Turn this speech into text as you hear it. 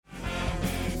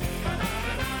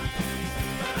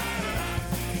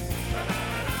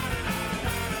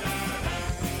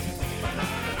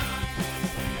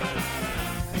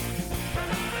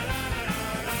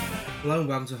Hello and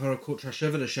welcome to Horror Cult Trash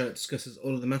Over, the show that discusses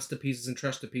all of the masterpieces and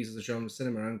trashpieces of genre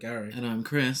cinema. I'm Gary. And I'm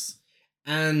Chris.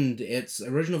 And it's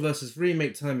original versus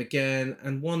remake time again,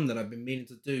 and one that I've been meaning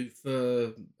to do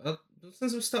for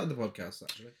since we started the podcast,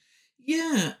 actually.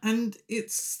 Yeah, and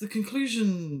it's the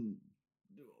conclusion,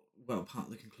 well, part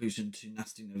of the conclusion to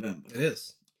Nasty November. It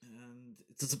is. And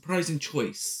it's a surprising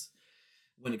choice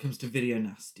when it comes to video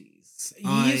nasties.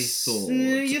 I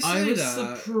was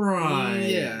surprised.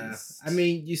 Yeah, I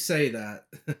mean, you say that.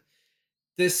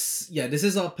 This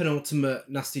is our penultimate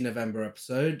Nasty November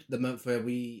episode, the month where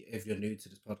we, if you're new to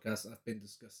this podcast, I've been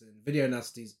discussing video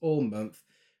nasties all month.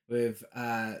 With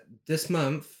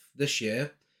this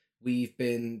year, we've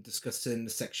been discussing the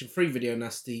Section 3 video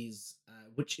nasties,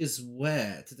 which is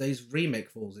where today's remake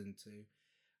falls into.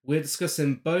 We're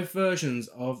discussing both versions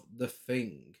of The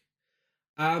Thing.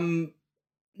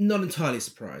 Not entirely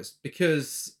surprised,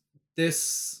 because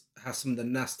this has some of the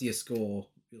nastiest gore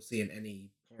you'll see in any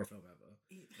horror film ever.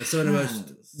 It's some of the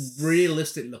most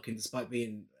realistic looking, despite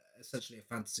being essentially a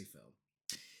fantasy film.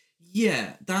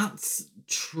 Yeah, that's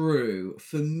true.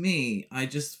 For me, I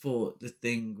just thought The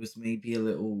Thing was maybe a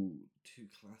little too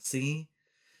classy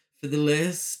for the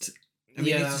list. I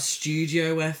mean, it's a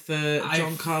studio effort.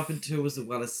 John Carpenter was a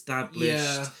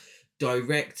well-established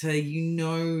director. You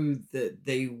know that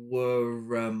they were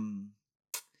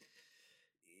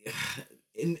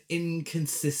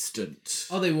inconsistent.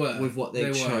 Oh, they were with what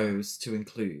they chose to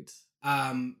include.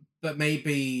 But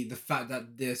maybe the fact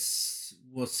that this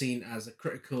was seen as a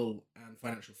critical and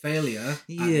financial failure at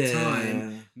the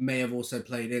time may have also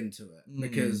played into it,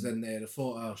 because then they'd have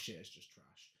thought, "Oh shit, it's just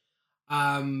trash."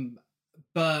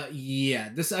 But yeah,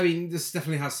 this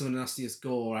definitely has some of the nastiest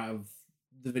gore out of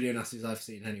the video nasties I've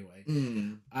seen anyway.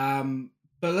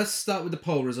 But let's start with the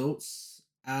poll results.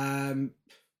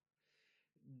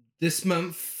 This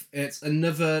month, it's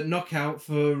another knockout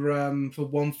for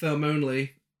one film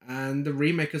only, and the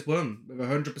remake has won with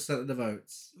 100% of the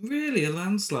votes. Really? A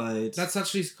landslide? That's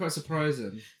actually quite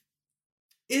surprising.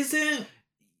 Is it?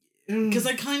 Because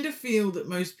I kind of feel that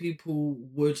most people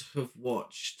would have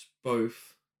watched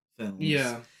both films.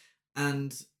 Yeah.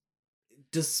 And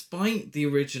despite the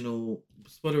original,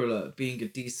 spoiler alert, being a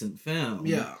decent film...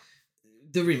 Yeah.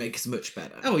 The remake is much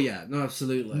better. Oh yeah, no,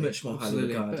 absolutely. Much more highly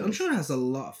regarded. But I'm sure it has a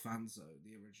lot of fans though,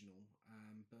 the original.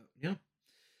 But yeah.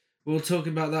 We'll talk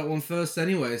about that one first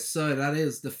anyway. So that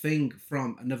is The Thing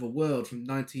from Another World from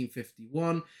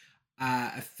 1951.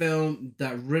 A film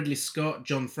that Ridley Scott,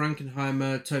 John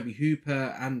Frankenheimer, Toby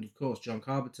Hooper, and of course John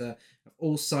Carpenter have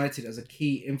all cited as a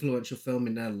key influential film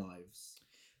in their lives.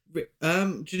 Do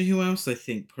you know who else I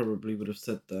think probably would have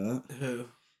said that? Who?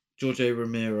 George A.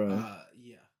 Romero.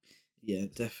 Yeah,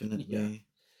 definitely.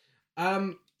 Yeah.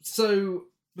 So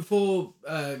before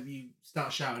you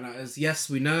start shouting at us, yes,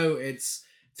 we know it's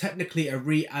technically a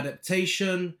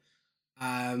re-adaptation,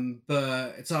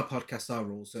 but it's our podcast, our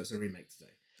rules, so it's a remake today.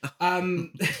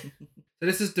 So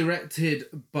this is directed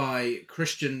by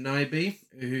Christian Nyby,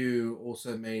 who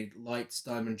also made Lights,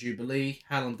 Diamond Jubilee,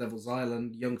 Hell on Devil's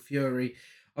Island, Young Fury,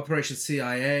 Operation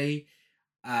CIA,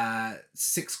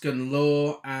 Six Gun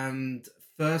Law, and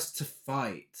First to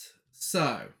Fight.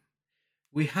 So,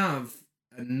 we have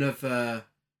another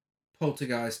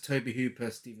Poltergeist, Toby Hooper,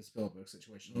 Steven Spielberg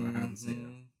situation on our hands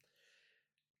here.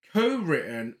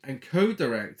 Co-written and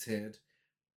co-directed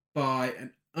by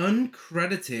an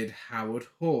uncredited Howard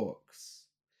Hawks.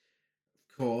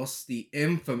 Of course, the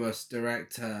infamous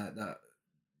director that,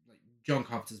 John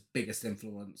Carpenter's biggest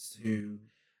influence, who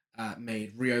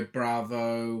made Rio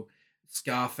Bravo,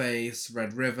 Scarface,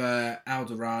 Red River, El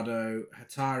Dorado,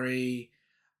 Hatari,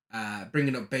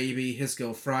 Bringing Up Baby, His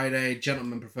Girl Friday,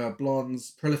 Gentlemen Prefer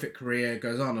Blondes, prolific career,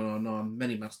 goes on and on,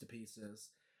 many masterpieces.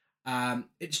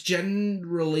 It's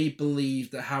generally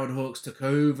believed that Howard Hawks took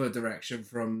over direction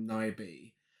from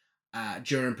Nyby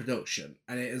during production,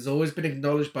 and it has always been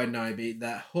acknowledged by Nyby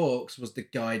that Hawks was the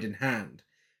guiding hand.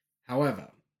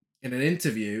 However, in an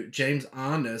interview, James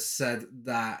Arness said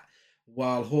that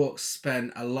while Hawks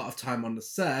spent a lot of time on the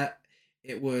set,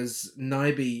 it was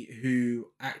Nyby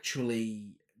who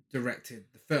actually directed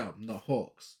the film, not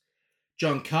Hawks.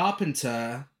 John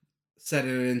Carpenter said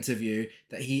in an interview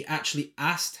that he actually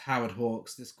asked Howard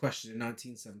Hawks this question in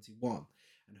 1971,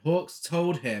 and Hawks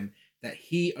told him that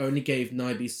he only gave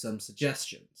Nyby some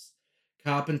suggestions.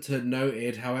 Carpenter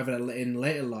noted, however, that in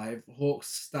later life, Hawks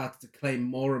started to claim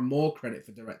more and more credit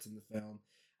for directing the film,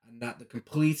 and that the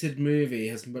completed movie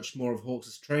has much more of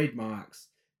Hawks' trademarks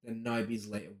than Nyby's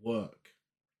later work.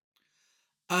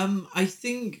 I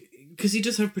think because he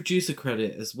does have producer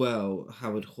credit as well,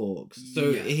 Howard Hawks.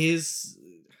 So his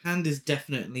hand is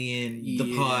definitely in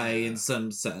the pie in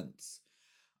some sense.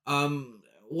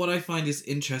 What I find is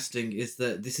interesting is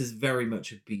that this is very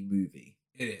much a B movie,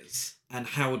 It is. and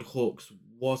Howard Hawks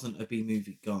wasn't a B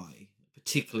movie guy,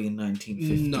 particularly in No.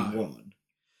 1951.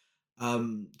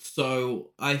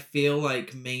 So I feel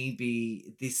like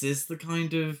maybe this is the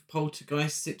kind of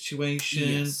poltergeist situation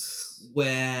Yes.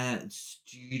 where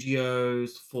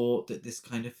studios thought that this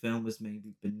kind of film was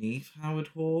maybe beneath Howard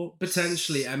Hawks.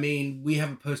 Potentially. I mean, we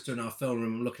have a poster in our film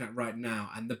room I'm looking at right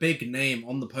now, and the big name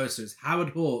on the poster is Howard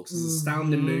Hawks'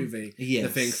 astounding movie, The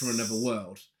Thing from Another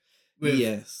World. With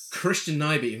Yes. Christian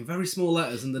Nyby in very small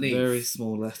letters underneath. Very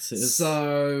small letters.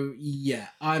 So yeah,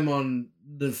 I'm on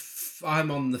the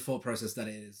thought process that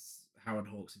it is Howard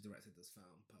Hawks who directed this film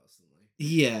personally.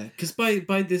 Yeah, because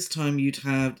by this time you'd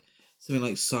had something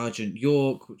like Sergeant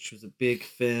York, which was a big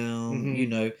film. Mhm. You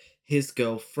know, His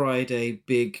Girl Friday,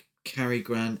 big Cary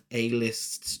Grant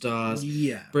A-list stars.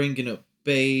 Yeah. Bringing Up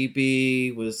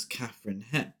Baby was Katharine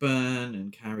Hepburn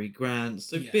and Cary Grant.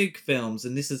 So Yeah. big films,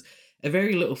 and this is a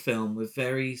very little film with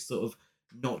very sort of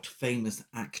not famous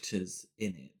actors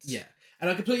in it. Yeah. And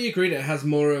I completely agree that it has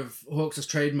more of Hawks'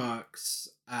 trademarks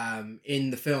in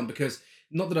the film, because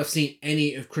not that I've seen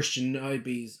any of Christian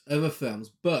Nyby's other films,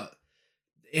 but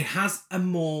it has a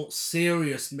more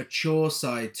serious, mature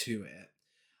side to it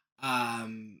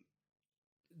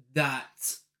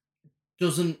that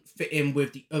doesn't fit in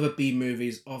with the other B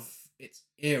movies of its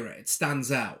era. It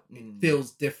stands out. It feels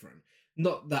different.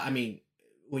 Not that, I mean,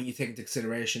 when you take into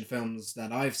consideration films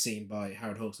that I've seen by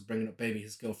Howard Hawks, Bringing Up Baby,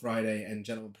 His Girl Friday, and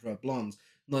Gentlemen Prefer Blondes,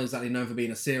 not exactly known for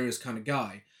being a serious kind of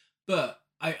guy. But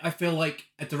I feel like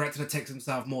a director that takes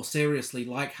himself more seriously,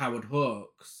 like Howard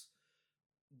Hawks,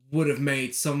 would have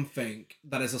made something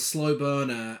that is a slow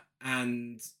burner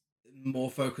and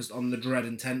more focused on the dread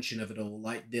and tension of it all,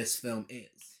 like this film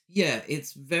is. Yeah,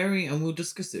 it's very, and we'll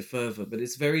discuss it further, but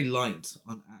it's very light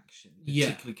on action,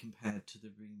 particularly compared to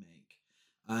the remake.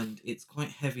 And it's quite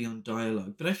heavy on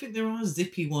dialogue. But I think there are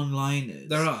zippy one-liners.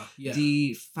 There are, yeah.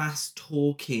 The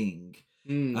fast-talking,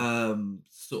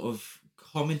 sort of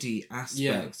comedy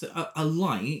aspects are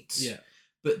light,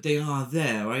 but they are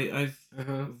there. I've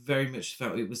very much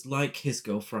felt it was like His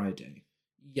Girl Friday.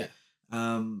 Yeah.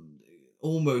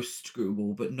 Almost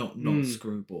screwball, but not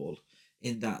screwball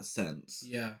in that sense.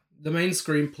 Yeah. The main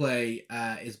screenplay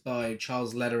is by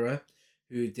Charles Lederer,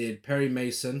 who did Perry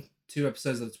Mason, 2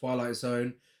 episodes of The Twilight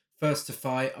Zone, First to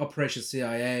Fight, Operation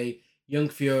CIA, Young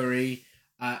Fury,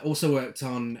 also worked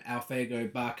on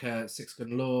Alfago Barker, Six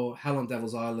Gun Law, Hell on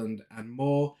Devil's Island, and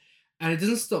more. And it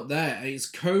doesn't stop there. It's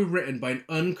co-written by an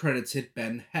uncredited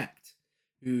Ben Hecht,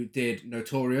 who did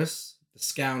Notorious, The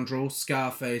Scoundrel,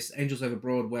 Scarface, Angels Over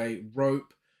Broadway,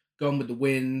 Rope, Gone with the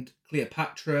Wind,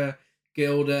 Cleopatra,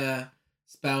 Gilda,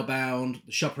 Spellbound,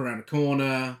 The Shop Around the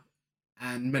Corner,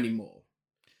 and many more.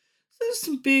 So there's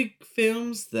some big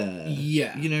films there.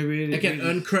 Yeah. You know, really. Again,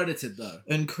 really uncredited though.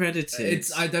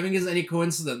 Uncredited. I don't think it's any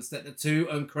coincidence that the 2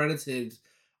 uncredited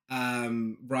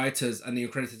writers and the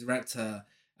uncredited director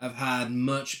have had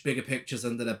much bigger pictures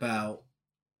under their belt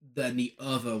than the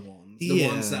other ones. The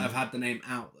ones that have had the name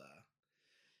out there.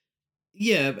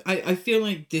 Yeah, I feel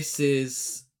like this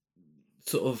is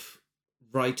sort of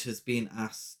writers being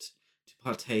asked to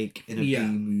partake in a B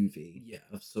movie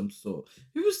of some sort.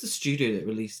 Who was the studio that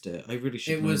released it? I really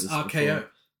should know. It was RKO.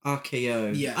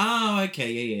 RKO. Yeah. Oh,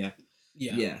 okay.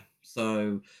 Yeah.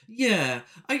 So, yeah.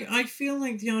 I feel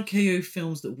like the RKO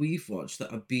films that we've watched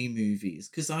that are B movies,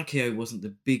 because RKO wasn't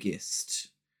the biggest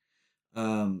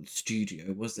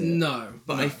studio, was it? No.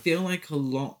 But I feel like a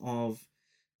lot of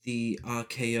the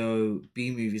RKO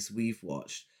B movies we've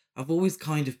watched have always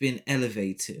kind of been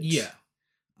elevated. Yeah.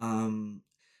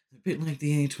 A bit like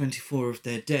the A24 of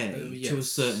their day, to a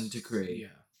certain degree.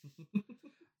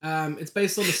 Yeah. It's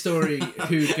based on the story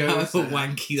Who Goes How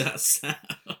wanky that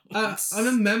sounds. I'm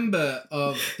a member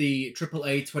of the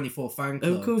AAA24 fan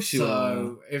club. Of course you are.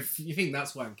 So if you think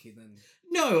that's wanky, then...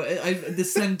 No, the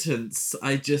sentence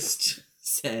I just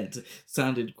said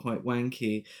sounded quite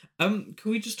wanky. Can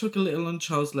we just talk a little on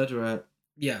Charles Lederer?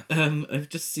 Yeah. I've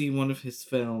just seen one of his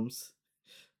films.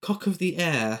 Cock of the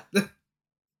Air.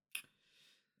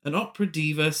 An opera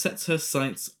diva sets her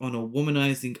sights on a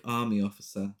womanizing army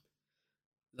officer.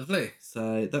 Lovely.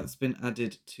 So that's been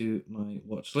added to my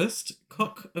watch list.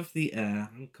 Cock of the Air.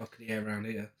 Cock of the Air around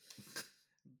here.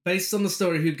 Based on the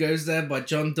story Who Goes There by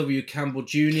John W. Campbell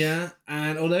Jr.,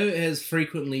 and although it has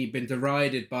frequently been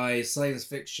derided by science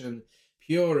fiction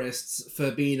purists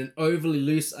for being an overly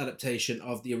loose adaptation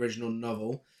of the original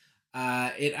novel,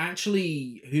 it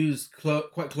actually hews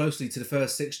quite closely to the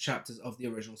first 6 chapters of the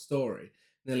original story.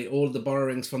 Nearly all of the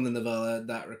borrowings from the novella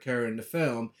that recur in the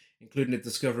film including the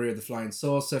discovery of the flying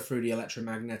saucer through the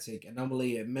electromagnetic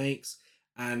anomaly it makes,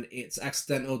 and its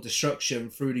accidental destruction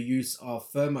through the use of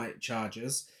thermite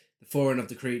charges, the forerun of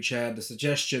the creature, the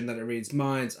suggestion that it reads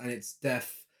minds, and its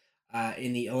death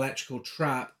in the electrical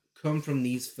trap come from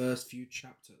these first few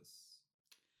chapters.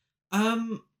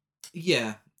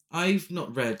 Yeah, I've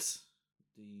not read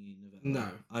the novella.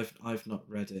 No. I've not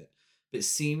read it. But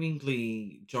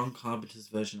seemingly John Carpenter's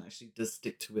version actually does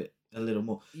stick to it a little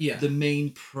more. Yeah. The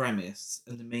main premise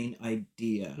and the main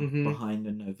idea Mhm. behind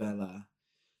the novella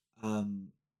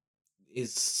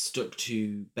is stuck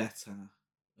to better,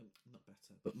 not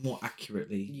better, but more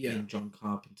accurately in John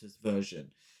Carpenter's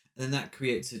version. And then that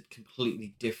creates a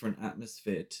completely different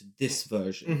atmosphere to this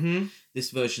version. Mm-hmm.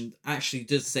 This version actually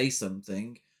does say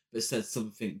something, but says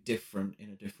something different in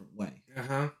a different way.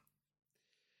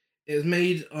 It was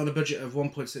made on a budget of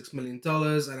 $1.6 million,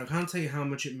 and I can't tell you how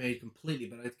much it made completely,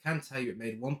 but I can tell you it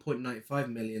made $1.95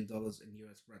 million in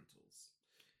US rentals.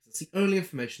 That's the only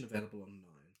information available online.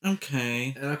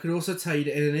 Okay. And I could also tell you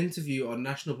that in an interview on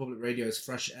National Public Radio's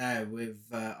Fresh Air with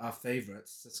our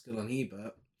favourites, Siskel and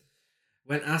Ebert,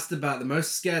 when asked about the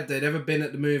most scared they'd ever been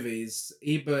at the movies,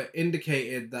 Ebert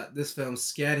indicated that this film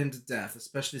scared him to death,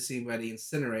 especially the scene where he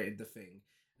incinerated the thing.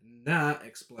 And that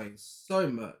explains so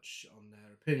much on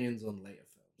their opinions on later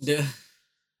films. Yeah.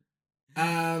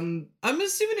 I'm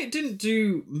assuming it didn't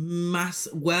do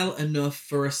well enough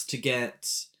for us to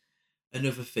get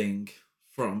another thing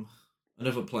from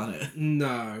another planet.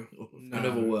 No.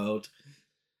 Another world.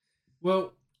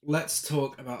 Well, let's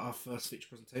talk about our first feature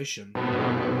presentation.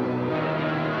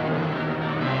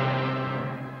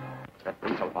 That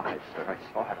thing's alive, sir. I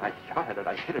saw it. I shot at it.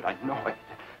 I hit it. I know it.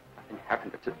 Nothing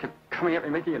happened. It just kept coming at me,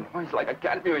 making a noise like a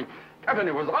cat mewing. Captain,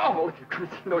 it was awful. If you could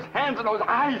have seen those hands and those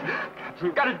eyes. Captain,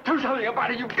 you've got to do something about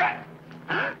it. You've got...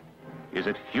 Is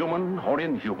it human or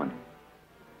inhuman?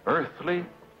 Earthly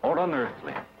or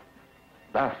unearthly?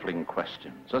 Baffling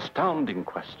questions, astounding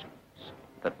questions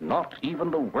that not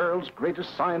even the world's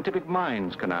greatest scientific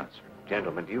minds can answer.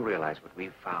 Gentlemen, do you realize what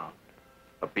we've found?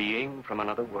 A being from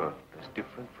another world, as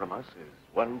different from us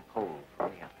as one pole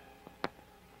from the other.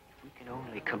 If we can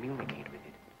only communicate with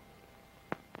it.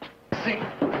 See?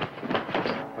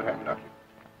 What happened, Doctor?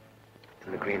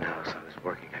 In the greenhouse, I was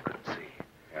working. I couldn't see.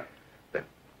 Yeah. Then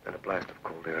a blast of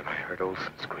cold air, and I heard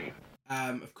Olsen scream.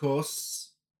 Of course,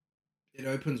 it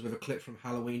opens with a clip from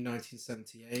Halloween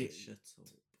 1978. Shut up.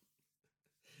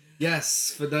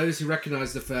 Yes, for those who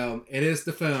recognise the film, it is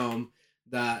the film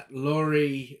that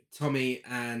Laurie, Tommy,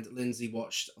 and Lindsay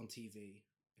watched on TV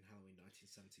in Halloween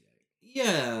 1978.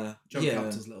 Yeah. John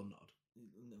Carpenter's little nod.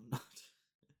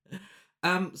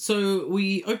 So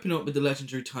we open up with the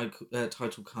legendary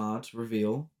title card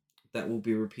reveal that will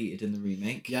be repeated in the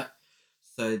remake. Yep.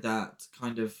 So that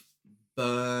kind of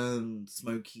burn,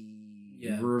 smoky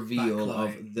reveal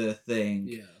backlight of the thing.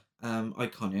 Yeah.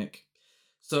 Iconic.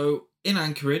 So, in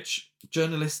Anchorage,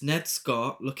 journalist Ned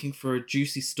Scott, looking for a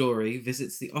juicy story,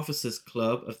 visits the Officers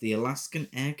Club of the Alaskan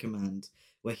Air Command,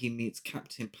 where he meets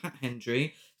Captain Pat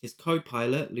Hendry, his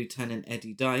co-pilot, Lieutenant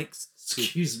Eddie Dykes,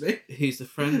 who's a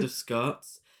friend of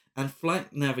Scott's, and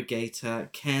flight navigator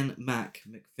Ken Mac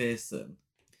McPherson.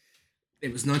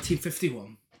 It was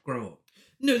 1951. Grow up.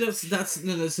 No, that's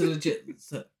a legit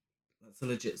that's a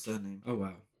legit surname. Oh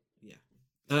wow.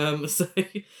 Yeah. So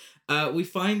we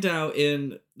find out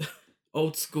in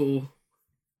old school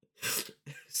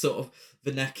sort of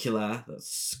vernacular that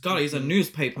Scotty's a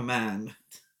newspaper man.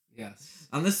 Yes.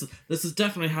 And this is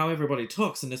definitely how everybody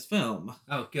talks in this film.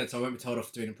 Oh, good. So I won't be told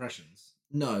off doing impressions.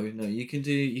 No, you can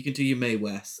do your Mae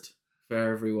West for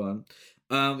everyone.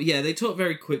 Yeah, they talk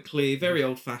very quickly, very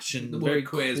old fashioned, very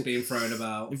queers being thrown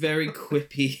about, very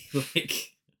quippy,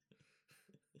 like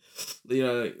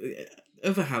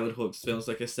other Howard Hawks films,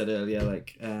 like I said earlier,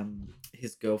 like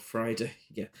His Girl Friday.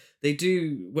 Yeah, they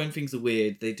do, when things are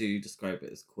weird, they do describe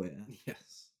it as queer.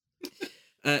 Yes.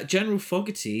 General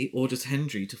Fogarty orders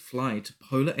Hendry to fly to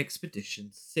Polar Expedition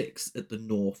 6 at the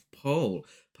North Pole,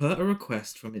 per a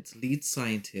request from its lead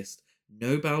scientist,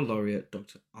 Nobel laureate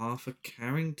Dr. Arthur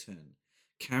Carrington.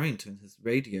 Carrington has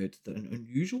radioed that an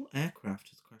unusual aircraft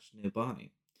has crashed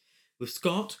nearby. With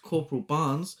Scott, Corporal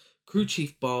Barnes, Crew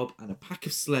Chief Bob, and a pack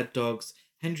of sled dogs,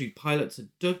 Hendry pilots a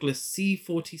Douglas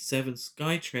C-47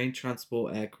 Skytrain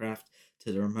transport aircraft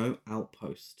to the remote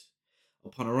outpost.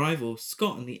 Upon arrival,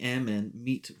 Scott and the airmen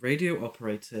meet radio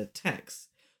operator Tex,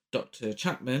 Dr.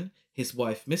 Chapman, his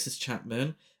wife Mrs.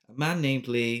 Chapman, a man named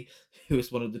Lee, who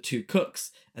is one of the two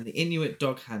cooks, and the Inuit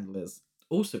dog handlers.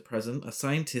 Also present are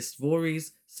scientists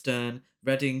Voorhees, Stern,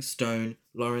 Redding, Stone,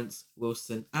 Lawrence,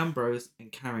 Wilson, Ambrose,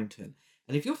 and Carrington.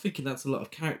 And if you're thinking that's a lot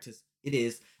of characters, it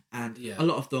is. And Yeah. a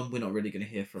lot of them we're not really going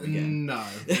to hear from again. No.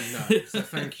 So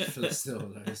thank you for listing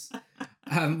all those.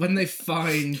 When they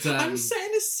find... I'm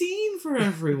setting a scene for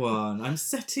everyone. I'm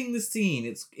setting the scene.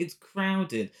 It's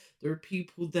crowded. There are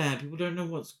people there. People don't know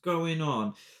what's going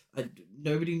on.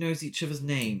 Nobody knows each other's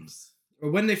names.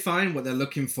 When they find what they're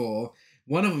looking for,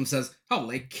 one of them says,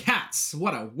 "Holy cats,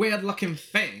 what a weird-looking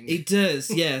thing." It does,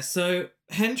 yeah. So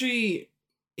Henry,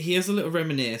 he has a little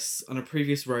reminisce on a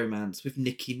previous romance with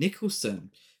Nikki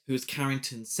Nicholson, who was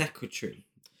Carrington's secretary.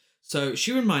 So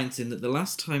she reminds him that the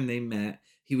last time they met,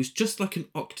 he was just like an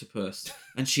octopus,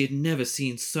 and she had never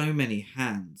seen so many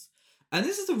hands. And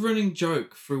this is a running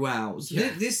joke throughout. So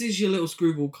this is your little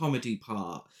screwball comedy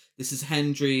part. This is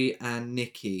Henry and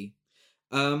Nikki.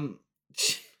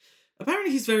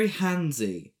 Apparently he's very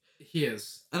handsy. He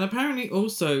is. And apparently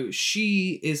also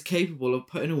she is capable of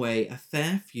putting away a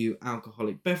fair few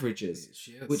alcoholic beverages,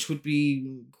 She is. which would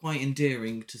be quite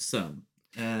endearing to some.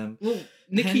 Well,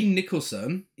 Nikki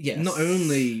Nicholson, yes, not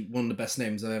only one of the best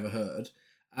names I've ever heard,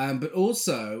 but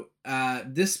also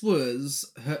this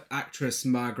was her actress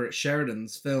Margaret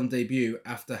Sheridan's film debut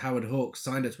after Howard Hawks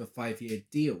signed her to a 5-year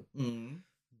deal.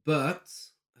 But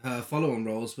her follow-on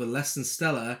roles were less than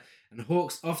stellar, and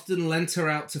Hawks often lent her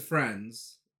out to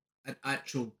friends, an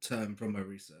actual term from her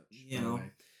research, by the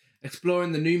way,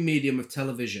 exploring the new medium of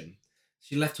television.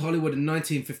 She left Hollywood in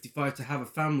 1955 to have a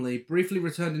family, briefly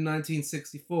returned in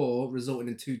 1964, resulting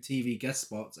in 2 TV guest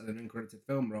spots and an uncredited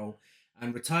film role,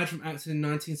 and retired from acting in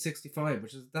 1965,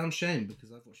 which is a damn shame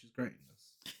because I thought she was great in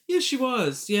this. Yeah, she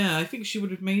was. Yeah, I think she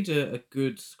would have made a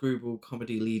good screwball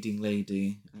comedy leading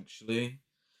lady, actually.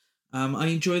 I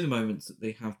enjoy the moments that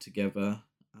they have together.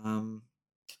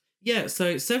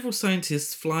 So several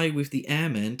scientists fly with the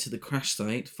airmen to the crash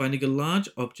site, finding a large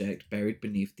object buried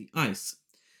beneath the ice.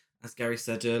 As Gary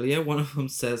said earlier, one of them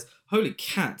says, "Holy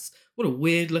cats, what a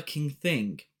weird-looking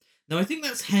thing." Now, I think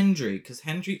that's Henry, because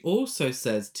Henry also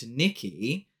says to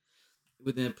Nikki,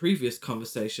 within a previous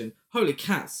conversation, "Holy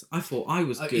cats, I thought I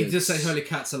was good." He does say "holy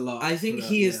cats" a lot. I think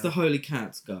he is the holy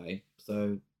cats guy.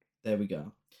 So, there we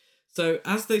go. So,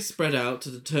 as they spread out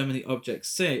to determine the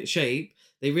object's shape,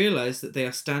 they realise that they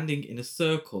are standing in a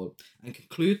circle and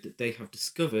conclude that they have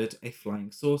discovered a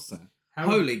flying saucer.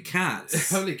 Holy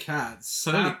cats! Holy cats!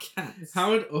 Holy cats!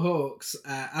 Howard Hawks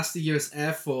asked the US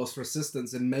Air Force for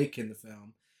assistance in making the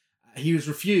film. He was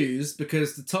refused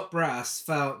because the top brass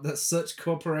felt that such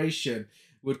cooperation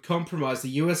would compromise the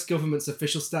US government's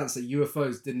official stance that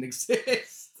UFOs didn't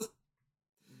exist.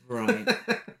 Right.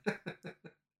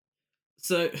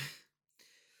 So,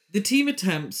 the team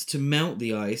attempts to melt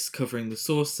the ice covering the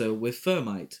saucer with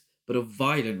thermite, but a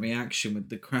violent reaction with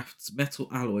the craft's metal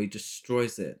alloy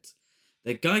destroys it.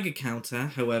 Their Geiger counter,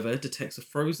 however, detects a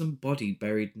frozen body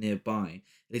buried nearby.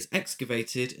 It is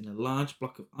excavated in a large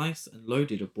block of ice and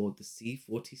loaded aboard the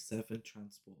C-47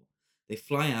 transport. They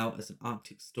fly out as an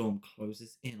Arctic storm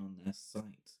closes in on their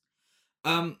site.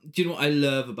 Do you know what I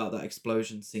love about that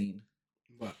explosion scene?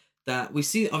 What? That we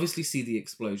obviously see the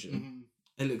explosion.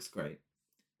 Mm-hmm. It looks great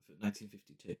for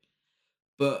 1952.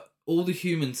 But all the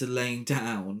humans are laying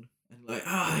down and like,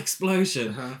 explosion.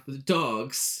 Uh-huh. But the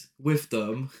dogs with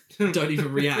them don't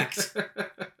even react.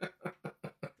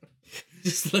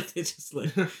 just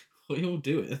like, what are you all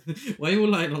doing? Why are you all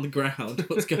lying on the ground?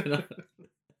 What's going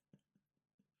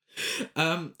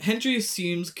on? Henry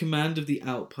assumes command of the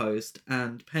outpost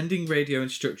and, pending radio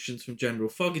instructions from General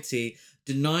Fogarty,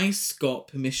 denies Scott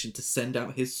permission to send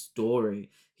out his story.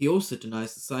 He also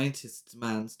denies the scientist's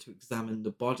demands to examine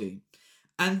the body.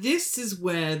 And this is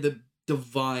where the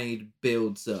divide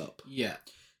builds up. Yeah.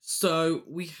 So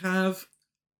we have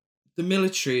the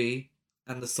military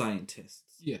and the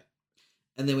scientists. Yeah.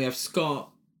 And then we have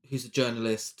Scott, who's a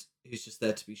journalist, who's just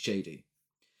there to be shady.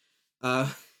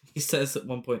 He says at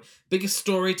one point, "Biggest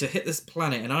story to hit this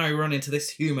planet, and I run into this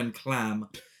human clam."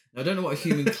 Now, I don't know what a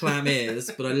human clam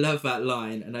is, but I love that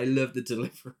line, and I love the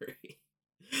delivery.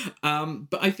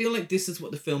 But I feel like this is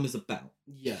what the film is about.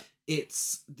 Yeah.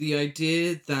 It's the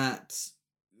idea that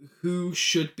who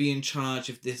should be in charge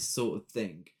of this sort of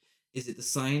thing? Is it the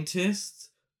scientists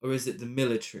or is it the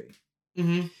military?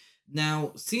 Mm-hmm.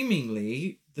 Now,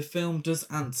 seemingly, the film does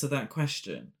answer that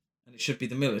question, and it should be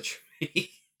the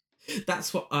military.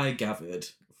 That's what I gathered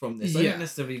from this. I don't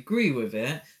necessarily agree with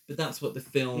it, but that's what the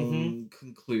film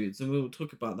concludes, and we'll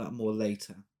talk about that more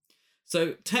later.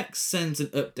 So, Tex sends an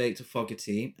update to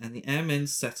Fogarty, and the airmen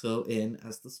settle in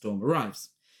as the storm arrives.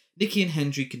 Nikki and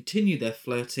Henry continue their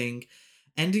flirting,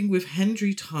 ending with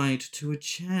Henry tied to a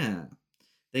chair.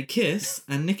 They kiss,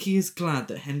 and Nikki is glad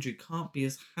that Hendry can't be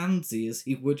as handsy as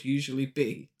he would usually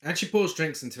be. And she pours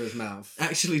drinks into his mouth.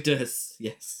 Actually does,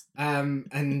 yes.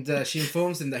 And she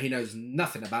informs him that he knows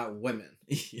nothing about women.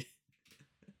 Yeah.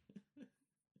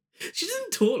 She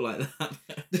doesn't talk like that.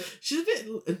 She's a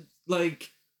bit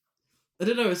like, I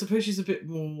don't know, I suppose she's a bit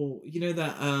more, you know,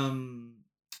 that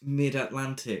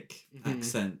mid-Atlantic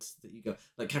accent that you got.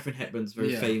 Like, Katharine Hepburn's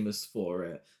very famous for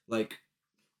it. Like,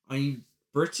 are you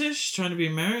British trying to be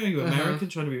American? Are you American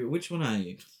trying to be... Which one are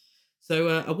you? So,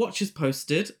 a watch is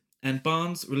posted, and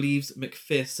Barnes relieves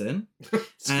McPherson.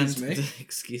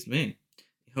 Excuse me.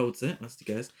 He holds it, as he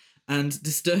goes. And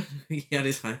disturbed... He had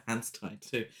his hands tied,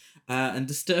 too. And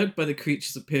disturbed by the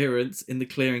creature's appearance in the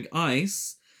clearing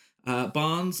ice,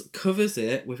 Barnes covers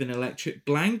it with an electric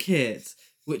blanket,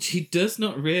 which he does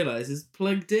not realise is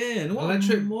plugged in. What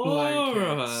electric moron!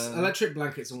 blankets. Electric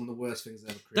blankets are one of the worst things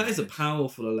ever created. That is a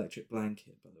powerful electric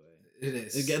blanket, by the way. It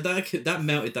is. That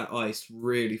melted that ice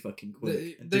really fucking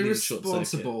quick. They're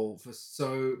responsible for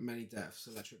so many deaths,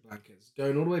 electric blankets,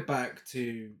 going all the way back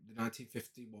to the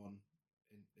 1951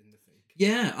 in the thing.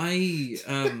 Yeah, I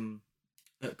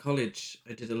at college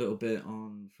I did a little bit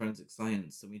on forensic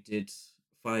science, and we did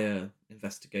fire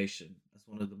investigation as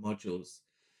one of the modules,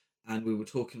 and we were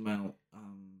talking about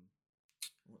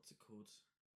what's it called?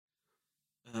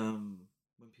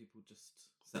 When people just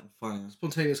set on fire.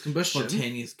 Spontaneous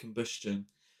combustion.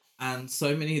 And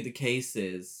so many of the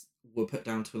cases were put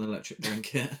down to an electric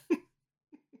blanket.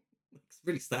 It's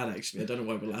really sad, actually. I don't know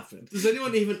why we're laughing. Does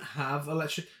anyone even have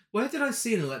electric... Where did I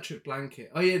see an electric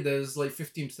blanket? Oh, yeah, there's like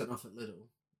 15% off at Lidl.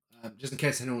 Just in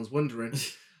case anyone's wondering.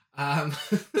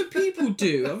 But people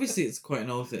do. Obviously, it's quite an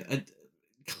old thing.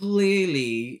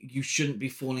 Clearly, you shouldn't be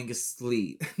falling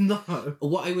asleep. No.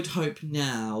 What I would hope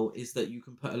now is that you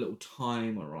can put a little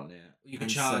timer on it. You can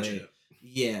charge it.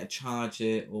 Yeah, charge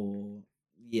it, or...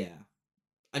 Yeah.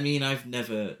 I mean, I've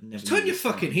never turn your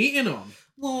fucking heating on.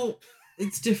 Well,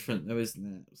 it's different, though, isn't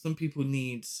it? Some people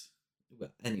need... Well,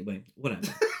 anyway,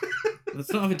 whatever.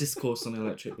 Let's not have a discourse on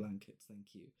electric blankets, thank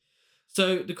you.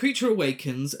 So, the creature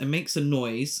awakens and makes a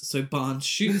noise, so Barnes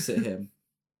shoots at him.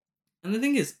 And the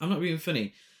thing is, I'm not being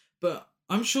funny, but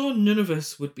I'm sure none of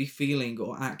us would be feeling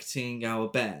or acting our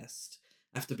best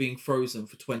after being frozen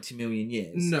for 20 million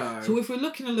years. No. So if we're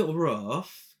looking a little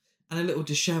rough and a little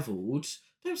dishevelled,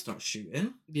 don't start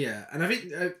shooting. Yeah, and I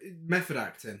think method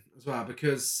acting as well,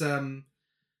 because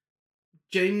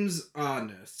James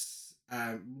Arness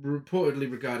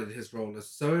reportedly regarded his role as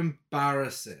so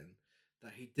embarrassing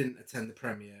that he didn't attend the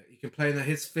premiere. He complained that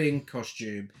his Thing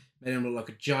costume made him look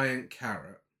like a giant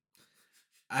carrot.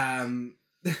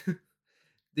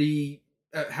 The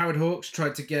Howard Hawks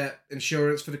tried to get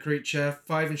insurance for the creature.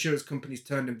 5 insurance companies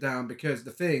turned him down because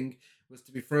the Thing was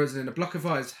to be frozen in a block of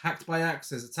ice, hacked by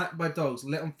axes, attacked by dogs,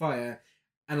 lit on fire,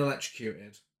 and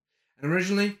electrocuted. And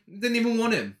originally, they didn't even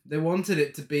want him. They wanted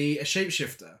it to be a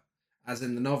shapeshifter, as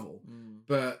in the novel.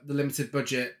 But the limited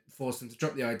budget forced them to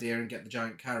drop the idea and get the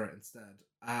giant carrot instead.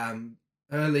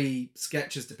 Early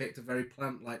sketches depict a very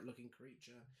plant-like looking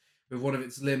creature, with one of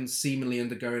its limbs seemingly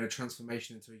undergoing a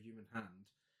transformation into a human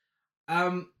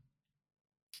hand.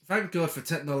 Thank God for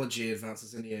technology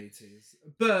advances in the 80s.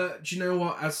 But do you know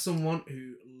what? As someone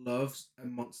who loves a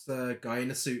monster guy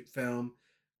in a suit film,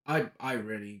 I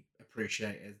really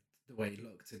appreciated the way he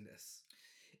looked in this.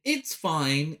 It's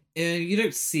fine. You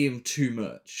don't see him too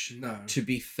much. No. To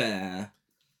be fair.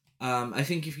 I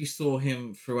think if you saw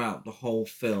him throughout the whole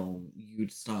film,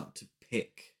 you'd start to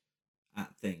pick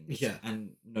at things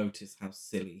and notice how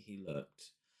silly he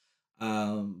looked.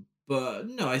 But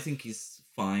no, I think he's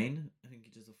fine. I think he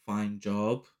does a fine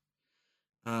job.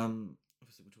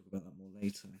 Obviously we'll talk about that more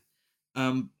later.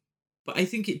 But I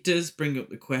think it does bring up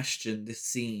the question, this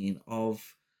scene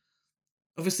of,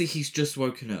 obviously he's just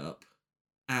woken up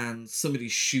and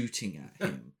somebody's shooting at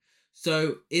him.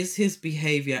 So is his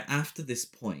behaviour after this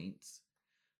point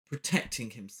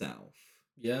protecting himself?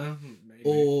 Yeah, maybe.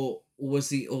 Or was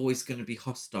he always going to be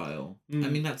hostile? I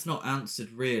mean, that's not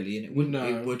answered really, and it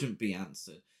wouldn't be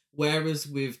answered. Whereas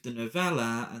with the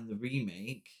novella and the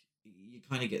remake, you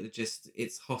kind of get the gist,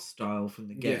 it's hostile from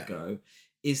the get-go.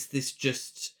 Is this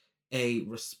just a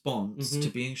response to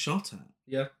being shot at?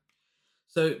 Yeah.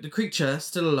 So the creature,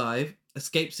 still alive,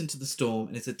 escapes into the storm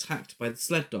and is attacked by the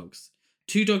sled dogs.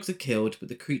 2 dogs are killed, but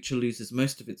the creature loses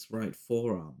most of its right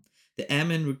forearm. The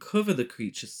airmen recover the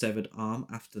creature's severed arm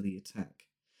after the attack.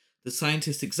 The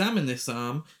scientists examine this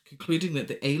arm, concluding that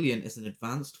the alien is an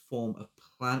advanced form of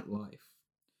plant life.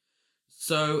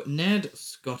 So Ned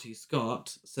Scotty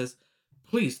Scott says,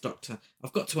 "Please, Doctor,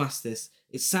 I've got to ask this.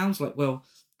 It sounds like, well,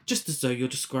 just as though you're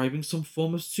describing some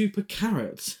form of super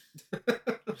carrot."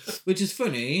 Which is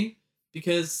funny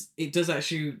because it does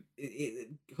actually a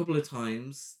couple of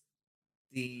times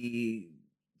the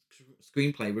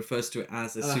screenplay refers to it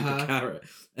as a super carrot,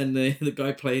 and the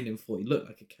guy playing him thought he looked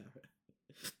like a carrot.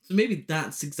 So maybe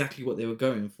that's exactly what they were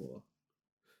going for.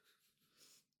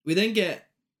 We then get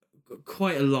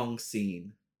quite a long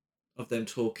scene of them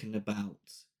talking about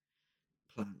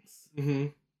plants,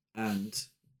 and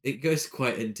it goes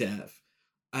quite in depth.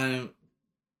 And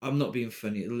I'm not being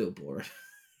funny; it's a little boring.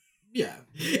 Yeah,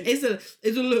 it's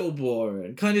a little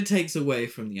boring. Kind of takes away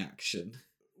from the action.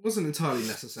 Wasn't entirely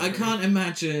necessary. I can't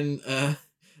imagine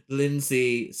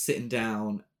Lindsay sitting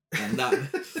down and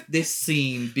this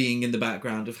scene being in the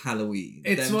background of Halloween.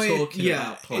 It's them why talking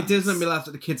about plants. It does make me laugh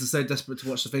that the kids are so desperate to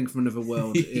watch The Thing from Another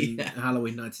World in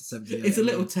Halloween 1978. It's a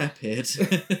little tepid.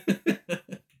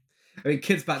 I mean,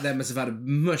 kids back then must have had a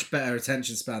much better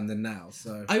attention span than now.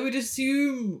 So I would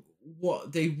assume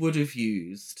what they would have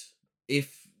used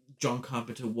if John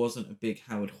Carpenter wasn't a big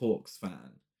Howard Hawks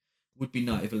fan would be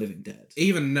Night of the Living Dead.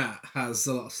 Even that has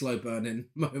a lot of slow burning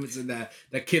moments in there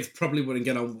that kids probably wouldn't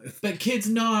get on with. But kids,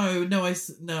 no, I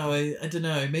don't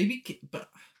know. Maybe, but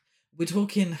we're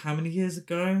talking how many years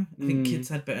ago? I think kids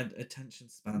had better attention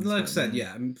spans. Like I said,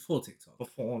 yeah, before TikTok.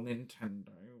 Before Nintendo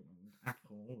and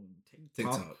Apple and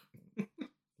TikTok.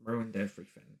 Ruined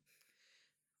everything.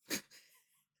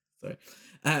 Sorry.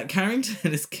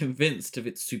 Carrington is convinced of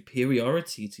its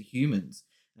superiority to humans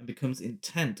and becomes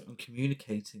intent on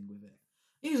communicating with it.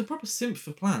 He's a proper simp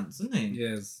for plants, isn't he?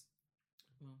 Yes.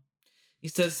 He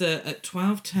says at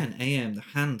 12:10 a.m. the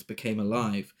hand became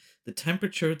alive. The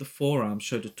temperature of the forearm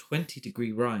showed a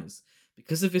 20-degree rise.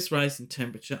 Because of this rise in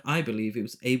temperature, I believe it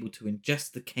was able to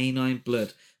ingest the canine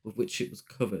blood with which it was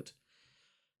covered.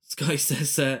 Sky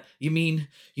says, you mean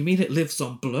it lives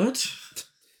on blood?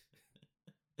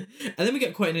 And then we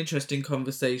get quite an interesting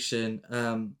conversation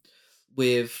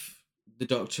with the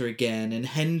Doctor again and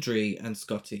Hendry and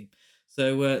Scotty.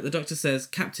 So the Doctor says,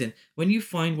 Captain, when you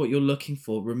find what you're looking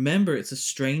for, remember it's a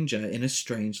stranger in a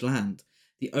strange land.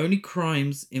 The only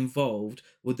crimes involved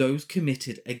were those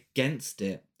committed against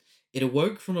it. It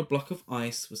awoke from a block of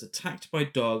ice, was attacked by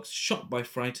dogs, shot by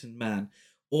frightened man.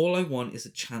 All I want is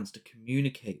a chance to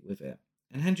communicate with it.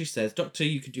 And Hendry says, Doctor,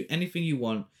 you can do anything you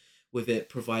want with it,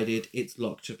 provided it's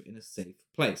locked up in a safe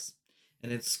place.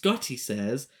 And then Scotty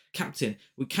says, Captain,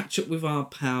 we catch up with our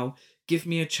pal. Give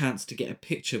me a chance to get a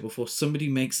picture before somebody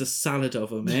makes a salad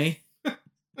of him, eh?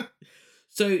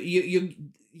 So you're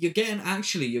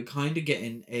kind of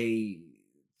getting a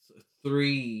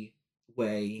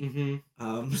three-way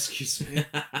excuse me,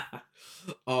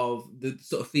 of the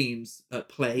sort of themes at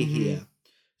play here.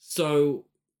 So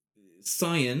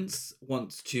science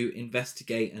wants to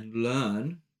investigate and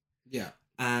learn,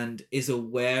 and is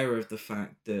aware of the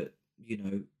fact that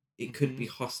it could be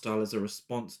hostile as a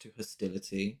response to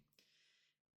hostility.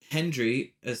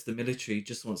 Hendry, as the military,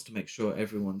 just wants to make sure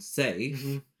everyone's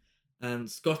safe. And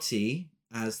Scotty,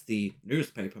 as the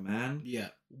newspaper man,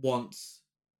 wants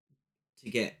to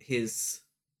get his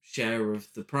share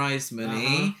of the prize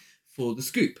money for the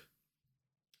scoop.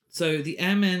 So the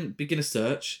airmen begin a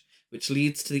search, which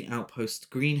leads to the outpost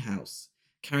greenhouse.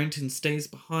 Carrington stays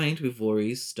behind with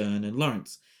Voorhees, Stern, and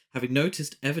Lawrence, having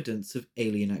noticed evidence of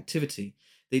alien activity.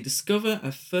 They discover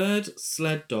a third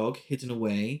sled dog hidden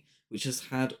away, which has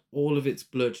had all of its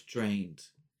blood drained.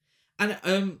 And,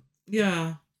 I'm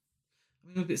a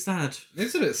bit sad.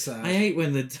 It's a bit sad. I hate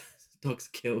when the dog's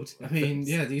killed. I mean,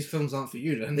 these films aren't for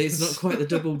you then. It's not quite the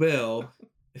double bill,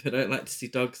 if I don't like to see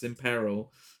dogs in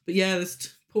peril. But yeah,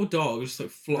 this poor dog just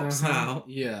flops out.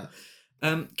 Yeah.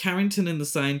 Carrington and the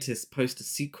scientists post a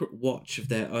secret watch of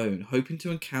their own, hoping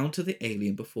to encounter the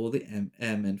alien before the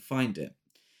airmen find it.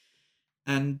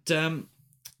 And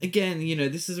again,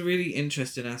 this is a really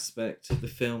interesting aspect of the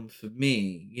film for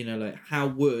me. Like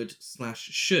how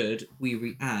should we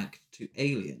react to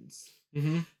aliens?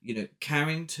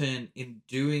 Carrington, in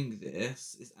doing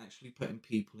this, is actually putting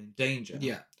people in danger.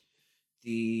 Yeah.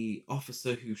 The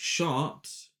officer who shot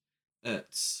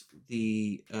at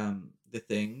the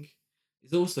thing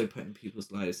is also putting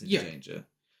people's lives in danger.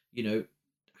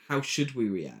 How should we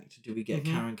react? Do we get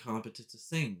Karen Carpenter to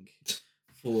sing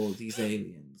for these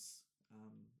aliens?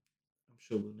 I'm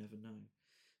sure we'll never know.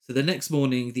 So the next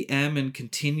morning, the airmen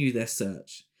continue their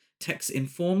search. Tex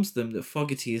informs them that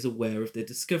Fogarty is aware of their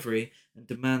discovery and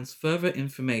demands further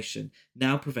information,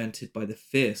 now prevented by the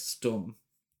fierce storm.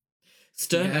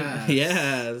 Stern,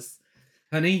 yes.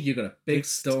 Honey, you got a big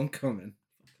storm coming.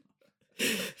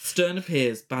 Stern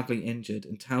appears badly injured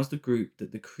and tells the group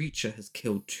that the creature has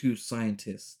killed 2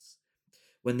 scientists.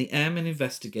 When the airmen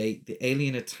investigate, the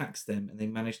alien attacks them and they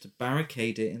manage to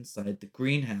barricade it inside the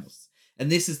greenhouse.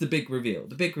 And this is the big reveal.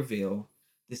 The big reveal,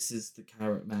 this is the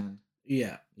Carrot Man.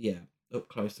 Yeah. Yeah, up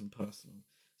close and personal.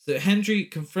 So Hendry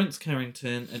confronts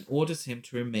Carrington and orders him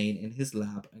to remain in his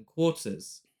lab and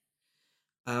quarters.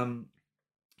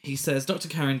 He says, Dr.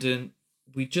 Carrington,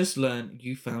 we just learned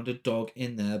you found a dog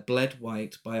in there, bled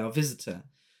white by our visitor.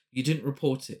 You didn't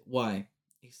report it. Why?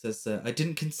 He says, I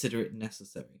didn't consider it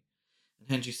necessary. And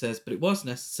Hendry says, but it was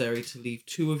necessary to leave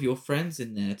 2 of your friends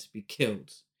in there to be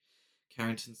killed.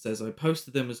 Carrington says, I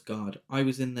posted them as guard. I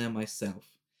was in there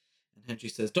myself. And Hendry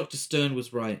says, Dr. Stern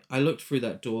was right. I looked through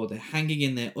that door. They're hanging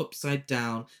in there upside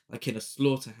down like in a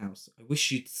slaughterhouse. I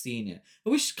wish you'd seen it.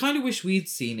 Kind of wish we'd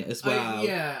seen it as well.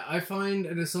 I find,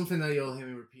 and it's something that you'll hear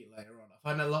me repeat later on, I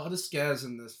find a lot of the scares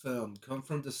in this film come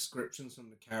from descriptions from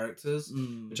the characters,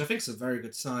 which I think is a very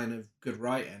good sign of good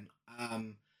writing.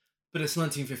 But it's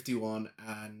 1951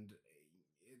 and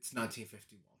it's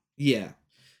 1951. Yeah.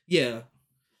 Yeah.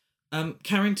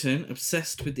 Carrington,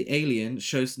 obsessed with the alien,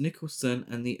 shows Nicholson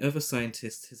and the other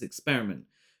scientists his experiment.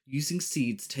 Using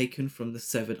seeds taken from the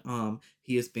severed arm,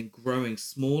 he has been growing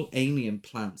small alien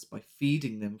plants by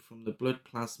feeding them from the blood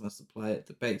plasma supply at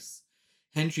the base.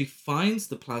 Hendry finds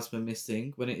the plasma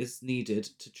missing when it is needed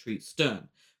to treat Stern,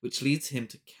 which leads him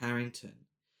to Carrington.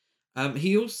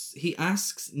 He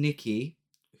asks Nikki,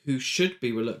 who should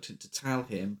be reluctant to tell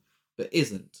him, but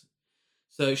isn't.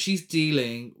 So she's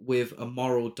dealing with a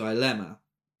moral dilemma.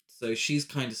 So she's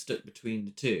kind of stuck between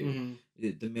the two,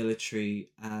 the military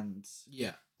and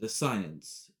the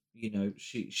science. You know,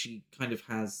 she kind of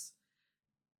has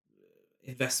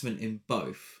investment in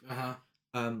both.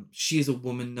 She is a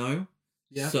woman, though.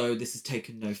 Yeah. So this is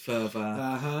taken no further.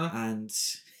 And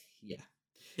yeah,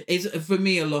 it's for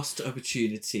me a lost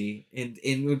opportunity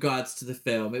in regards to the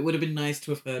film. It would have been nice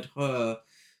to have heard her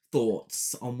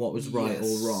thoughts on what was right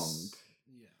or wrong.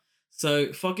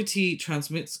 So Fogarty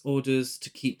transmits orders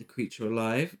to keep the creature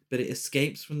alive, but it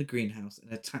escapes from the greenhouse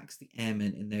and attacks the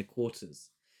airmen in their quarters.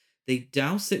 They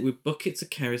douse it with buckets of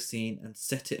kerosene and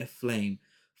set it aflame,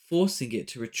 forcing it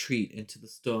to retreat into the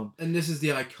storm. And this is the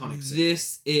iconic scene.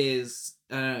 This is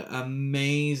an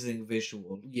amazing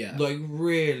visual. Yeah. Like,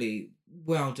 really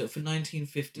well done. For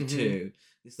 1952,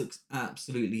 this looks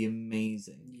absolutely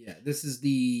amazing. Yeah, this is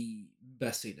the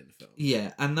best scene in the film.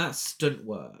 Yeah, and that stunt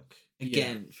work,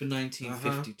 again, for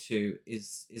 1952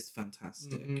 is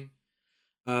fantastic.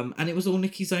 And it was all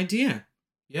Nikki's idea.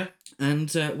 Yeah.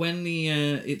 And when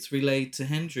it's relayed to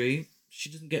Hendry, she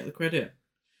doesn't get the credit.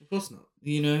 Of course not.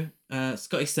 You know,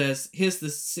 Scotty says, here's the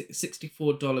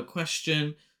 $64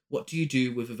 question. What do you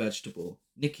do with a vegetable?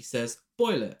 Nikki says,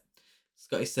 boil it.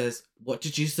 Scotty says, what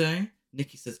did you say?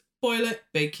 Nikki says, boil it,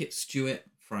 bake it, stew it,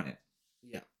 fry it.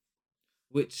 Yeah.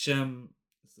 Which is a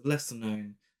lesser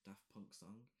known Daft Punk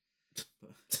song.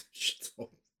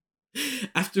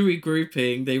 After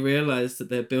regrouping, they realise that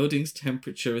their building's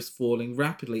temperature is falling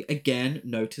rapidly. Again,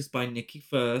 noticed by Nikki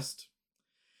first.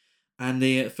 And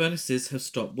the furnaces have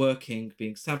stopped working,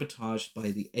 being sabotaged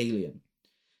by the alien.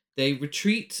 They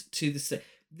retreat to the...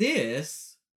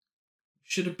 This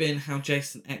should have been how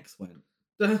Jason X went.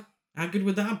 How good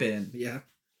would that have been? Yeah.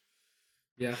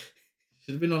 Yeah.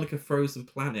 Should have been on like a frozen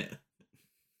planet.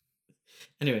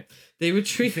 Anyway, they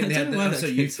retreat. You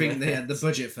think they had the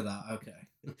budget for that? Okay.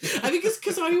 I think it's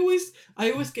because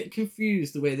I always get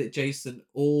confused the way that Jason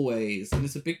always, and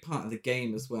it's a big part of the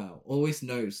game as well, always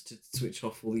knows to switch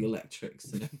off all the electrics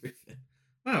and everything.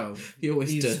 Oh, he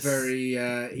always does. He's very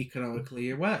economically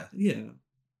aware. Yeah.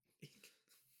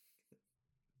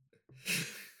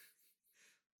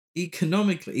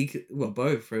 Economically, well,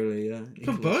 both really.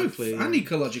 Yeah. Both and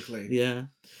ecologically. Yeah.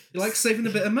 You like saving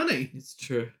a bit of money. It's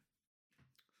true.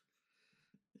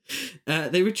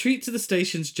 They retreat to the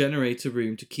station's generator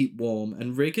room to keep warm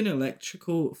and rig an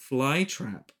electrical fly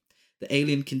trap. The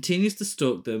alien continues to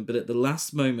stalk them, but at the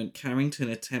last moment, Carrington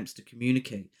attempts to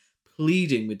communicate,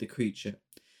 pleading with the creature.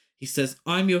 He says,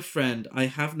 I'm your friend. I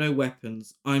have no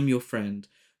weapons. I'm your friend.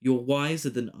 You're wiser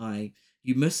than I.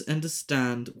 You must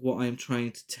understand what I am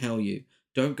trying to tell you.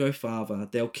 Don't go farther.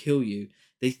 They'll kill you.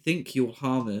 They think you'll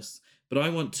harm us, but I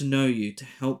want to know you to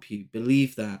help you.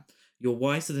 Believe that. You're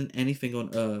wiser than anything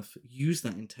on Earth. Use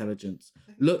that intelligence.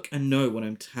 Look and know what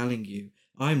I'm telling you.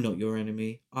 I'm not your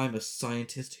enemy. I'm a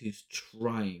scientist who's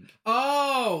trying.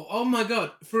 Oh my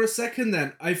God. For a second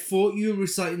then, I thought you were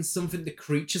reciting something the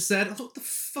creature said. I thought, what the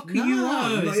fuck are you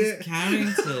on? No, this is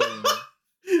Carrington.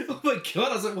 Oh my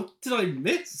God, I was like, what did I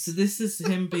miss? So this is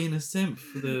him being a simp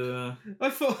for the I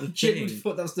thought, genuinely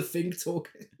thought that was the thing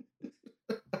talking.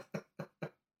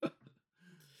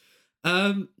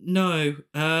 No.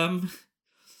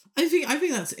 I think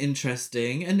that's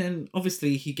interesting, and then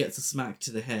obviously he gets a smack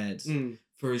to the head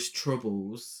for his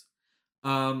troubles,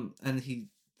 and the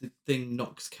thing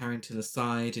knocks Carrington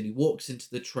aside, and he walks into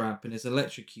the trap and is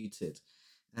electrocuted,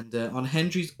 and on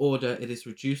Hendry's order, it is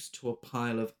reduced to a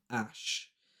pile of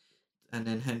ash, and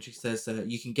then Hendry says,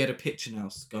 "You can get a picture now,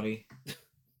 Scotty."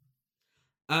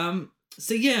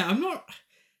 So yeah, I'm not.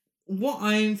 What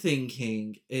I'm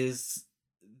thinking is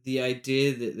the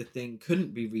idea that the thing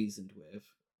couldn't be reasoned with,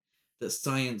 that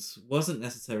science wasn't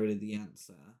necessarily the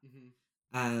answer,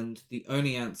 and the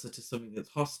only answer to something that's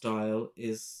hostile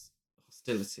is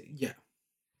hostility. Yeah.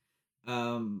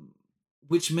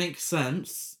 Which makes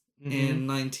sense in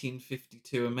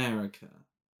 1952 America.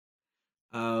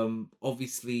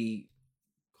 Obviously,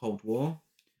 Cold War,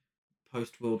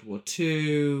 post World War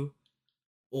II,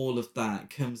 all of that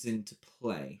comes into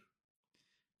play.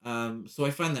 So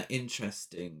I find that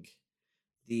interesting.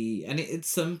 It's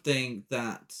something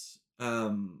that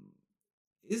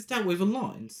is dealt with a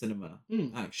lot in cinema,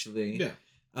 actually. Yeah.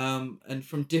 And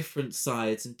from different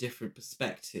sides and different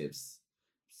perspectives,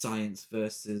 science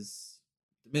versus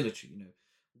the military.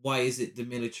 Why is it the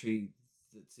military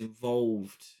that's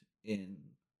involved in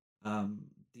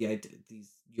these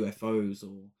UFOs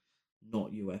or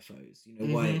not UFOs?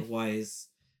 Why is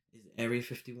it Area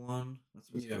 51? That's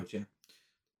what it's called, yeah.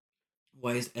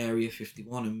 Why is Area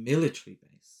 51 a military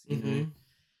base?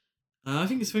 I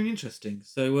think it's very interesting.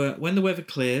 So when the weather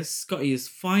clears, Scotty is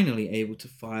finally able to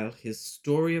file his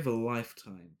story of a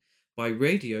lifetime by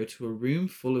radio to a room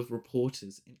full of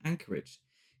reporters in Anchorage.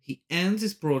 He ends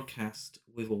his broadcast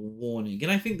with a warning.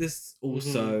 And I think this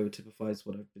also typifies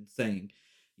what I've been saying.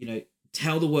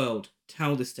 Tell the world,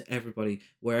 tell this to everybody,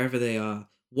 wherever they are.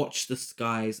 Watch the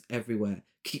skies everywhere.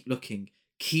 Keep looking.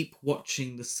 Keep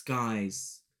watching the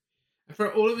skies. And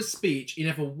for all of his speech, he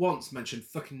never once mentioned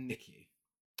fucking Nikki.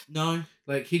 No.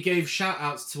 Like, he gave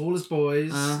shout-outs to all his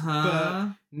boys,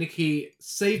 but Nikki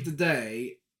saved the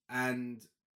day, and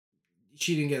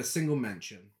she didn't get a single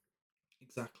mention.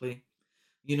 Exactly.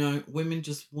 Women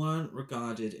just weren't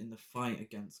regarded in the fight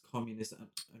against communism.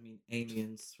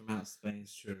 Aliens from outer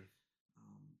space. True.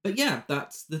 But yeah,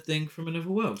 that's the thing from another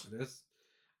world. It is.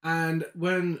 And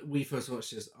when we first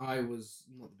watched this, I was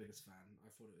not the biggest fan. I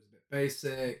thought it was a bit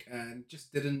basic and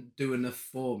just didn't do enough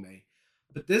for me.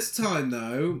 But this time,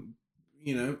 though,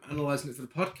 analysing it for the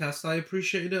podcast, I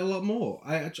appreciated it a lot more.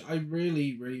 I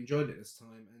really, really enjoyed it this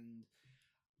time. And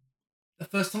the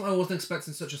first time I wasn't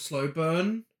expecting such a slow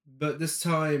burn, but this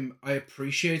time I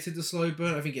appreciated the slow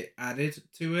burn. I think it added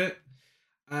to it.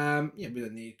 We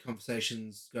don't need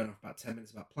conversations going off about 10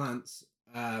 minutes about plants.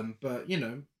 But,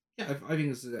 I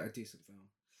think it's a decent film.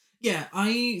 Yeah,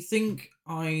 I think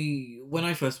when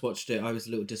I first watched it, I was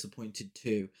a little disappointed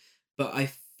too. But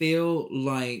I feel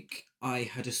like I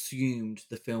had assumed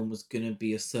the film was going to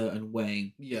be a certain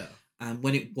way. Yeah. And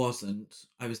when it wasn't,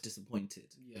 I was disappointed.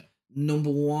 Yeah. Number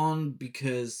one,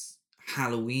 because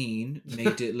Halloween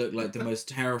made it look like the most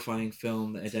terrifying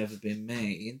film that had ever been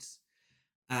made.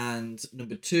 And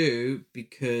number two,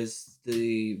 because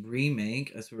the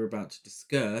remake, as we're about to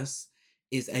discuss,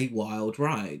 is a wild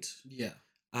ride. Yeah.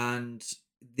 And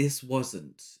this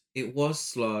wasn't. It was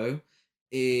slow.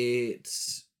 It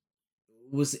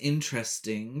was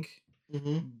interesting,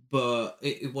 but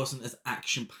it wasn't as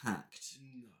action-packed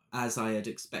as I had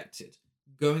expected.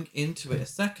 Going into it a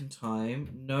second time,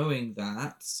 knowing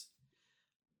that,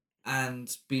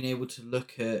 and being able to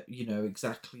look at,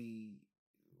 exactly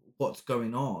what's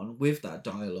going on with that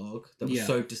dialogue that was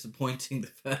so disappointing the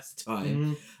first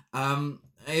time, I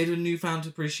had a newfound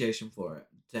appreciation for it.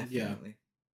 Definitely. Yeah.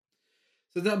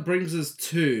 So that brings us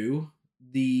to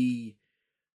the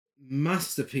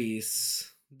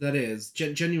masterpiece that is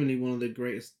genuinely one of the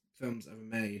greatest films ever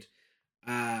made.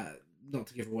 Not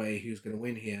to give away who's going to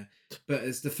win here, but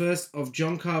it's the first of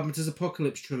John Carpenter's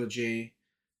Apocalypse trilogy,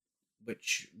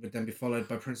 which would then be followed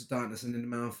by Prince of Darkness and In the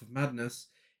Mouth of Madness.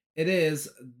 It is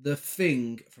The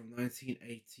Thing from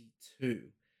 1982,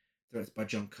 directed by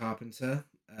John Carpenter,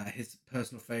 his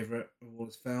personal favourite of all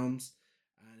his films.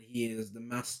 And he is the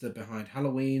master behind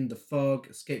Halloween, The Fog,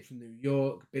 Escape from New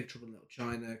York, Big Trouble in Little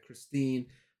China, Christine,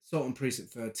 Assault on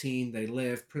Precinct 13, They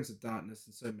Live, Prince of Darkness,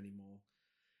 and so many more.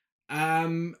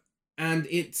 And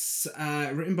it's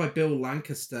written by Bill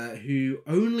Lancaster, who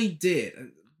only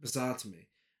did, bizarre to me,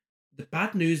 The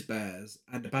Bad News Bears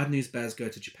and The Bad News Bears Go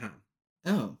to Japan.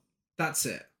 Oh. That's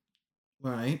it.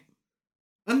 Right.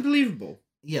 Unbelievable.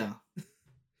 Yeah.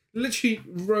 Literally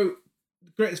wrote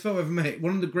the greatest film ever made.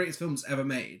 One of the greatest films ever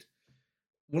made.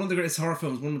 One of the greatest horror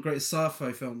films. One of the greatest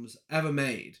sci-fi films ever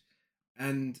made.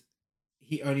 And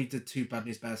he only did 2 Bad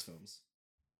News Bears films.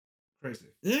 Crazy.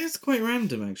 It's quite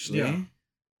random, actually. Yeah.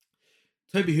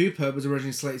 Tobe Hooper was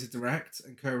originally slated to direct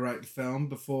and co-write the film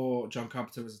before John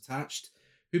Carpenter was attached.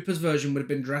 Hooper's version would have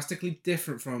been drastically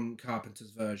different from Carpenter's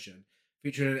version,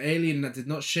 featuring an alien that did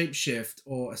not shapeshift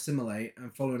or assimilate,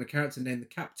 and following a character named the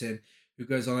Captain, who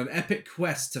goes on an epic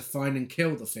quest to find and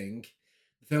kill the thing.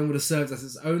 The film would have served as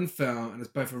its own film and as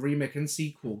both a remake and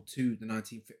sequel to the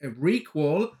It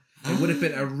would have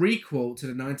been a requel to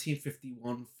the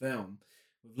 1951 film,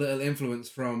 with little influence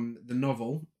from the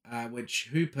novel, which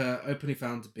Hooper openly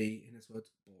found to be, in his words,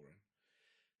 boring.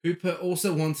 Hooper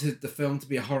also wanted the film to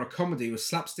be a horror comedy with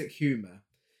slapstick humour.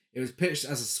 It was pitched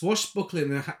as a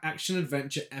swashbuckling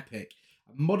action-adventure epic,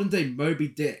 a modern-day Moby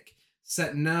Dick,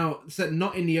 set not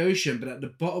in the ocean but at the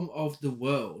bottom of the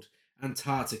world,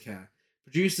 Antarctica.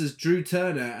 Producers Drew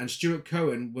Turner and Stuart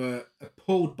Cohen were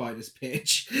appalled by this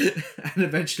pitch and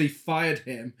eventually fired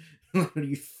him. Are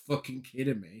you fucking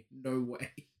kidding me? No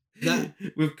way.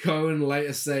 With Cohen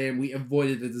later saying, "We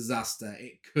avoided a disaster.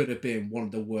 It could have been one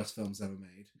of the worst films ever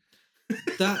made."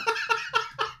 That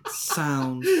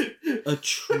sounds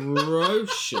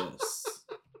atrocious.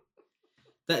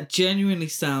 That genuinely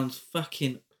sounds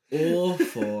fucking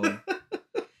awful.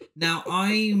 Now,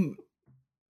 I'm,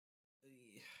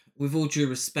 with all due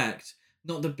respect,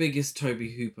 not the biggest Tobe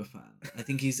Hooper fan. I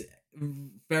think he's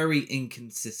very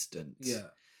inconsistent. Yeah.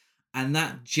 And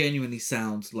that genuinely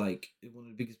sounds like one of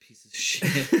the biggest pieces of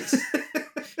shit.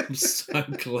 I'm so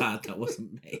glad that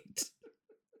wasn't made.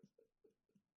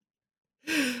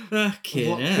 Fucking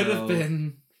What hell. could have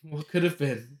been? What could have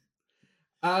been?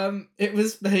 It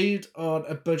was made on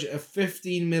a budget of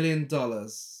 $15 million.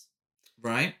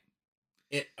 Right.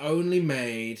 It only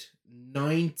made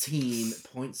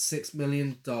 $19.6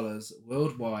 million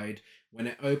worldwide when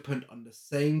it opened on the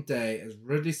same day as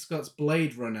Ridley Scott's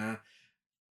Blade Runner.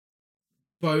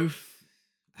 Both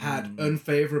had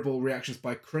unfavourable reactions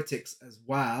by critics as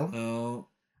well. Oh.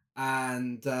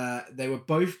 And they were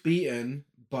both beaten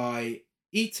by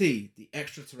E.T., the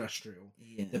Extraterrestrial,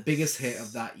 the biggest hit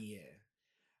of that year.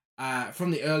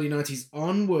 From the early 90s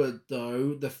onward,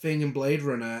 though, The Thing and Blade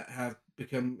Runner have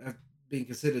been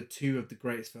considered two of the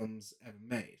greatest films ever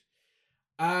made.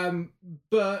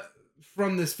 But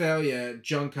from this failure,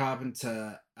 John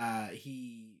Carpenter,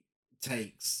 he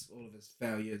takes all of his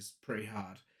failures pretty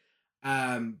hard.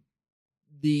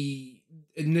 The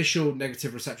initial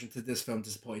negative reception to this film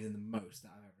disappointed him the most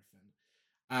out of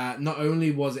everything. Not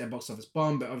only was it a box office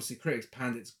bomb, but obviously critics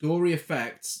panned its gory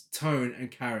effects, tone,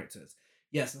 and characters.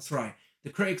 Yes, that's right.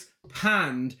 The critics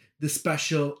panned the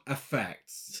special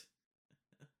effects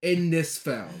in this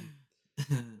film,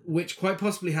 which quite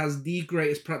possibly has the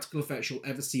greatest practical effects you'll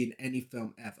ever see in any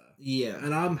film ever. Yeah.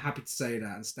 And I'm happy to say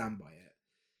that and stand by it.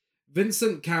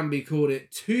 Vincent Canby called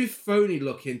it too phony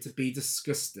looking to be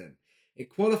disgusting. It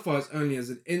qualifies only as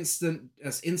instant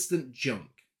junk.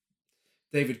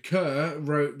 David Kerr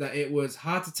wrote that it was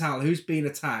hard to tell who's being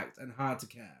attacked and hard to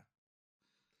care.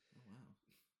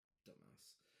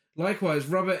 Likewise,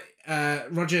 Roger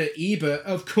Ebert,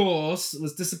 of course,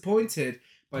 was disappointed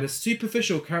by the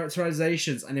superficial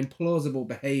characterizations and implausible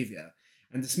behaviour,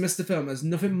 and dismissed the film as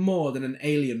nothing more than an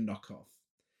Alien knockoff.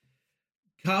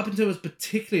 Carpenter was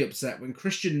particularly upset when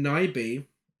Christian Nyby,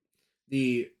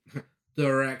 the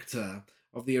director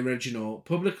of the original,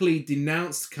 publicly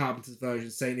denounced Carpenter's version,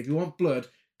 saying, "If you want blood,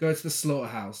 go to the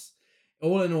slaughterhouse.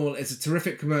 All in all, it's a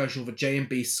terrific commercial for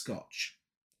J&B Scotch."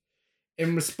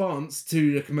 In response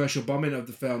to the commercial bombing of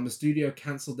the film, the studio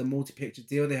cancelled the multi-picture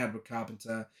deal they had with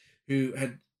Carpenter, who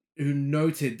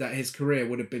noted that his career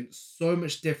would have been so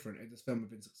much different if this film had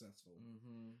been successful.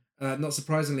 Not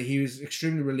surprisingly, he was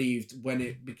extremely relieved when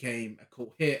it became a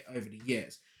cult hit over the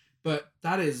years. But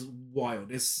that is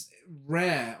wild. It's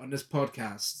rare on this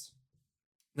podcast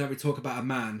that we talk about a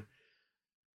man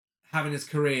having his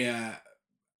career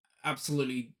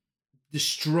absolutely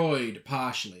destroyed,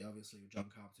 partially, obviously, with John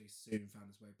Carpenter. He soon found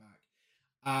his way back.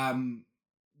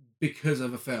 Because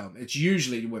of a film. It's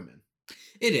usually women.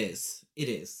 It is.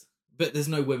 But there's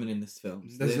no women in this film.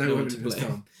 So there's no women in this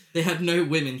film. They had no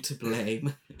women to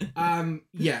blame.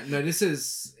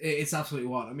 It's absolutely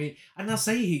wild. I mean, and I'll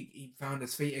say he found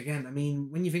his feet again. I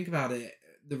mean, when you think about it,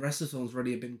 the rest of the films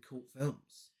really have been cult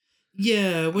films.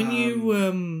 Yeah, when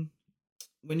you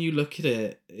look at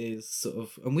it, is sort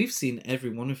of, and we've seen every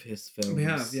one of his films. We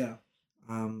have, yeah.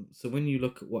 So when you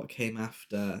look at what came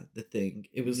after The Thing,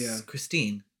 it was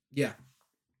Christine. Yeah.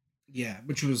 Yeah,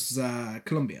 which was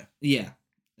Columbia. Yeah.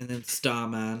 And then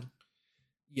Starman.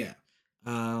 Yeah.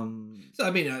 So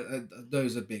I mean,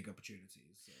 those are big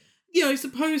opportunities. So. Yeah, I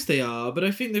suppose they are, but I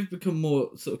think they've become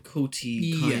more sort of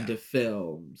culty kind of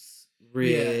films.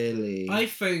 Really, yeah. I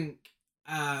think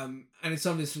And it's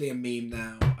obviously a meme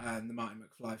now, and the Marty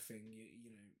McFly thing. You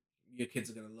know, your kids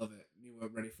are gonna love it. You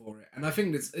weren't ready for it, and I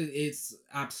think it's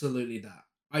absolutely that.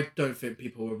 I don't think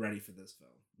people were ready for this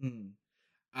film.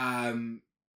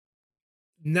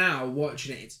 Now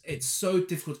watching it, it's so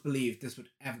difficult to believe this would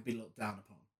ever be looked down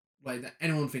upon. Like that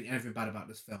anyone think anything bad about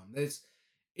this film.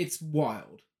 It's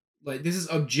wild. Like this is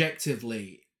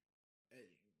objectively a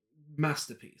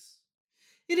masterpiece.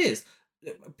 It is.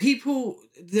 There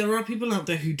are people out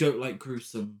there who don't like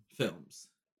gruesome films.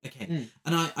 Okay,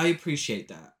 and I appreciate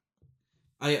that.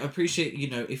 I appreciate, you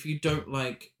know, if you don't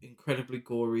like incredibly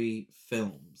gory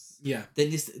films,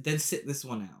 then sit this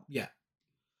one out. Yeah.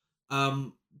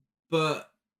 But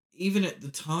even at the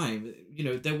time, you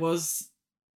know, there was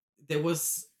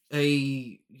a,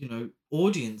 you know,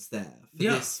 audience there for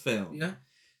this film. Yeah.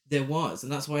 There was,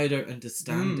 and that's why I don't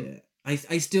understand it.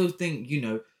 I still think, you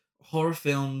know, horror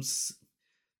films,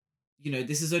 you know,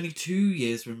 this is only 2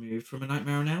 years removed from A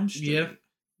Nightmare on Elm Street.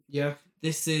 Yeah.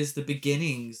 This is the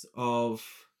beginnings of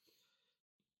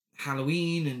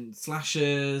Halloween and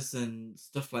slashers and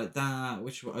stuff like that,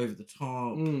 which were over the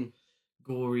top,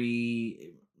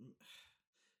 gory.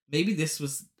 Maybe this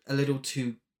was a little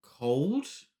too cold,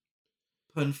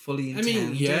 pun fully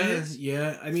intended.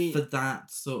 Yeah. I mean, for that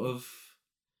sort of.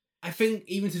 I think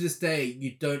even to this day,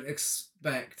 you don't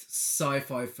expect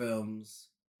sci-fi films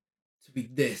to be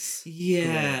this.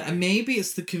 Yeah, gory. and maybe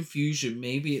it's the confusion.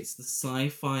 Maybe it's the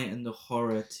sci-fi and the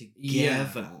horror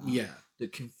together. Yeah.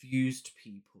 That confused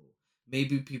people.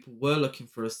 Maybe people were looking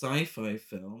for a sci-fi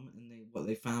film, and what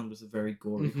they found was a very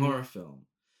gory horror film.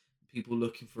 People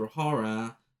looking for a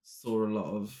horror saw a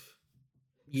lot of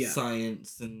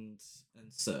science and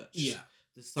such. Yeah.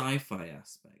 The sci-fi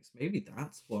aspects. Maybe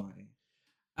that's why.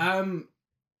 In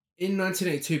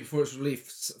 1982, before its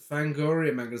release,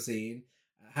 Fangoria magazine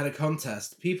had a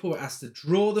contest. People were asked to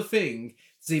draw the thing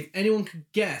to see if anyone could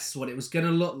guess what it was going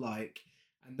to look like.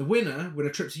 And the winner won a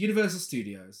trip to Universal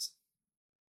Studios.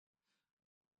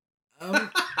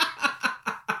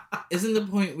 Isn't the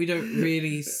point we don't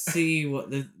really see what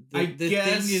the thing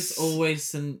is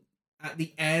always at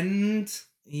the end?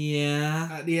 Yeah.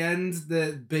 At the end,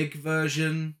 the big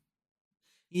version.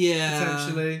 Yeah.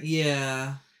 Potentially.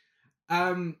 Yeah.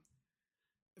 Of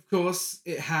course,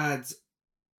 it has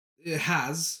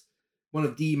one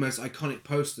of the most iconic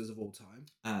posters of all time.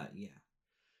 Yeah.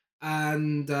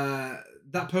 And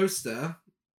that poster,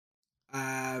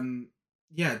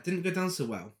 didn't go down so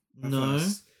well. No.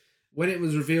 First. When it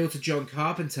was revealed to John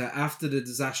Carpenter after the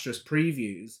disastrous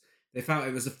previews, they felt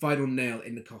it was the final nail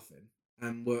in the coffin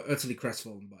and were utterly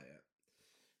crestfallen by it.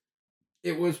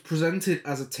 It was presented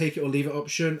as a take it or leave it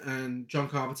option, and John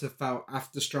Carpenter felt,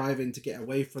 after striving to get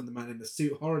away from the man in the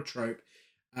suit horror trope,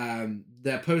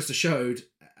 their poster showed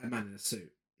a man in a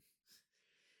suit.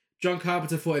 John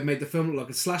Carpenter thought it made the film look like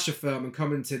a slasher film and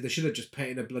commented they should have just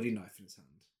painted a bloody knife in his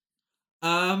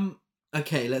hand.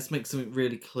 Okay, let's make something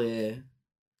really clear.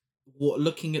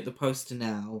 Looking at the poster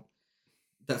now,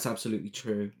 that's absolutely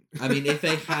true. I mean, if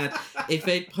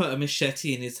they put a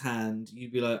machete in his hand,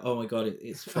 you'd be like, oh my god,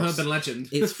 it's Urban legend.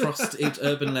 It's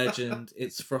urban legend.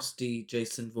 It's Frosty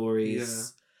Jason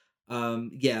Voorhees.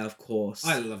 Yeah, of course.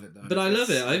 I love it though. But I love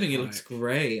it. I think it looks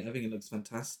great. I think it looks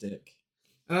fantastic.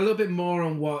 And a little bit more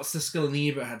on what Siskel and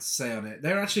Ebert had to say on it.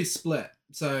 They're actually split.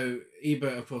 So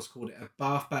Ebert, of course, called it a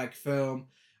bath bag film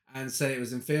and said it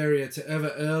was inferior to other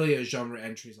earlier genre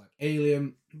entries like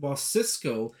Alien, while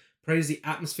Siskel praised the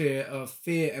atmosphere of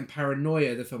fear and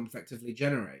paranoia the film effectively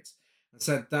generates, and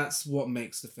said that's what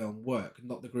makes the film work,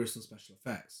 not the gruesome special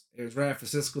effects. It was rare for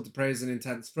Siskel to praise an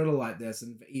intense thriller like this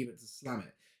and for Ebert to slam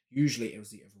it. Usually it was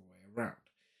the other way around.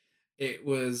 It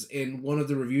was in one of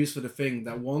the reviews for The Thing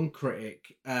that one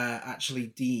critic actually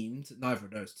deemed, neither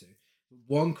of those two,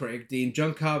 one critic deemed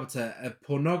John Carpenter a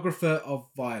pornographer of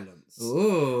violence.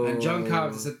 Ooh. And John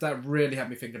Carpenter said that really had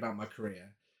me think about my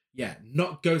career. Yeah,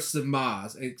 not Ghosts of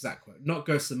Mars, exact quote, not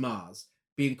Ghosts of Mars,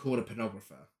 being called a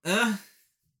pornographer.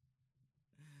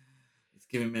 It's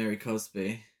giving Mary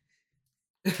Cosby.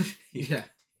 Yeah.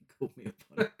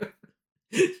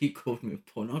 He called me a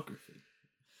pornography.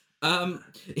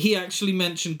 He actually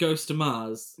mentioned Ghost of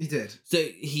Mars. He did. So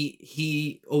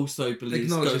he also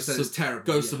believes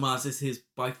Ghost of Mars is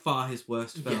by far his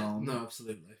worst film. Yeah, no,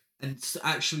 absolutely. And it's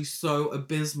actually so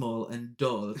abysmal and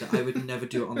dull that I would never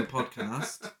do it on the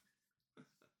podcast.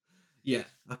 Yeah.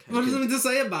 Okay. What is there to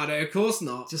say about it? Of course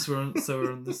not. Just we're on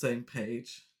the same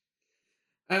page.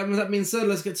 With that being said,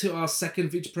 let's get to our second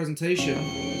feature presentation.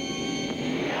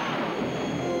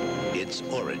 Its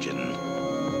origin,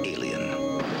 alien.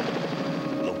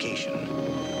 Location,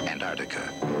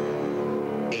 Antarctica.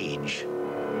 Age,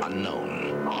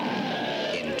 unknown.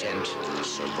 Instinct,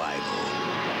 survival.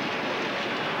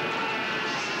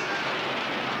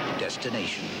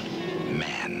 Destination,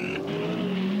 man.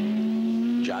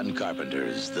 John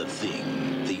Carpenter's The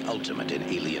Thing, the ultimate in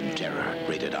alien terror.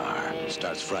 Rated R.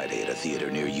 Starts Friday at a theater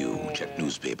near you. Check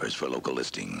newspapers for local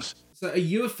listings. So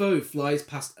a UFO flies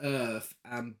past Earth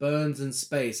and burns in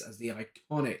space as the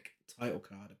iconic title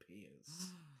card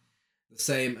appears. The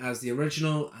same as the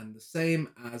original and the same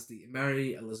as the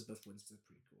Mary Elizabeth Winstead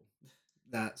prequel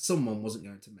that someone wasn't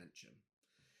going to mention.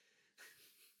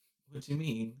 What do you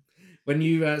mean? When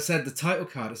you said the title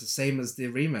card is the same as the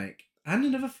remake and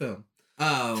another film.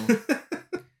 Oh.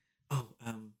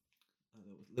 A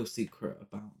little secret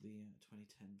about the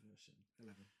 2010 version.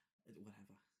 11. Whatever.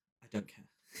 I don't care.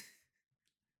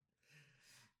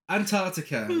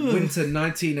 Antarctica, winter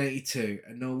 1982.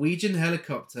 A Norwegian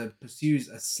helicopter pursues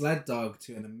a sled dog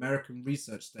to an American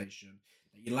research station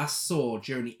that you last saw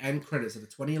during the end credits of the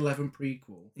 2011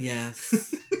 prequel.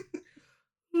 Yes.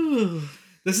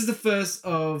 This is the first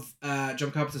of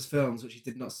John Carpenter's films which he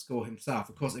did not score himself.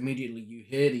 Of course, immediately you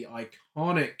hear the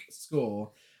iconic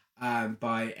score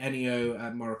by Ennio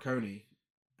Morricone.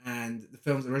 And the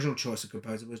film's original choice of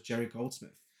composer was Jerry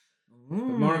Goldsmith. But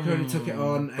Morricone took it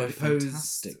on and composed...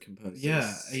 Fantastic composers.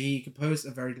 Yeah, he composed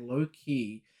a very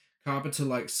low-key,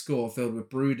 Carpenter-like score filled with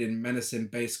brooding, menacing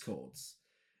bass chords.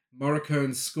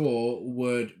 Morricone's score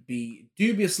would be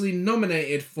dubiously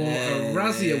nominated for a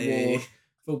Razzie Award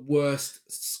for Worst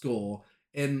Score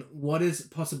in what is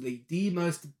possibly the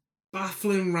most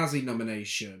baffling Razzie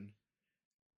nomination.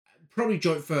 Probably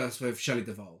joint first with Shelley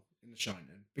Duvall in The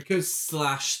Shining. Because...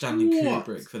 / Stanley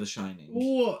Kubrick for The Shining.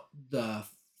 What the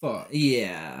fuck?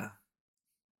 Yeah.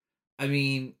 I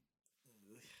mean,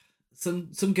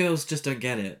 some girls just don't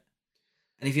get it.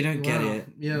 And if you don't get it,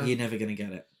 you're never going to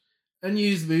get it.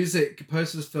 Unused music composed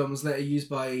for this film was later used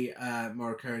by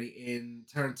Morricone in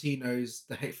Tarantino's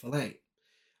The Hateful Eight.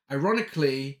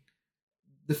 Ironically,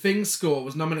 the Thing score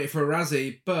was nominated for a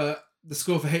Razzie, but the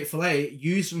score for Hateful Eight,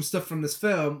 used from stuff from this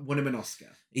film, won him an Oscar.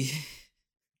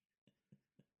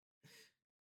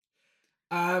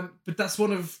 But that's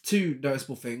one of two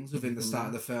noticeable things within the start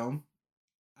of the film.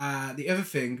 The other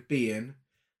thing being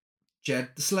Jed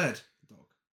the Sled Dog.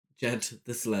 Jed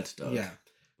the Sled Dog. Yeah.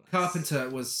 Carpenter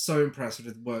was so impressed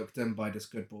with the work done by this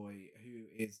good boy who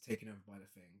is taken over by the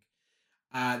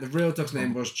Thing. The real dog's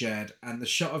name was Jed, and the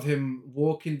shot of him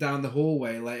walking down the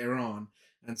hallway later on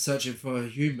and searching for a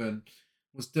human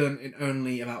was done in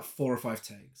only about 4 or 5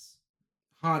 takes.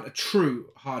 A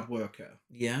true hard worker.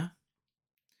 Yeah.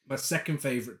 My second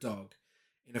favourite dog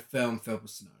in a film filled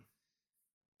with snow.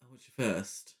 What's your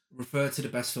first? Refer to the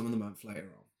best film of the month later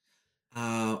on.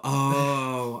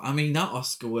 I mean, that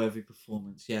Oscar-worthy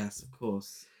performance, yes, of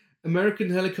course. American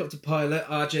helicopter pilot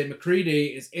R.J. McCready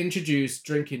is introduced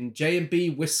drinking J&B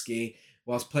whiskey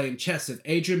whilst playing chess with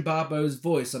Adrian Barbeau's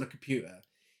voice on a computer.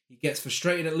 He gets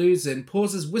frustrated at losing,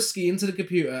 pours his whiskey into the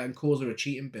computer and calls her a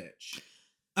cheating bitch.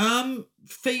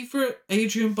 Favourite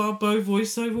Adrian Barbeau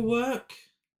voiceover work?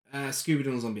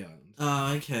 Scooby-Doo on Zombie Island.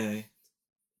 Oh, okay.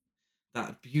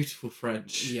 That beautiful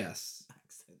French Yes.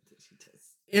 accent that she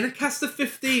does. In a cast of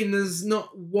 15, there's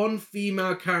not one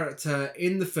female character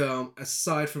in the film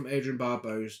aside from Adrian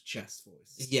Barbeau's chess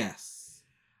voice. Yes.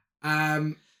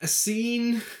 A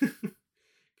scene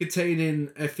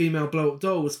containing a female blow-up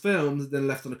doll was filmed and then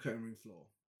left on a cutting room floor.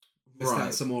 Missed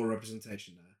out some more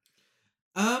representation there.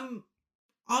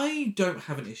 I don't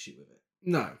have an issue with it.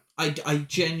 No. I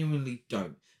genuinely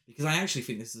don't. Because I actually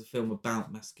think this is a film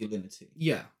about masculinity.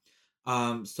 Yeah.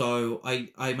 So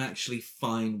I'm actually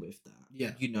fine with that.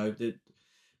 Yeah. You know,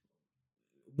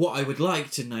 what I would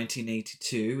like in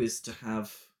 1982 is to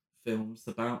have films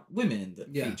about women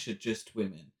that feature just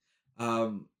women.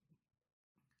 Was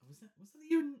that the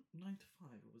year 9 to 5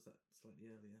 or was that slightly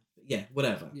earlier? But yeah,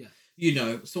 whatever. Yeah. You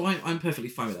know, so I'm perfectly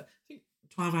fine with that. I think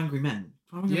 12 Angry Men.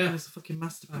 12 Angry Men is a fucking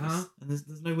masterpiece. And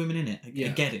there's no women in it. I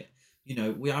get it. You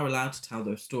know, we are allowed to tell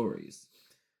those stories.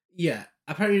 Yeah.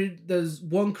 Apparently, there's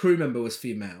one crew member was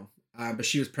female, but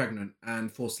she was pregnant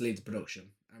and forced to leave the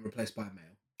production and replaced by a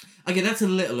male. Okay, that's a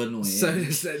little annoying. So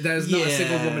there's not a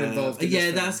single woman involved in this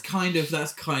film. that's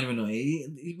kind of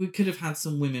annoying. We could have had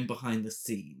some women behind the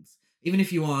scenes. Even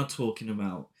if you are talking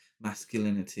about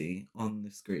masculinity on the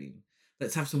screen,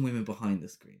 let's have some women behind the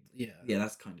screen. Yeah. Yeah,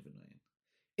 that's kind of annoying.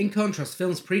 In contrast, the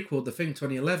film's prequel, The Thing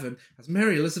 2011, has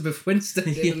Mary Elizabeth Winstead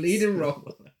in the leading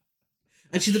role.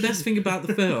 And she's the best thing about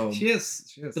the film. She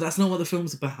is. But that's not what the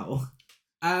film's about.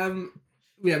 Yeah,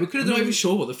 we could have I'm not even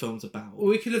sure what the film's about.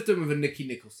 We could have done with a Nicky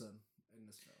Nicholson in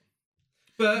this film.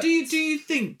 But do you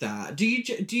think that? Do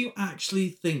you actually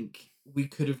think we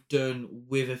could have done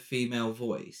with a female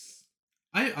voice?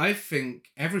 I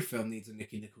think every film needs a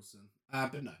Nicky Nicholson.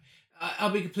 But no.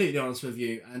 I'll be completely honest with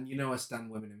you, and you know I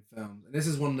stand women in films. And this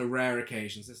is one of the rare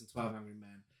occasions, this is 12 Angry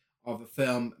Men, of a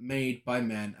film made by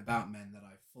men, about men that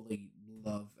I fully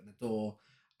love and adore.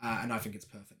 And I think it's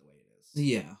perfect the way it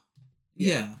is.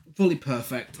 Yeah. Fully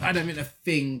perfect. I don't think a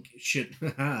thing should...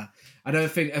 I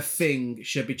don't think a thing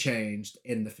should be changed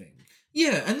in the thing.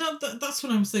 Yeah, and that's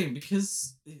what I'm saying,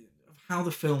 because of how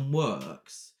the film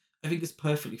works, I think it's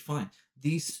perfectly fine.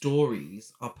 These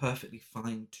stories are perfectly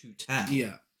fine to tell.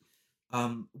 Yeah.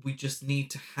 We just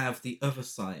need to have the other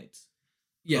side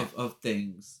Yeah. of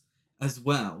things as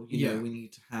well. You know, Yeah. we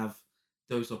need to have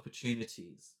those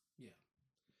opportunities. Yeah.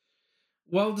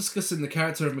 While discussing the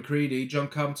character of MacReady, John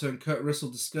Carpenter and Kurt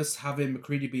Russell discussed having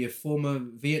MacReady be a former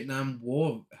Vietnam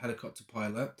War helicopter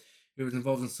pilot who was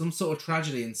involved in some sort of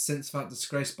tragedy and since felt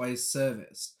disgraced by his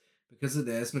service. Because of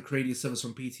this, MacReady suffers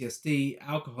from PTSD,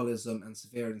 alcoholism, and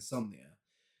severe insomnia.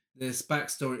 This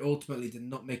backstory ultimately did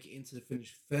not make it into the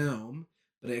finished film,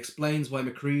 but it explains why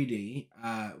MacReady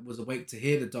was awake to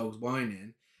hear the dogs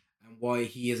whining and why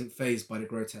he isn't fazed by the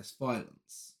grotesque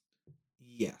violence.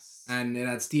 Yes. And it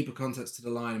adds deeper context to the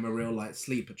line, "I'm a real light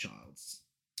sleeper, childs."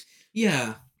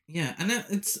 Yeah,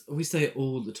 and we say it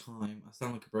all the time. I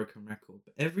sound like a broken record,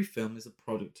 but every film is a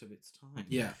product of its time.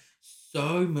 Yeah.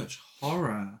 So much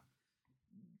horror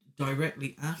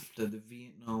directly after the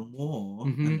Vietnam War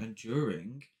and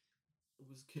during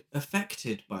was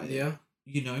affected by it. Yeah.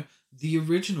 You know, the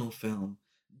original film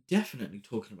definitely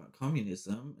talking about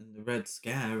communism and the Red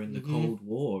Scare and the Cold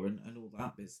War and all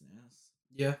that business.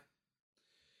 Yeah.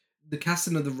 The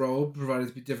casting of the role provided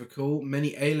to be difficult.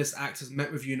 Many A-list actors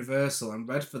met with Universal and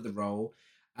read for the role,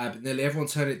 but nearly everyone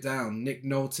turned it down. Nick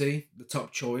Nolte, the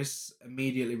top choice,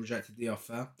 immediately rejected the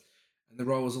offer. And the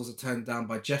role was also turned down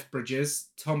by Jeff Bridges,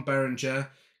 Tom Berenger,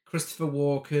 Christopher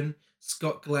Walken,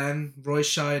 Scott Glenn, Roy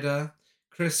Scheider,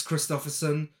 Chris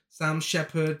Christopherson, Sam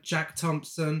Shepard, Jack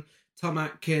Thompson, Tom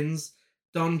Atkins,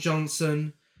 Don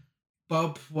Johnson,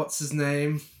 Bob, what's his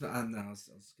name? No, I was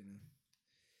gonna...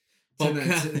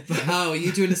 Oh, are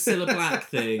you doing a Cilla Black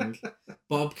thing?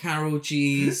 Bob Carroll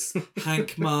G's,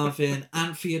 Hank Marvin,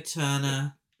 Anthea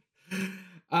Turner.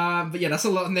 But yeah, that's a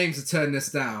lot of names to turn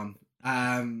this down.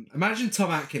 Imagine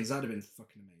Tom Atkins, that'd have been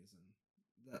fucking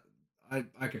amazing.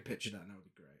 I could picture that and that would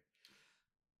be great.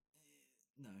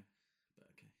 No, but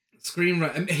okay.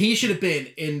 Screenwriter, he should have been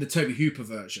in the Toby Hooper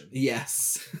version.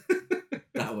 Yes.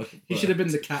 That would He should have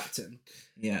been the captain.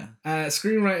 Yeah.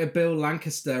 Screenwriter Bill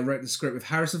Lancaster wrote the script with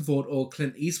Harrison Ford or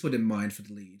Clint Eastwood in mind for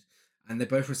the lead, and they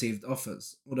both received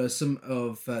offers. Although some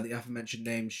of the aforementioned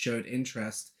names showed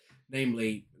interest,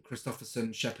 namely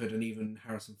Christopherson, Shepard, and even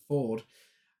Harrison Ford,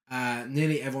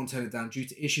 nearly everyone turned it down due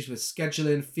to issues with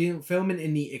scheduling, filming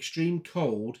in the extreme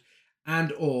cold,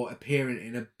 and or appearing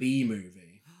in a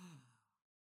B-movie.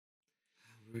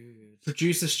 Rude.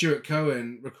 Producer Stuart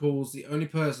Cohen recalls the only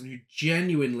person who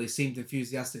genuinely seemed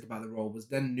enthusiastic about the role was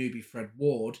then newbie Fred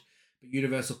Ward, but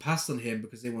Universal passed on him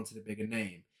because they wanted a bigger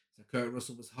name. So Kurt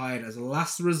Russell was hired as a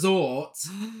last resort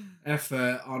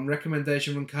effort on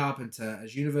recommendation from Carpenter,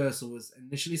 as Universal was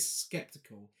initially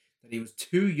skeptical that he was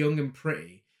too young and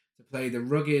pretty to play the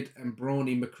rugged and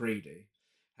brawny MacReady.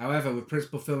 However, with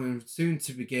principal filming soon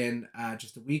to begin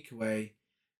just a week away,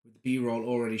 with the B-roll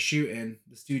already shooting,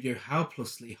 the studio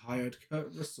helplessly hired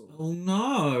Kurt Russell. Oh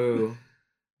no!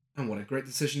 And what a great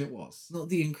decision it was. Not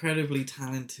the incredibly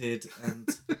talented and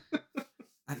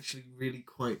actually really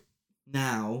quite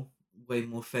now way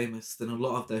more famous than a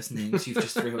lot of those names you've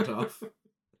just reeled off.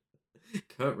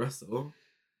 Kurt Russell.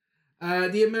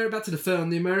 Back to the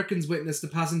film, the Americans witnessed the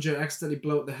passenger accidentally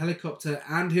blow up the helicopter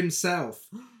and himself.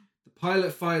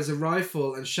 Pilot fires a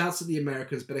rifle and shouts at the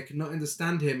Americans, but they cannot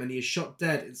understand him, and he is shot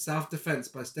dead in self-defense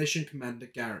by Station Commander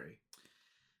Gary.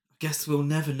 I guess we'll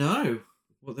never know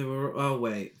what they were. Oh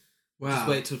wait, wow! Just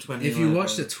wait till 2011. If you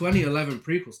watch the 2011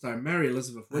 prequel starring Mary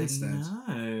Elizabeth Winstead,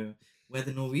 I know, where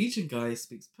the Norwegian guy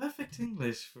speaks perfect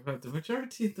English for the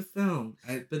majority of the film,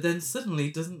 but then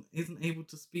suddenly isn't able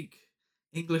to speak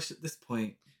English at this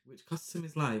point, which costs him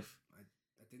his life.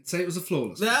 I didn't say it was a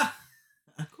flawless.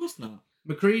 Of course not.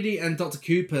 MacReady and Dr.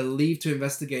 Cooper leave to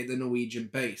investigate the Norwegian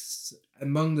base.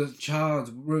 Among the charred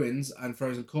ruins and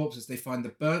frozen corpses, they find the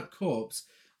burnt corpse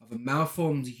of a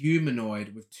malformed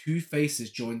humanoid with two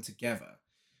faces joined together,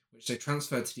 which they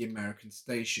transferred to the American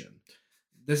station.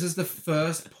 This is the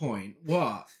first point.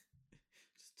 What?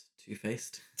 Just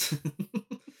two-faced.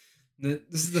 This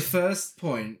is the first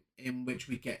point in which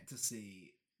we get to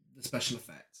see the special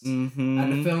effects. Mm-hmm.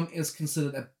 And the film is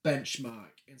considered a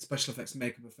benchmark in special effects,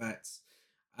 makeup effects.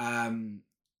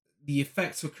 The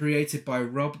effects were created by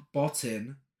Rob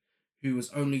Bottin, who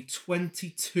was only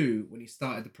 22 when he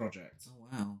started the project. Oh,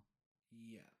 wow.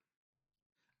 Yeah.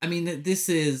 I mean, this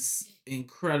is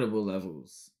incredible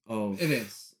levels of It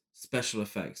is. special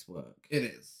effects work. It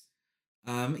is.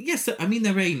 Yes, I mean,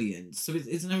 they're aliens, so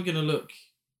it's never going to look,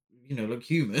 like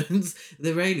humans.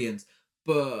 They're aliens.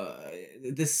 But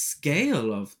the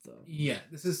scale of them. Yeah,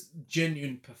 this is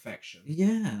genuine perfection.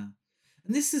 Yeah.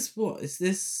 And this is what? Is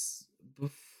this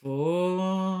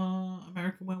before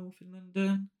American Werewolf in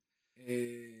London?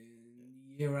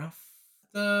 Year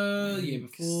after, year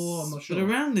before, I'm not sure. But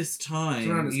around this time,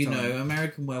 time.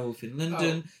 American Werewolf in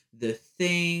London, The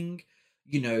Thing,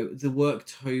 the work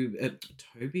Tom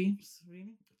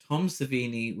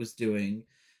Savini was doing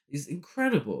is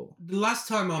incredible. The last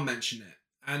time I'll mention it,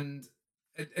 and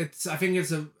I think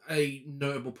it's a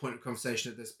notable point of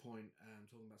conversation at this point,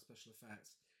 talking about special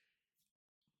effects.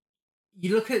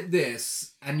 You look at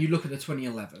this, and you look at the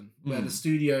 2011, where the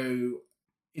studio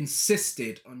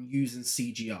insisted on using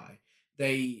CGI.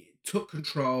 They took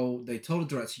control. They told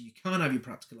the director, you can't have your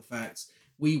practical effects.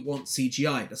 We want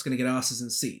CGI. That's going to get asses in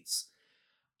seats.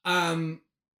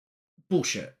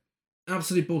 Bullshit.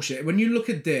 Absolute bullshit. When you look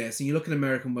at this, and you look at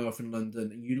American Werewolf in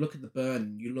London, and you look at The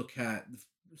Burn, you look at the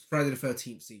Friday the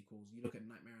 13th sequels, you look at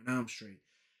Nightmare on Elm Street,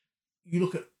 you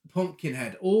look at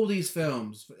Pumpkinhead, all these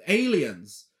films,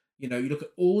 Aliens, you look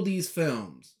at all these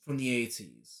films from the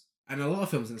 80s, and a lot of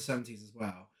films in the 70s as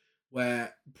well,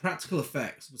 where practical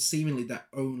effects was seemingly their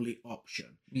only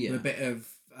option. Yeah. With a bit of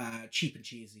cheap and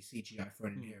cheesy CGI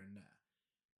thrown in here and there.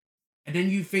 And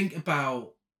then you think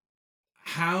about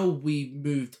how we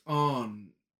moved on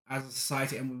as a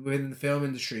society and within the film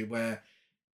industry, where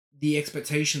the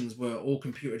expectations were all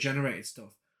computer generated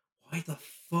stuff. Why the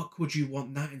fuck would you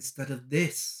want that instead of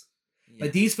this? Yeah.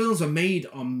 Like, these films were made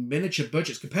on miniature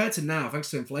budgets compared to now,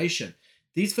 thanks to inflation.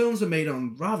 These films were made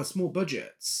on rather small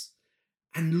budgets,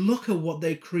 and look at what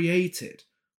they created.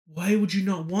 Why would you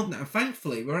not want that? And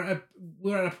thankfully, we're at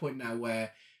a point now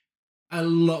where a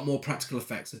lot more practical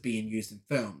effects are being used in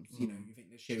films. You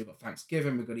think this year we've got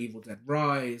Thanksgiving, we've got Evil Dead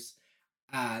Rise,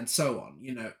 and so on.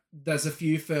 There's a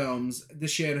few films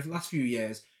this year and the last few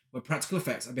years where practical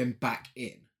effects have been back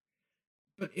in.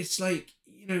 But it's like,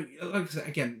 like I said,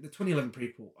 again, the 2011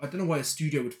 prequel, I don't know why a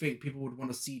studio would think people would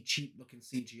want to see cheap-looking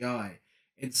CGI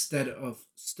instead of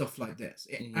stuff like this.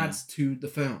 It adds to the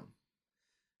film.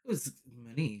 It was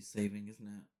money saving, isn't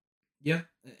it? Yeah.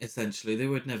 Essentially, they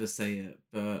would never say it,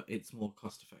 but it's more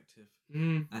cost effective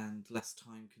and less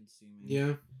time consuming.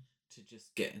 Yeah. To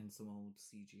just get in some old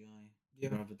CGI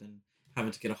rather than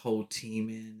having to get a whole team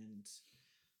in and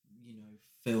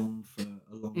film for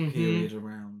a long period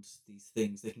around these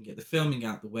things. They can get the filming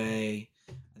out the way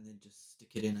and then just stick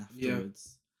it in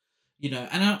afterwards. And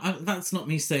I, that's not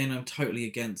me saying I'm totally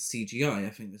against CGI. I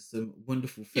think there's some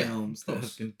wonderful films that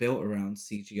have been built around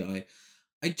CGI.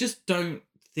 I just don't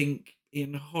think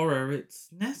in horror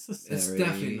it's necessary. It's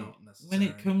definitely not necessary. When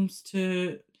it comes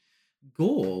to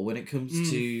gore, when it comes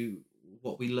to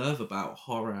what we love about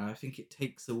horror, I think it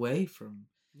takes away from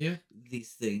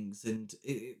these things. And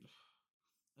I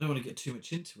don't want to get too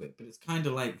much into it, but it's kind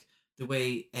of like the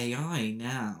way AI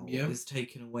now is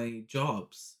taking away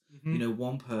jobs.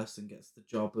 One person gets the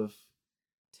job of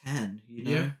 10,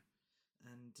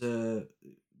 and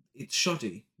it's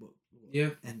shoddy what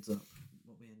ends up,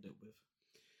 what we end up with.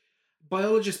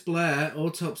 Biologist Blair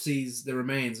autopsies the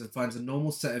remains and finds a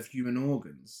normal set of human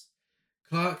organs.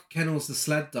 Clark kennels the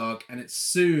sled dog, and it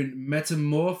soon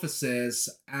metamorphoses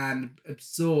and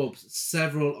absorbs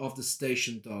several of the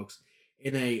station dogs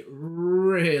in a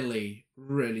really,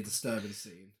 really disturbing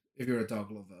scene, if you're a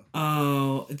dog lover.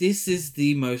 Oh, this is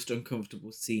the most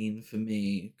uncomfortable scene for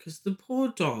me, because the poor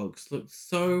dogs look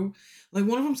so... Like,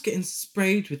 one of them's getting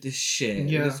sprayed with this shit,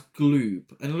 this gloob,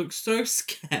 and it looks so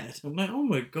scared. I'm like, oh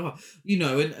my god.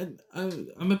 And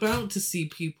I'm about to see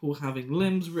people having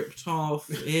limbs ripped off,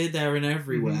 here, there, and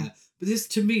everywhere. But this,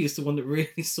 to me, is the one that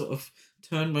really sort of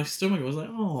turned my stomach. I was like,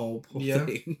 oh, poor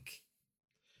thing.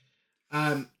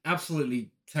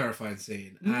 Absolutely terrifying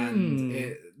scene, and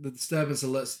the disturbance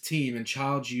alerts the team, and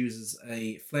Child uses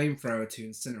a flamethrower to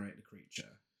incinerate the creature.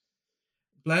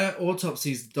 Blair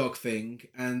autopsies the dog thing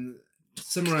and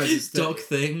summarizes dog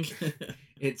thing.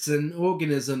 It's an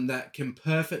organism that can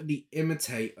perfectly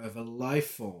imitate other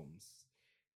life forms.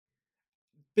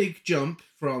 Big jump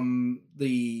from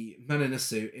the Man in a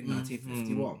Suit in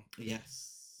 1951. Yes.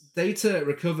 Data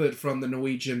recovered from the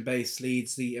Norwegian base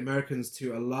leads the Americans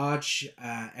to a large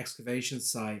excavation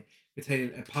site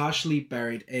containing a partially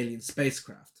buried alien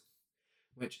spacecraft,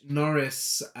 which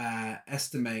Norris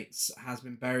estimates has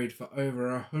been buried for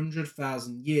over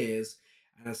 100,000 years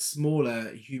at a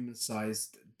smaller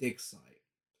human-sized dig site.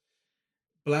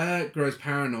 Blair grows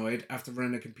paranoid after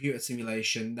running a computer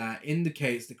simulation that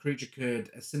indicates the creature could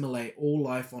assimilate all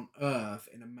life on Earth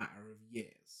in a matter of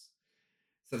years.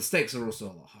 So the stakes are also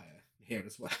a lot higher here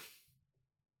as well.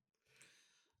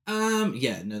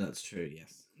 Yeah, no, that's true,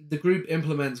 yes. The group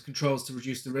implements controls to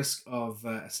reduce the risk of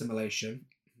assimilation.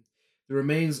 The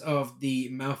remains of the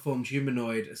malformed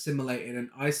humanoid assimilated and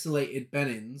isolated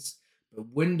Benins, but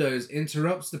Windows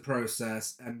interrupts the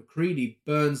process and MacReady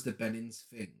burns the Benins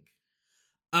thing.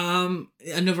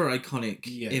 Another iconic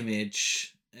Yeah.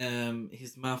 image.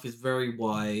 His mouth is very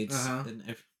wide, and sounds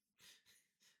like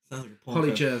a porn Holly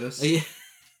film. Jervis. Yeah,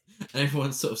 and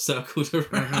everyone's sort of circled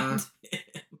around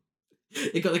him.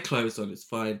 He got the clothes on. It's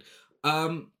fine.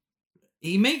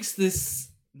 He makes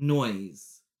this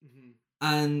noise,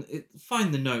 and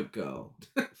find the note, girl.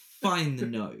 Find the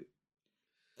note.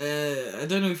 I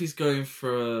don't know if he's going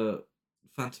for a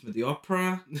Phantom of the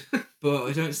Opera, but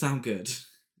it don't sound good.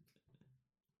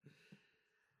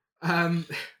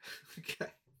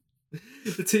 Okay.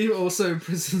 The team also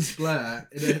imprisons Blair.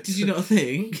 Did you not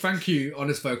think? Thank you,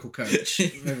 honest vocal coach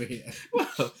over here.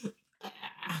 Well,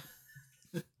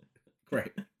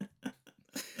 Great.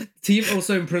 The team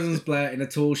also imprisons Blair in a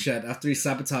tool shed after he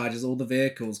sabotages all the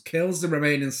vehicles, kills the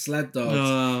remaining sled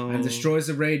dogs, and destroys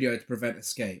the radio to prevent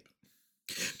escape.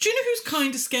 Do you know who's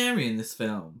kind of scary in this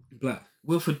film? Blair.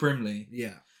 Wilford Brimley.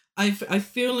 Yeah. I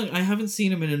feel like I haven't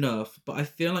seen him in enough, but I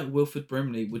feel like Wilford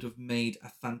Brimley would have made a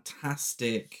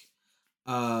fantastic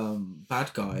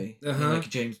bad guy in like a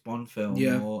James Bond film.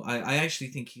 Yeah. Or I actually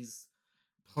think he's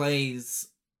plays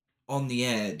on the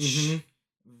edge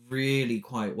really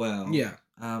quite well. Yeah.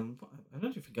 I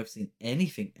don't think I've seen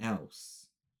anything else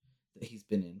that he's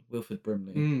been in. Wilford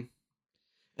Brimley.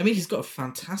 I mean, he's got a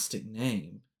fantastic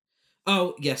name.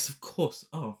 Oh, yes, of course.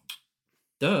 Oh,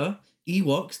 duh.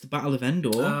 Ewoks, The Battle of Endor.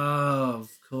 Oh,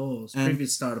 of course. And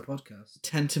previous star of the podcast.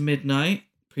 10 to Midnight,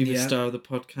 previous star of the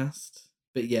podcast.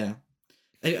 But yeah,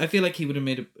 I feel like he would have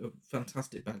made a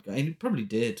fantastic bad guy. And he probably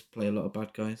did play a lot of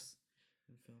bad guys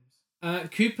in films.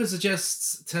 Cooper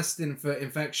suggests testing for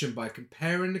infection by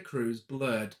comparing the crew's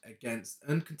blood against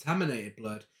uncontaminated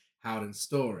blood held in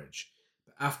storage.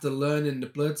 But after learning the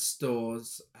blood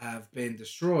stores have been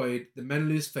destroyed, the men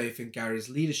lose faith in Gary's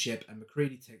leadership and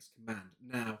MacReady takes command.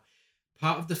 Now,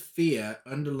 part of the fear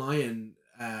underlying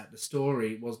the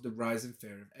story was the rising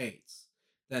fear of AIDS,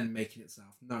 then making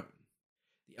itself known.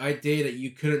 The idea that you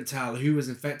couldn't tell who was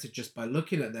infected just by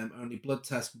looking at them, only blood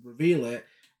tests would reveal it,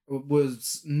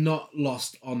 was not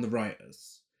lost on the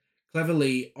writers.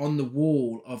 Cleverly, on the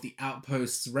wall of the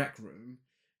outpost's rec room,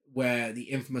 where the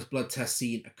infamous blood test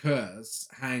scene occurs,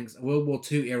 hangs a World War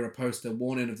II era poster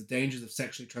warning of the dangers of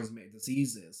sexually transmitted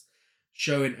diseases,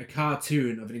 showing a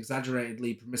cartoon of an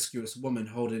exaggeratedly promiscuous woman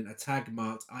holding a tag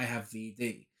marked "I have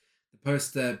VD." The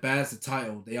poster bears the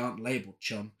title "They Aren't Labeled,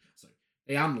 Chum." Sorry,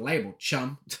 "They Aren't Labeled,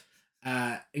 Chum,"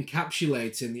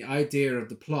 encapsulating the idea of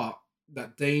the plot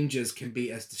that dangers can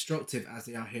be as destructive as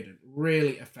they are hidden.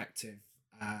 Really effective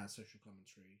social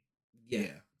commentary.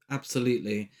 Yeah,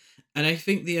 absolutely. And I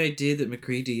think the idea that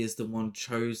MacReady is the one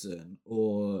chosen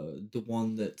or the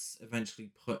one that's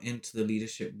eventually put into the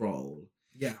leadership role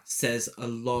says a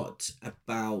lot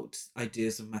about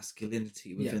ideas of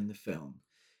masculinity within the film.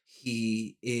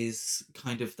 He is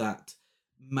kind of that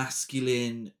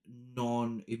masculine,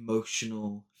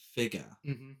 non-emotional figure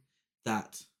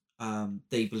that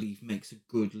they believe makes a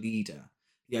good leader.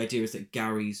 The idea is that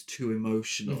Gary's too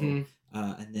emotional,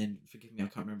 and then, forgive me, I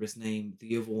can't remember his name,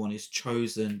 the other one is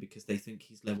chosen because they think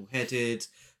he's level-headed,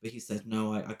 but he says,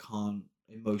 no, I can't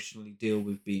emotionally deal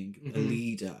with being a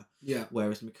leader. Yeah.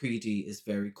 Whereas MacReady is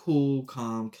very cool,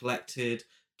 calm, collected,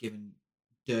 given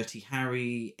Dirty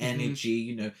Harry energy.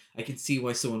 You know, I can see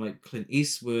why someone like Clint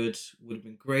Eastwood would have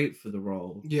been great for the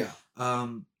role. Yeah.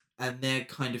 And they're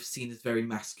kind of seen as very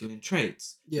masculine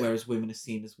traits, whereas women are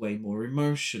seen as way more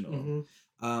emotional.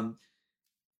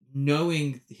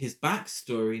 Knowing his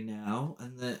backstory now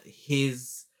and that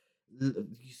his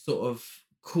sort of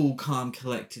cool, calm,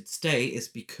 collected state is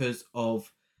because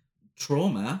of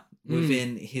trauma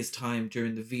within his time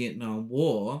during the Vietnam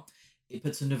War, it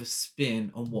puts another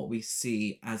spin on what we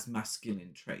see as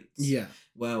masculine traits. Yeah.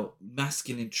 Well,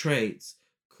 masculine traits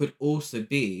could also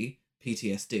be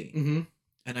PTSD.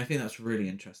 And I think that's really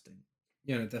interesting.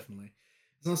 Yeah, no, definitely.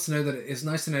 It's nice to know that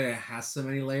it has so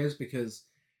many layers because,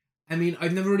 I mean,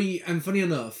 I've never really, and funny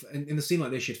enough, in a scene like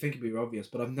this, you'd think it'd be obvious,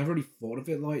 but I've never really thought of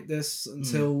it like this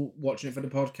until watching it for the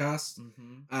podcast.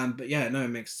 But yeah, no, it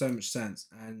makes so much sense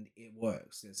and it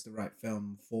works. It's the right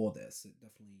film for this. It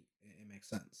definitely, it makes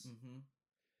sense.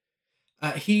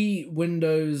 He,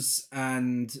 Windows,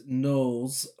 and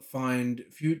Knowles find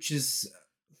Future's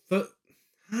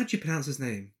How do you pronounce his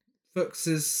name?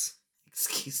 Fuchs's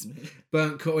Excuse me.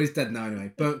 burnt corpse. He's dead now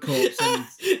anyway. Burnt corpse and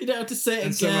You don't have to say it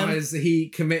and again. summarized he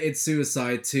committed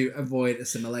suicide to avoid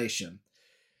assimilation.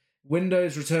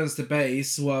 Windows returns to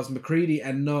base whilst McCready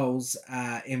and Knowles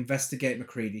investigate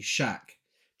McCready's shack.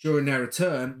 During their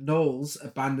return, Knowles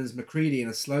abandons McCready in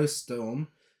a snowstorm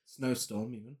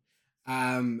even,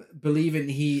 believing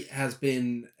he has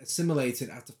been assimilated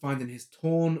after finding his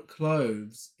torn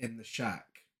clothes in the shack.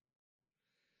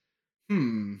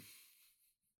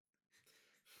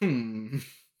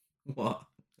 What?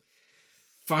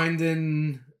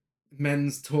 Finding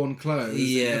men's torn clothes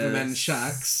in other men's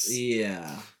shacks.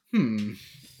 Yeah. I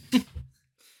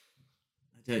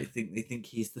don't think they think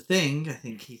he's the thing. I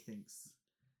think he thinks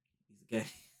he's gay.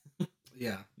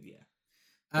 Yeah. Yeah.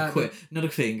 Not a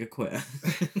thing, a quitter.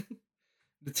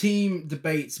 The team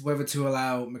debates whether to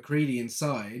allow McCready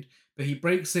inside, but he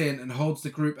breaks in and holds the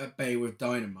group at bay with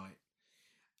dynamite.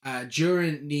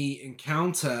 During the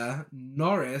encounter,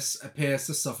 Norris appears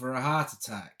to suffer a heart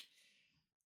attack.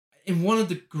 In one of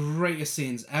the greatest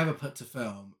scenes ever put to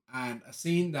film, and a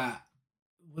scene that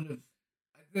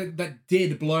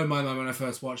did blow my mind when I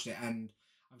first watched it, and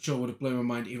I'm sure would have blown my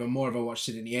mind even more if I watched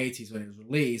it in the 80s when it was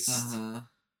released.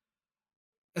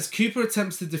 As Cooper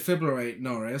attempts to defibrillate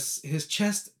Norris, his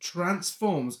chest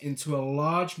transforms into a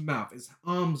large mouth. His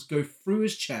arms go through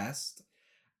his chest,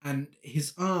 and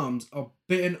his arms are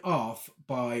bitten off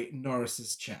by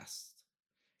Norris's chest,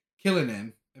 killing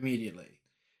him immediately.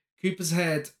 Cooper's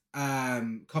head,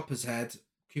 I've been saying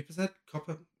Cooper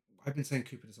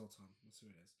this whole time. That's who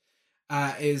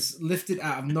it is. Is lifted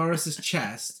out of Norris's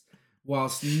chest,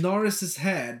 whilst Norris's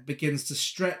head begins to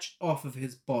stretch off of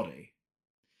his body.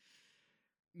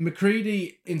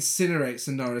 McCready incinerates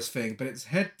the Norris thing, but its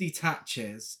head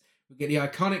detaches. We get the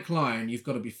iconic line, "You've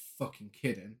got to be fucking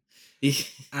kidding."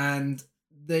 and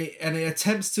it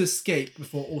attempts to escape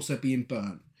before also being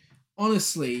burnt.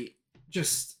 Honestly,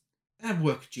 just a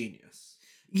work of genius.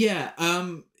 Yeah,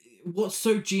 what's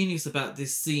so genius about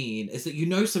this scene is that you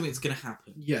know something's going to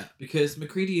happen. Yeah. Because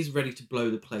McCready is ready to blow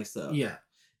the place up. Yeah.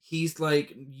 He's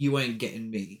like, you ain't getting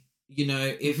me. You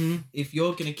know, if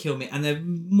you're going to kill me, and they're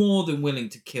more than willing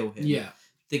to kill him. Yeah.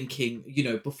 Thinking, you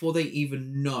know, before they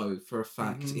even know for a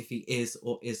fact if he is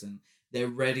or isn't, they're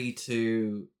ready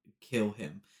to kill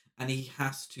him. And he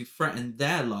has to threaten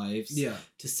their lives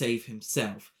to save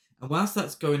himself. And whilst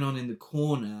that's going on in the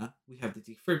corner, we have the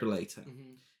defibrillator.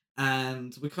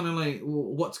 And we're kind of like,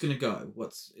 well, what's going to go?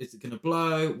 Is it going to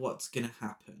blow? What's going to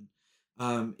happen?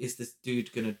 Is this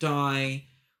dude going to die?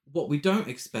 What we don't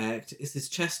expect is his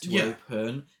chest to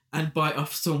open and bite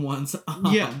off someone's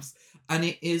arms. Yeah. And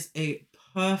it is a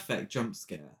perfect jump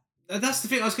scare. That's the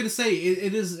thing I was going to say.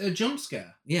 It is a jump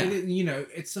scare. Yeah.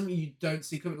 It's something you don't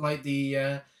see coming, like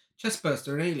the chest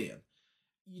burster in Alien.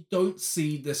 You don't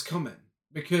see this coming,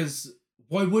 because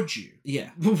why would you?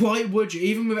 Yeah. Why would you?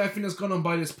 Even with everything that's gone on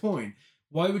by this point,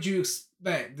 why would you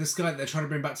expect this guy that they're trying to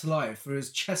bring back to life for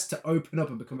his chest to open up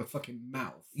and become a fucking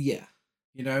mouth? Yeah.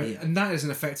 You know? Yeah. And that is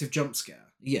an effective jump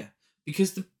scare. Yeah.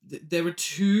 Because there are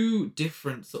two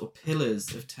different sort of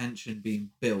pillars of tension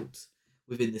being built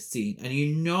within the scene. And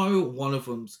you know one of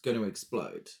them's going to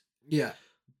explode. Yeah.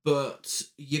 But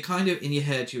you kind of, in your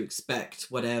head, you expect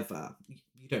whatever.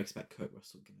 You don't expect Kurt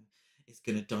Russell is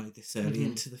going to die this early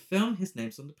into the film. His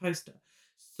name's on the poster.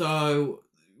 So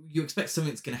you expect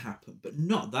something's going to happen, but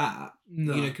not that.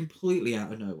 No. You know, completely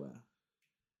out of nowhere.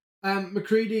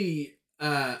 McCready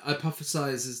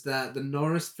hypothesizes that the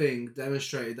Norris thing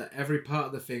demonstrated that every part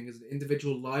of the thing is an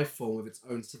individual life form with its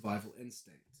own survival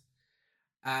instinct.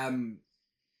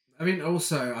 I mean,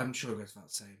 also, I'm sure it goes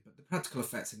without saying, but the practical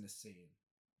effects in this scene,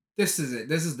 this is it.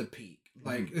 This is the peak.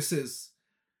 Like, this is...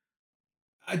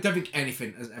 I don't think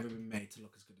anything has ever been made to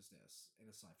look as good as this in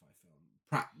a sci-fi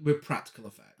film with practical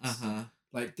effects.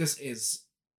 Like, this is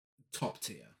top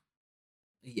tier.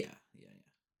 Yeah.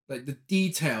 Like, the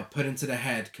detail put into the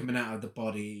head coming out of the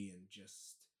body and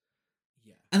just...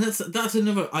 Yeah. And that's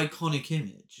another iconic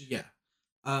image. Yeah.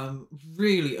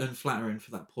 Really unflattering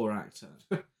for that poor actor.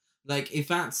 Like, if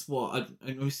that's what...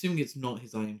 I'm assuming it's not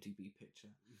his IMDb picture.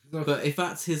 But if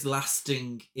that's his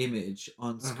lasting image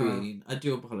on screen, I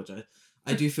do apologise.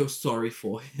 I do feel sorry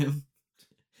for him.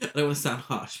 I don't want to sound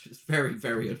harsh, but it's very,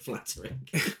 very unflattering.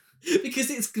 Because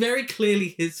it's very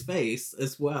clearly his face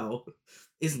as well,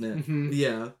 isn't it?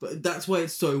 Yeah, but that's why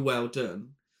it's so well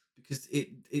done. Because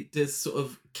it does sort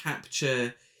of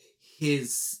capture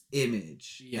his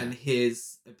image and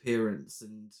his appearance.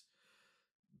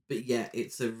 But yeah,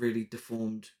 it's a really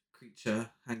deformed creature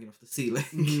hanging off the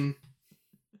ceiling.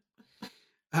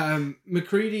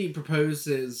 McCready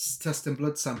proposes testing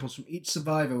blood samples from each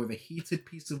survivor with a heated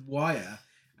piece of wire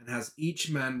and has each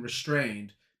man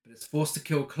restrained, but is forced to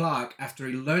kill Clark after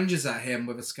he lunges at him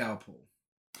with a scalpel.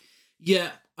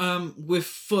 Yeah, we're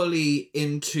fully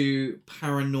into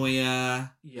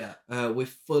paranoia. Yeah. We're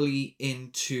fully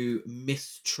into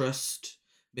mistrust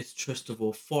of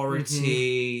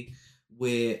authority.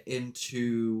 We're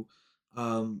into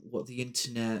what the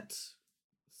internet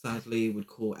sadly would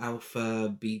call alpha,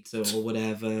 beta, or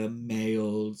whatever,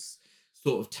 males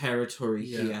sort of territory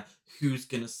here. Who's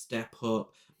gonna step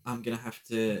up? I'm gonna have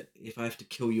to, if I have to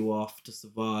kill you off to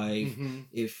survive,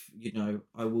 if, you know,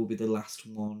 I will be the last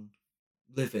one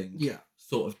living. Yeah.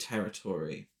 Sort of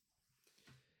territory.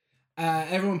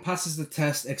 Everyone passes the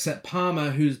test except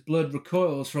Palmer, whose blood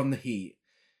recoils from the heat.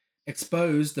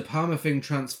 Exposed, the Palmer thing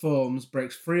transforms,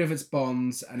 breaks free of its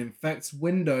bonds, and infects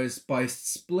Windows by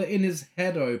splitting his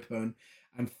head open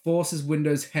and forces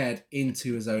Windows' head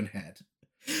into his own head,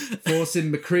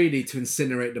 forcing McCready to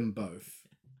incinerate them both.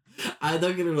 I'm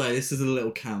not gonna lie, this is a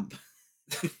little camp.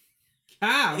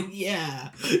 Camp? Yeah.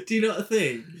 Do you not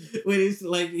think? When it's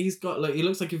like, he's got like, he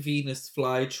looks like a Venus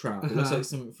flytrap. It looks like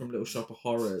something from Little Shop of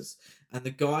Horrors. And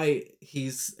the guy,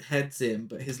 his head's in,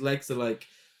 but his legs are like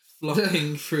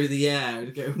flopping through the air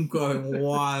and going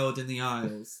wild in the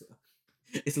aisles.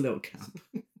 It's a little camp.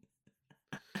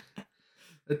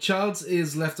 The child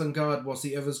is left on guard whilst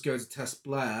the others go to test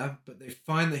Blair, but they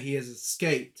find that he has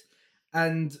escaped.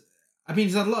 And, I mean,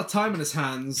 he's had a lot of time on his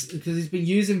hands because he's been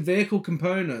using vehicle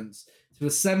components to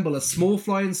assemble a small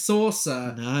flying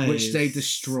saucer, which they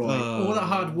destroy. All that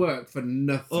hard work for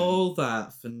nothing. All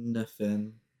that for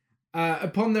nothing.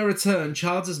 Upon their return,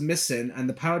 Childs is missing and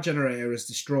the power generator is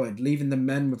destroyed, leaving the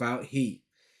men without heat.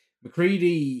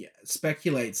 McCready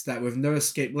speculates that with no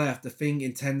escape left, the Thing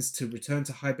intends to return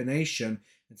to hibernation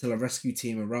until a rescue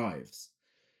team arrives.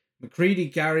 McCready,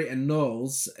 Gary, and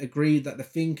Knowles agree that the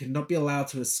Thing could not be allowed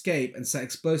to escape and set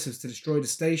explosives to destroy the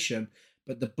station,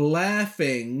 but the Blair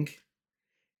Thing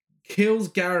kills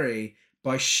Gary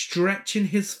by stretching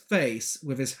his face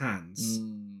with his hands.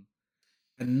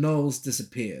 And Knowles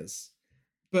disappears.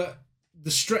 But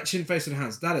the stretching face and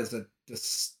hands, that is a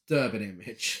disturbing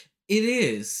image. It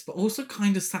is, but also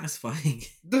kind of satisfying.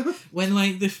 When,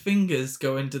 like, the fingers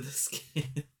go into the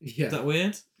skin. Yeah. Is that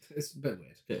weird? It's a bit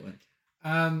weird. Bit weird.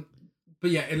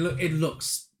 But yeah, it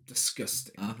looks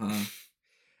disgusting.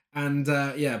 And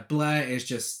Blair is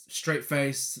just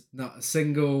straight-faced, not a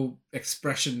single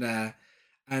expression there.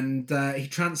 And he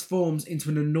transforms into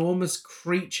an enormous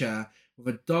creature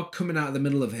with a dog coming out of the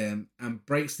middle of him and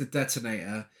breaks the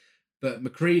detonator. But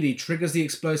McCready triggers the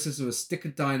explosives with a stick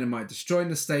of dynamite, destroying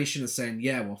the station and saying,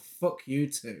 yeah, well, fuck you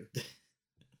too.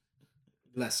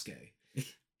 Less gay.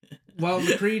 While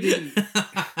McCready...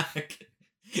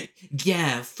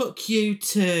 yeah, fuck you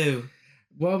too.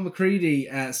 While McCready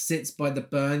sits by the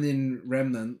burning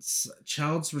remnants,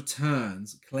 Childs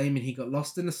returns, claiming he got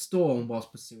lost in a storm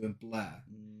whilst pursuing Blair.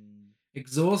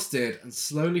 Exhausted and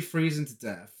slowly freezing to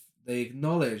death, they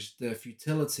acknowledge the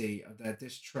futility of their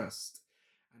distrust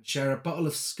and share a bottle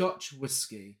of Scotch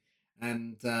whiskey.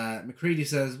 And McCready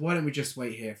says, why don't we just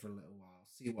wait here for a little while,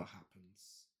 see what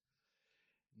happens.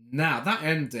 Now, that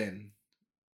ending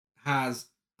has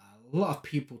a lot of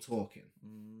people talking.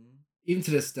 Even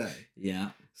to this day. Yeah.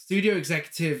 Studio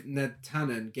executive Ned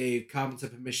Tannen gave Carpenter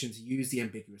permission to use the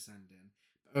ambiguous ending,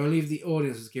 but only if the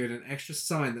audience was given an extra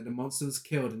sign that the monster was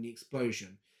killed in the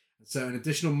explosion, and so an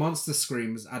additional monster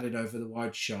scream was added over the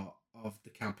wide shot of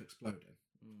the camp exploding.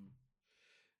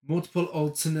 Multiple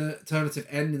alternative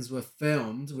endings were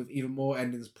filmed, with even more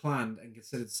endings planned and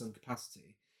considered to some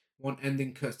capacity. One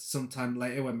ending cuts to some time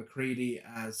later when McCready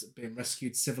has been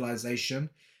rescued civilization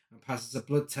and passes a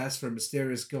blood test for a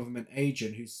mysterious government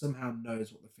agent who somehow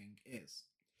knows what the Thing is.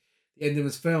 The ending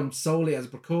was filmed solely as a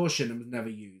precaution and was never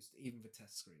used, even for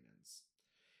test screenings,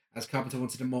 as Carpenter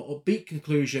wanted a more upbeat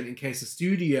conclusion in case the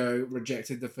studio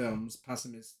rejected the film's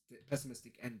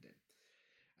pessimistic ending.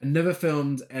 Another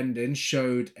filmed ending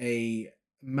showed a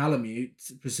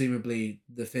Malamute, presumably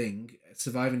the Thing,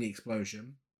 surviving the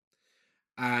explosion,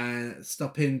 and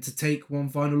stopping to take one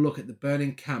final look at the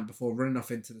burning camp before running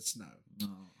off into the snow.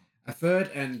 A third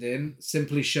ending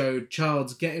simply showed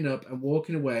Childs getting up and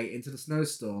walking away into the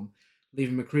snowstorm,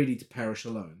 leaving McCready to perish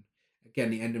alone.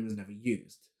 Again, the ending was never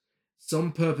used.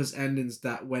 Some purpose endings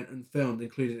that went unfilmed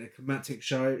included a climactic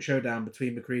showdown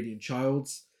between McCready and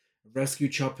Childs, a rescue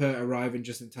chopper arriving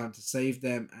just in time to save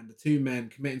them, and the two men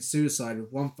committing suicide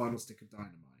with one final stick of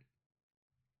dynamite.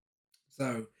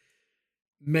 So,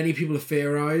 many people have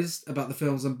theorized about the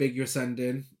film's ambiguous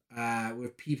ending,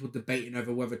 with people debating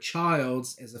over whether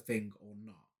Childs is a Thing or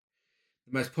not.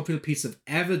 The most popular piece of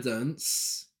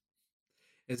evidence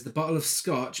is the bottle of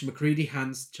scotch Macready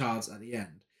hands Charles at the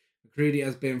end. Macready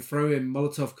has been throwing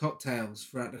Molotov cocktails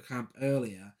throughout the camp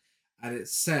earlier, and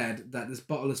it's said that this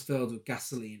bottle is filled with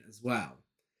gasoline as well.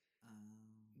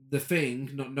 The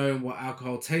Thing, not knowing what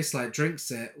alcohol tastes like,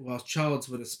 drinks it, whilst Charles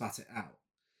would have spat it out.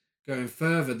 Going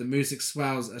further, the music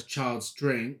swells as Charles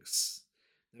drinks,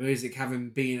 the music having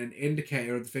been an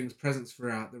indicator of the Thing's presence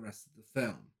throughout the rest of the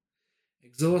film.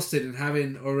 Exhausted and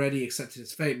having already accepted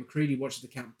his fate, Macready watches the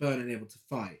camp burn and able to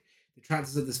fight.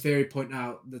 Detractors of this theory point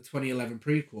out the 2011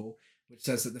 prequel, which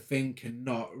says that the Thing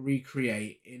cannot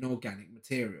recreate inorganic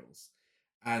materials,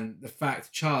 and the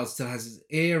fact Charles still has his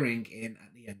earring in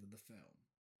at the end of the film.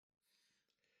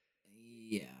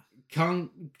 Yeah.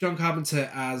 John Carpenter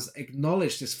has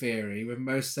acknowledged this theory, with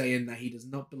most saying that he does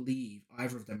not believe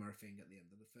either of them are a thing at the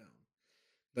end of the film,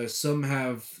 though some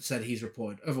have said he's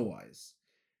reported otherwise.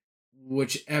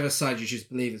 Whichever side you choose to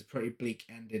believe is pretty bleak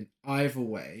ending either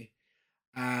way.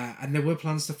 And there were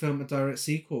plans to film a direct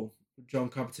sequel with John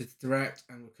Carpenter to direct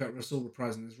and with Kurt Russell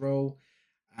reprising his role.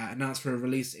 Announced for a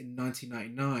release in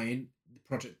 1999, the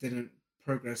project didn't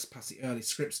progress past the early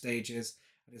script stages,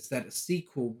 and instead a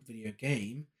sequel video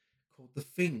game called The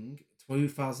Thing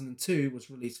 2002 was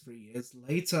released 3 years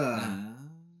later.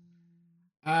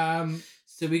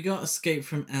 So we got Escape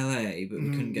from LA, but we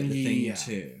couldn't get The Thing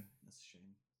 2. That's a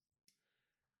shame.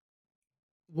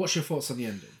 What's your thoughts on the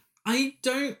ending? I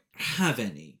don't have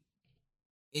any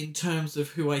in terms of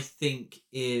who I think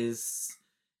is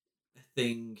a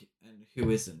thing and who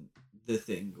isn't the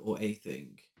thing or a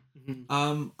thing.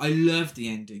 Mm-hmm. I love the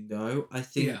ending though. I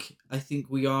think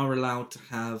we are allowed to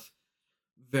have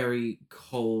very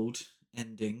cold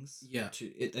endings. Yeah.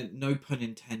 No pun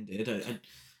intended.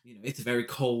 It's a very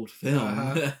cold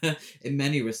film in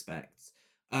many respects.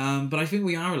 But I think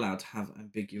we are allowed to have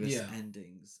ambiguous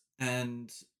endings,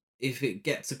 and if it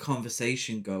gets a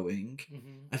conversation going,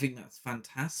 I think that's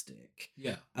fantastic.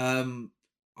 Yeah.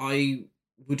 I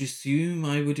would assume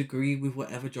I would agree with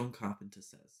whatever John Carpenter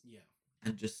says. Yeah.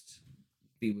 And just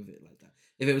be with it like that.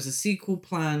 If it was a sequel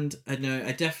planned, I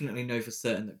definitely know for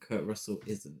certain that Kurt Russell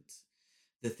isn't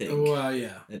the thing. Well,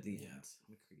 yeah. At the end,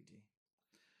 Macready.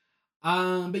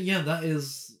 But yeah, that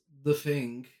is The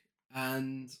Thing,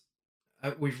 and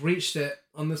we've reached it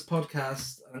on this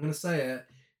podcast. And I'm going to say it: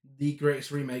 the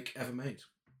greatest remake ever made.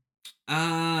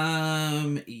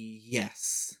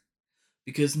 Yes,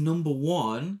 because number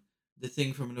one, The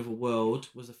Thing from Another World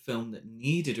was a film that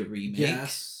needed a remake.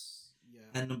 Yes. Yeah.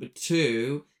 And number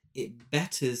two, it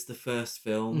betters the first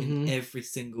film in every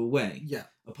single way. Yeah.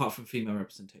 Apart from female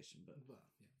representation, but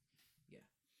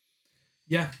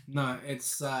yeah. No,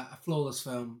 it's a flawless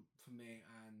film for me,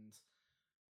 and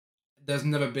there's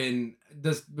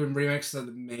been remakes that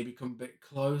maybe come a bit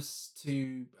close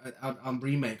to on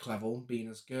remake level being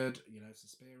as good,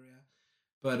 Suspiria,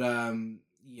 but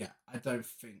yeah, I don't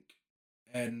think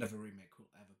another remake will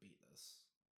ever beat this.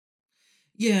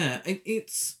 Yeah,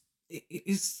 it's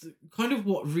kind of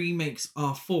what remakes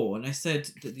are for, and I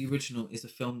said that the original is a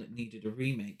film that needed a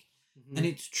remake. And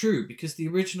it's true, because the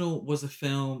original was a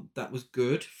film that was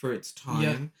good for its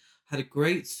time, had a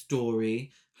great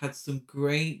story, had some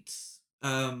great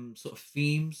sort of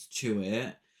themes to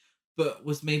it, but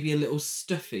was maybe a little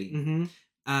stuffy.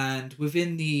 And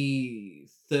within the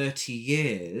 30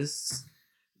 years,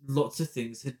 lots of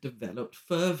things had developed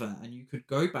further, and you could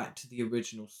go back to the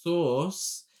original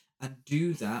source and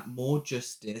do that more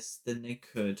justice than they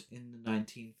could in the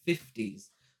 1950s.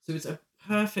 So it's a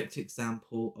perfect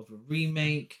example of a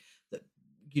remake that,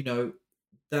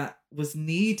 that was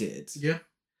needed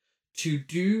to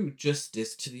do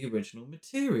justice to the original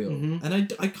material.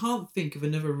 And I can't think of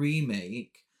another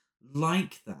remake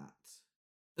like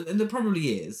that. And there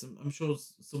probably is. I'm sure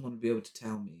someone will be able to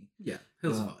tell me. Yeah,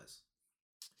 Hills of Eyes.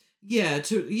 Yeah,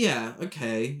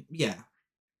 okay, yeah.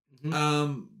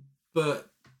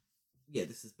 But yeah,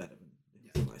 this is better than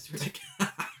Hills of Eyes, really.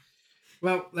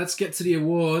 Well, let's get to the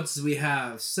awards. We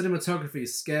have cinematography,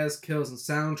 scares, kills, and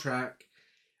soundtrack.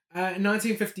 In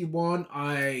 1951,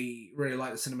 I really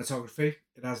like the cinematography.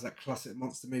 It has that classic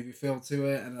monster movie feel to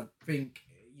it, and I think,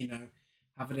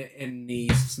 having it in the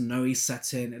snowy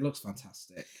setting, it looks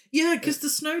fantastic. Yeah, because the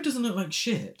snow doesn't look like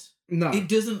shit. No. It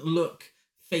doesn't look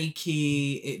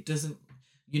fakey. It doesn't,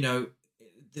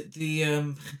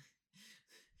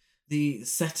 the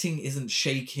setting isn't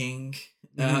shaking.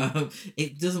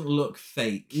 It doesn't look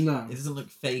fake. No. It doesn't look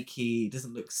fakey. It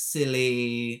doesn't look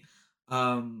silly.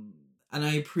 And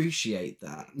I appreciate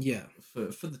that. Yeah.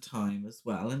 For the time as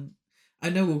well. And I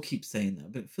know we'll keep saying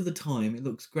that, but for the time it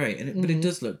looks great. But it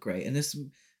does look great. And there's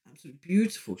some absolutely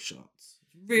beautiful shots.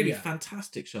 really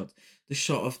fantastic shots. The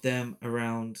shot of them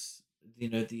around,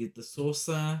 the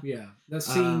saucer. Yeah, that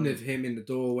scene of him in the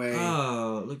doorway.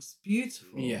 Oh, it looks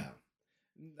beautiful. Yeah.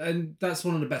 And that's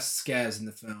one of the best scares in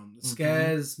the film. The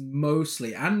scares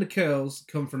mostly, and the kills,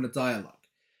 come from the dialogue.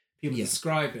 People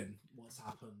describing what's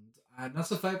happened. And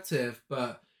that's effective,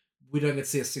 but we don't get to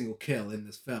see a single kill in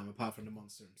this film, apart from the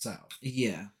monster himself.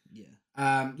 Yeah.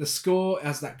 The score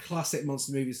has that classic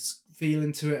monster movie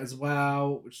feeling to it as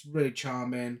well, which is really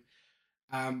charming.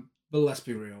 But let's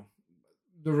be real.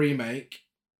 The remake,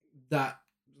 that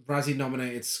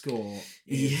Razzie-nominated score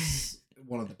is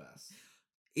one of the best.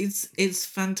 It's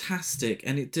fantastic,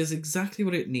 and it does exactly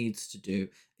what it needs to do.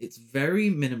 It's very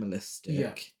minimalistic.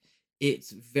 Yeah.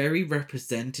 It's very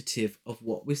representative of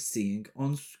what we're seeing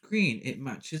on screen. It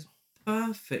matches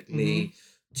perfectly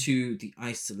to the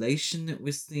isolation that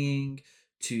we're seeing,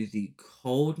 to the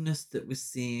coldness that we're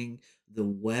seeing, the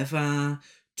weather,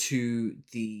 to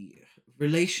the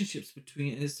relationships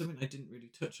between, and it's something I didn't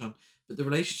really touch on, but the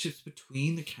relationships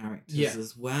between the characters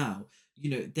as well.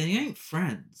 They ain't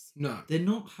friends. No. They're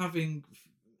not having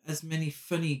as many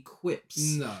funny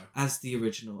quips as the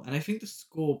original. And I think the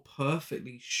score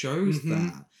perfectly shows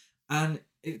that. And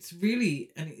it's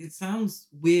really, and it sounds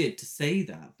weird to say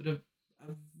that, but a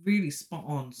really spot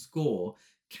on score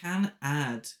can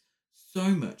add so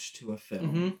much to a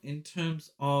film in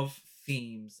terms of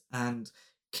themes and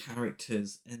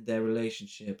characters and their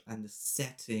relationship and the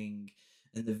setting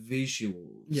and the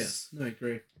visuals. Yes, I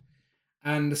agree.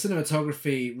 And the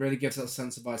cinematography really gives that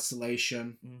sense of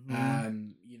isolation.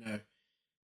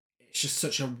 It's just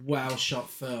such a well shot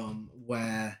film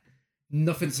where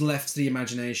nothing's left to the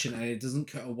imagination and it doesn't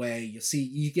cut away. You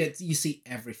see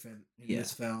everything in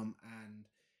this film, and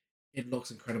it looks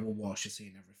incredible whilst you're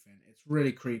seeing everything. It's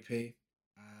really creepy.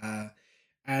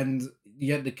 And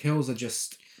yet the kills are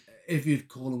just, if you'd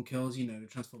call them kills, they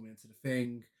transform into the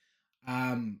Thing.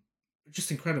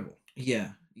 Just incredible.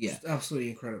 Yeah. Just absolutely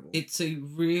incredible. It's a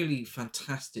really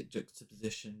fantastic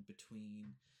juxtaposition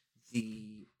between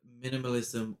the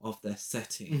minimalism of their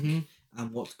setting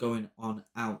and what's going on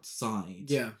outside.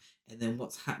 Yeah. And then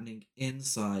what's happening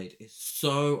inside is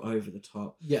so over the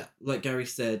top. Yeah. Like Gary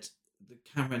said, the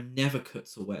camera never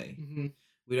cuts away.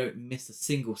 We don't miss a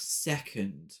single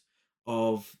second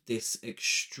of this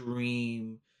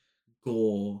extreme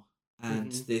gore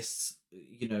and this,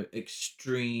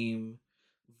 extreme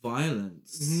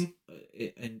violence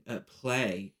at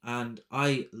play. And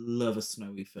I love a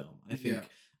snowy film.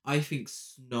 I think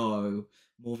snow,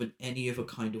 more than any other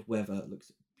kind of weather,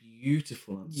 looks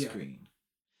beautiful on screen.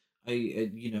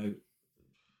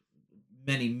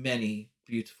 Many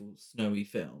beautiful snowy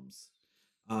films.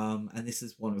 And this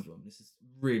is one of them. This is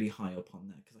really high up on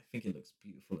there because I think it looks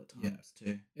beautiful at times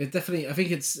too. It definitely, I think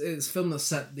it's a film that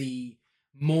set the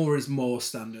more is more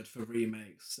standard for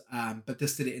remakes, but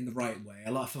this did it in the right way.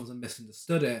 A lot of films have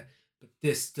misunderstood it, but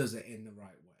this does it in the right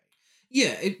way.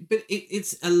 Yeah,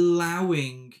 it's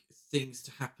allowing things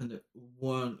to happen that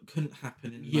couldn't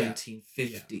happen in the 1950s.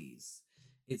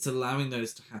 Yeah. It's allowing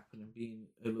those to happen and being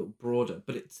a little broader,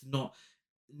 but it's not.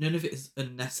 None of it is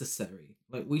unnecessary.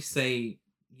 Like we say,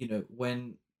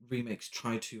 when remakes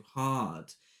try too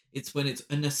hard, it's when it's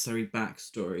unnecessary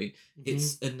backstory.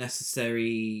 It's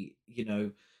unnecessary,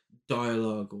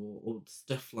 dialogue or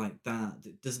stuff like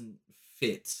that doesn't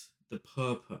fit the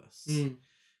purpose.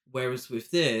 Whereas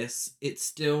with this, it's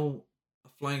still a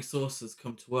flying saucers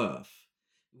come to Earth.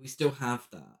 We still have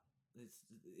that.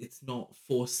 It's not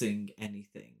forcing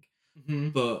anything,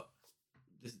 but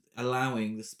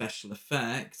allowing the special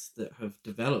effects that have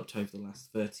developed over the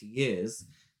last 30 years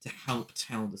to help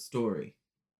tell the story.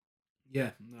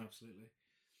 Yeah, no, absolutely.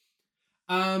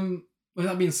 With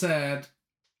that being said,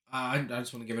 I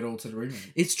just want to give it all to the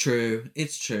remake. It's true,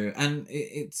 and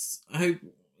it's. I hope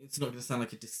it's not going to sound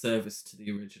like a disservice to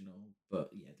the original, but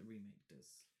yeah, the remake does.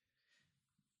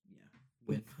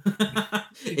 Win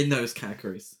in those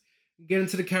categories. Get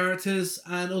into the characters,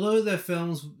 and although they're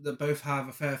films that both have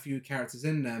a fair few characters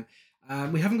in them,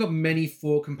 we haven't got many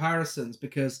for comparisons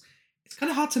because it's kind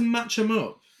of hard to match them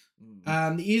up.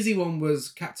 The easy one was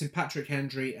Captain Patrick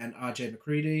Hendry and R.J.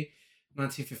 McCready.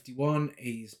 1951,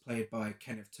 he's played by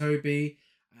Kenneth Tobey,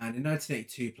 and in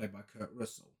 1982, played by Kurt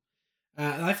Russell.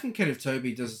 And I think Kenneth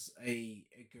Tobey does a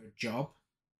good job.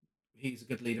 He's a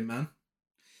good leading man.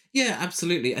 Yeah,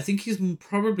 absolutely. I think he's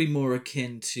probably more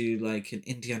akin to like an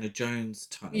Indiana Jones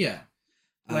type. Yeah.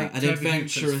 Like an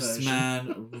adventurous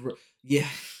man.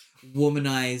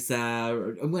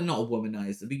 Womanizer. Well, not a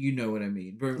womanizer, but you know what I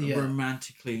mean.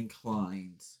 Romantically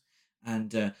inclined.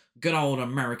 And good old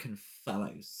American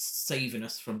fellows saving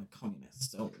us from the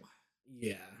communists. Oh.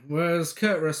 Yeah. Whereas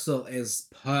Kurt Russell is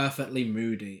perfectly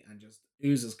moody and just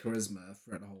oozes charisma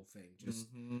throughout the whole thing. Just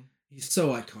he's so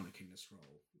iconic in this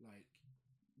role. Like,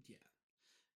 yeah.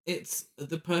 It's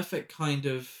the perfect kind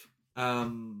of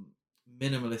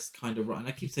minimalist kind of role. And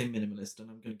I keep saying minimalist, and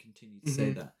I'm going to continue to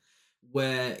say that,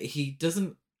 where he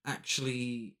doesn't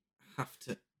actually have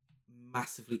to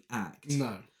massively act.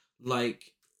 No.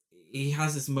 Like, he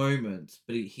has his moments,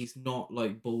 but he's not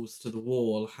like balls to the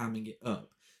wall hamming it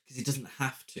up because he doesn't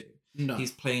have to. No.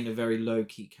 He's playing a very low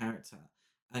key character,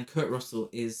 and Kurt Russell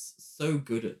is so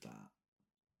good at that.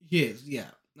 He is,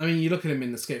 yeah. I mean, you look at him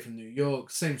in Escape from New York,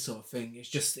 same sort of thing.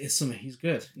 It's something he's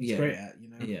good. He's great at, you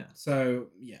know. Yeah. So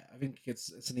yeah, I think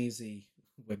it's an easy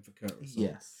win for Kurt Russell.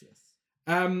 Yes.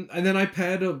 And then I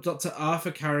paired up Dr.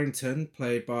 Arthur Carrington,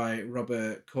 played by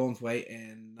Robert Cornthwaite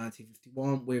in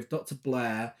 1951, with Dr.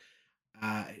 Blair,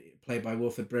 played by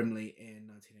Wilford Brimley in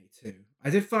 1982. I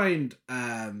did find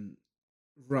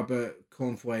Robert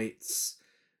Cornthwaite's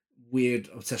weird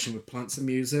obsession with plants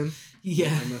amusing.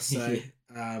 Yeah, I must say.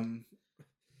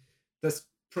 That's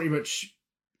pretty much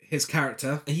his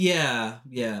character. Yeah.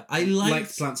 I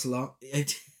liked plants a lot.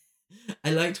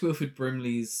 I liked Wilford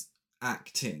Brimley's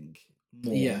acting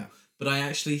more. Yeah. But I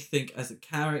actually think as a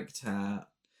character,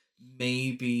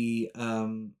 maybe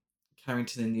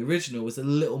Carrington in the original was a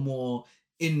little more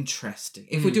interesting.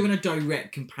 If we're doing a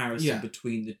direct comparison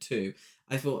between the two,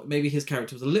 I thought maybe his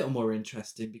character was a little more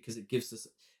interesting because it gives us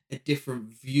a different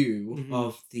view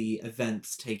of the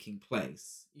events taking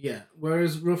place. Yeah,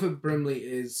 whereas Wilford Brimley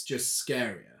is just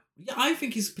scarier. Yeah, I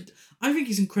think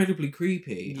he's incredibly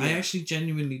creepy. Yeah. I actually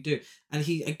genuinely do. And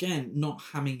he, again, not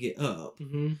hamming it up,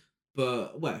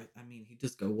 but, well, I mean, he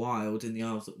does go wild in the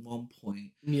aisles at one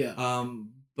point. Yeah.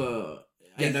 But...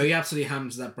 Yeah, no, he absolutely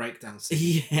hams that breakdown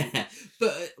scene. Yeah,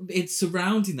 but it's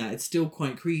surrounding that. It's still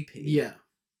quite creepy. Yeah.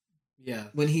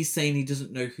 When he's saying he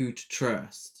doesn't know who to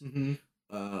trust.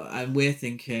 And we're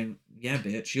thinking, yeah,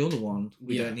 bitch, you're the one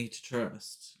we don't need to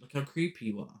trust. Look how creepy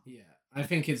you are. Yeah, I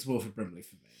think it's Wilford Brimley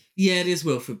for me. Yeah, it is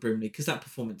Wilford Brimley, because that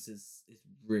performance is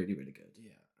really, really good.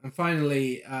 Yeah. And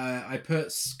finally, I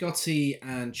put Scotty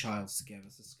and Childs together.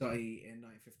 So Scotty in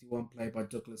 1951, played by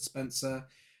Douglas Spencer,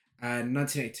 and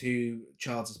 1982,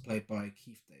 Childs is played by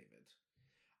Keith David.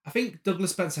 I think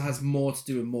Douglas Spencer has more to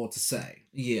do and more to say.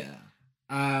 Yeah.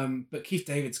 But Keith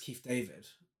David's Keith David.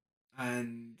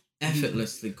 And...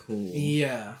 effortlessly cool.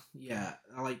 Yeah.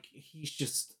 Like, he's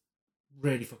just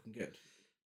really fucking good.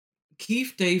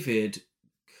 Keith David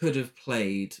could have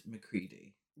played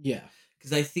MacReady. Yeah.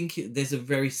 Because I think there's a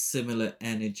very similar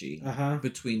energy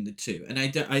between the two. And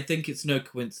I think it's no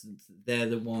coincidence that they're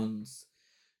the ones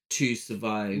to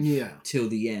survive till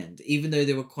the end. Even though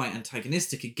they were quite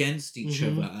antagonistic against each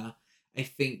other, I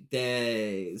think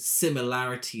their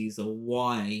similarities are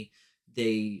why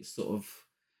they sort of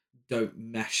don't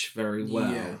mesh very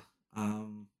well.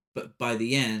 But by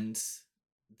the end,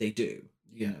 they do.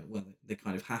 You know, well, they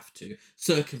kind of have to.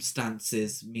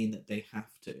 Circumstances mean that they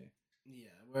have to. Yeah,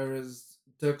 whereas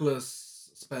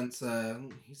Douglas Spencer,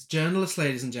 he's a journalist,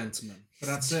 ladies and gentlemen. But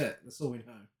that's it. That's all we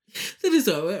know. That is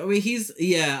all. I mean,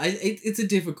 it's a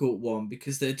difficult one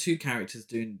because they're two characters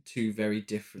doing two very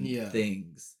different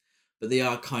things. But they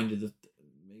are kind of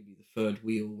maybe the third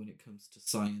wheel when it comes to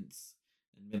science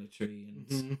and military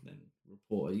and then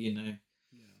reporter, you know.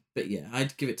 Yeah. But yeah,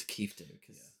 I'd give it to Keith David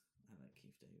because I like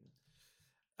Keith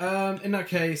David. In that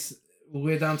case,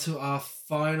 we're down to our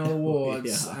final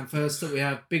awards. And first up, we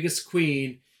have Biggest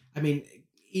Queen. I mean,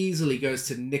 easily goes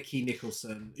to Nikki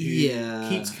Nicholson, who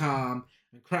keeps calm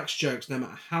and cracks jokes no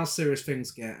matter how serious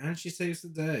things get, and she saves the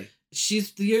day.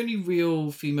 She's the only real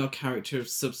female character of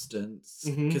substance,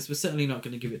 because we're certainly not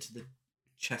going to give it to the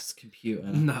chess computer.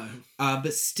 No.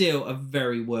 But still a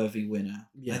very worthy winner.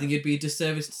 Yeah. I think it'd be a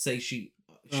disservice to say she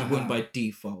won by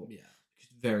default. Yeah.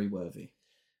 She's very worthy.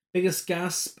 Biggest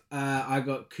gasp, I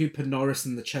got Cooper Norris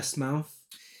in the chest mouth.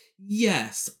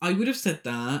 Yes, I would have said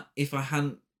that if I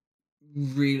hadn't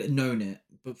really known it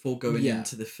before going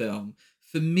into the film.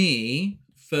 For me,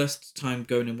 first time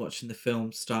going and watching the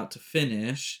film start to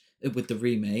finish with the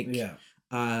remake,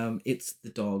 it's the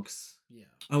dogs. Yeah,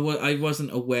 I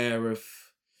wasn't aware of,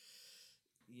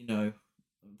 you know,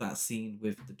 that scene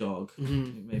with the dog. It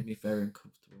made me very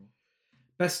uncomfortable.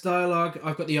 Best dialogue,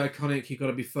 I've got the iconic "You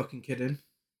Gotta Be Fucking Kidding."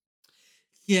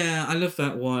 Yeah, I love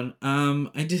that one.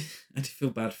 I did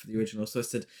feel bad for the original, so I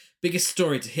said, biggest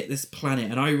story to hit this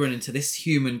planet, and I run into this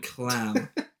human clam.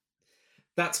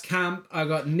 That's camp. I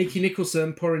got Nicky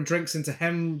Nicholson pouring drinks into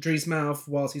Henry's mouth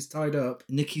whilst he's tied up.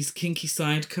 Nicky's kinky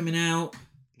side coming out.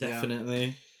 Definitely.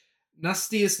 Yeah.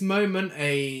 Nastiest moment,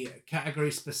 a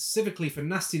category specifically for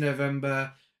Nasty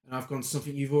November. And I've gone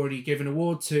something you've already given an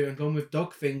award to and gone with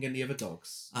Dog Thing and the Other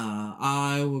Dogs.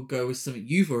 I will go with something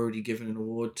you've already given an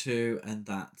award to, and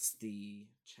that's the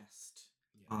chest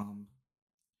arm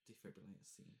defibrillator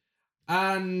scene.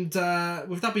 And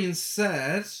with that being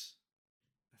said,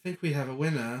 I think we have a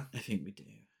winner. I think we do.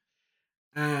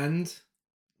 And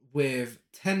with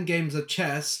 10 games of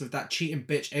chess with that cheating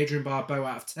bitch Adrian Barbeau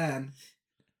out of 10.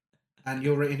 And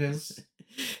your rating is?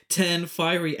 10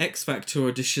 fiery X Factor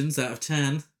auditions out of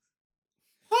 10.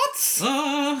 What?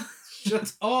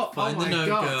 Shut up. Find oh the my note,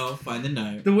 God. girl. Find the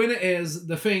note. The winner is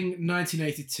The Thing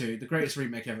 1982, the greatest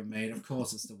remake ever made. Of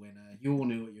course it's the winner. You all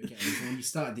knew what you were getting when you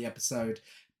started the episode.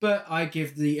 But I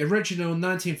give the original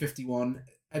 1951,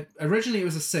 originally it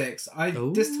was a 6.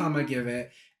 This time I give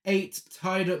it 8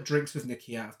 tied up drinks with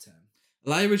Nikki out of 10.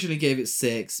 Well, I originally gave it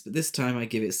 6, but this time I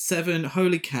give it 7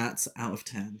 holy cats out of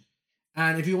 10.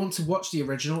 And if you want to watch the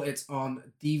original, it's on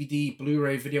DVD,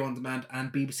 Blu-ray, video on demand, and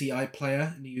BBC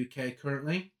iPlayer in the UK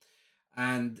currently.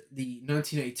 And the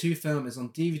 1982 film is on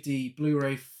DVD,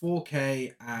 Blu-ray,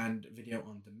 4K, and video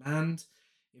on demand.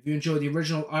 If you enjoy the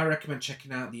original, I recommend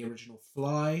checking out the original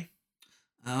Fly.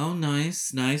 Oh,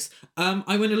 nice. I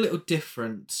went a little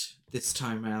different this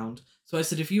time round. So I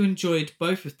said if you enjoyed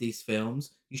both of these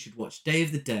films, you should watch Day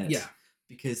of the Dead. Yeah.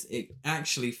 Because it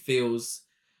actually feels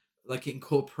like it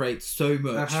incorporates so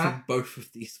much from both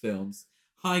of these films.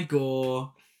 High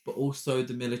gore, but also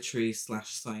the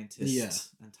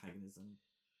military/scientist antagonism.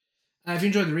 If you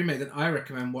enjoyed the remake, then I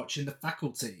recommend watching The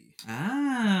Faculty.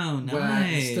 Oh, nice. Where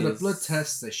instead of blood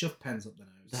tests, they shove pens up the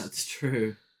nose. That's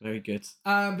true. Very good.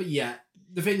 But yeah,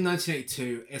 The Thing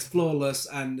 1982 is flawless,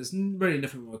 and there's really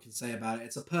nothing more I can say about it.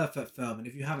 It's a perfect film, and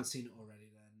if you haven't seen it already,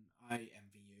 then I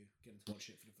envy you getting to watch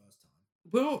it for the first time.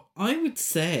 Well, I would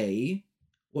say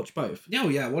watch both. Oh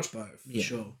yeah, watch both. Yeah.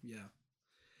 Sure, yeah.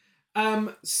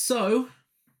 So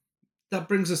that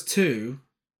brings us to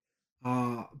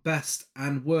our best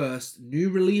and worst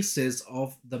new releases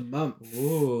of the month.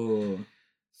 Ooh.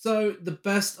 So the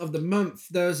best of the month,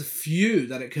 there's a few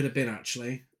that it could have been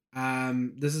actually.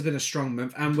 This has been a strong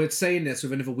month, and we're saying this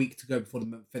with another week to go before the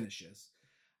month finishes,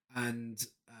 and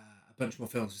a bunch more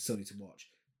films we still need to watch.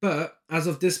 But as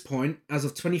of this point, as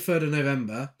of 23rd of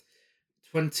November,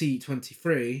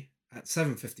 2023 at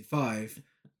 7:55,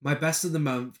 my best of the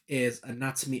month is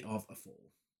Anatomy of a Fall.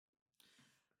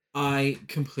 I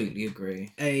completely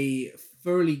agree. A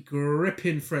thoroughly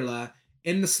gripping thriller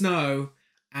in the snow,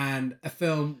 and a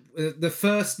film,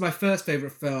 my first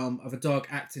favourite film of a dog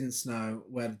acting in snow,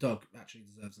 where the dog actually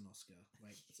deserves an Oscar.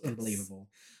 Like, it's unbelievable.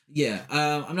 Yeah,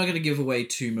 I'm not going to give away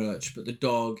too much, but the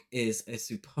dog is a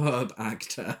superb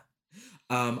actor.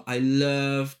 I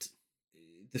loved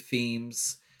the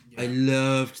themes. Yeah. I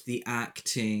loved the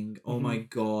acting. Oh my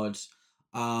God.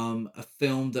 A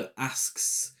film that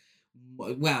asks,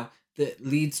 that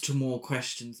leads to more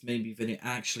questions maybe than it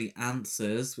actually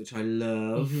answers, which I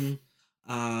love.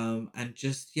 And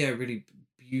just, really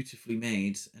beautifully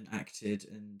made and acted,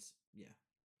 and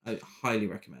I highly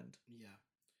recommend. Yeah.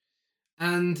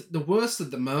 And the worst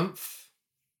of the month,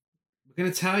 we're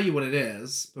going to tell you what it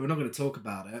is, but we're not going to talk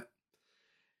about it.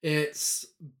 It's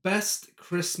Best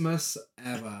Christmas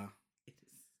Ever.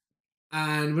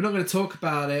 And we're not going to talk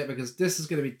about it because this is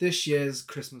going to be this year's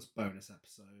Christmas bonus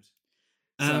episode.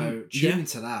 So tune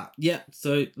into that. Yeah,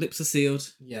 so lips are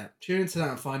sealed. Yeah, tune into that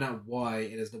and find out why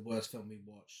it is the worst film we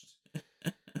watched.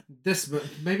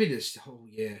 Maybe this whole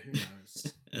year. Who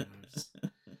knows? Who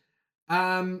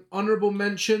knows? Honourable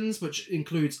mentions, which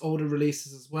includes older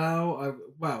releases as well.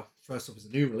 First off is a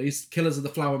new release, Killers of the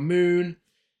Flower Moon.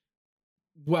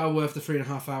 Well worth the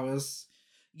 3.5 hours.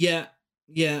 Yeah,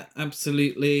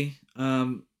 absolutely.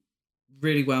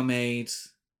 Really well made.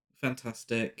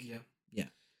 Fantastic. Yeah.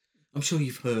 I'm sure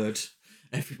you've heard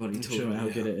everybody talking about how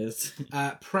good it is.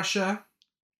 Pressure,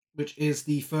 which is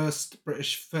the first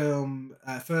British film,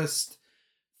 first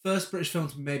British film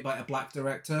to be made by a black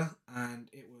director, and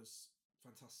it was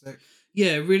fantastic.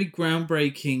 Yeah, really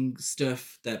groundbreaking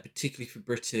stuff there, particularly for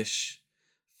British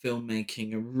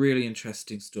filmmaking. A really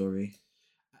interesting story.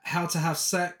 How to Have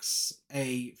Sex,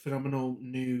 a phenomenal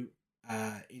new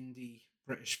indie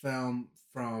British film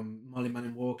from Molly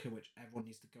Manning Walker, which everyone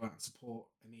needs to go out and support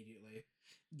immediately.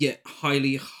 Yeah,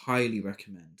 highly, highly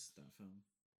recommend that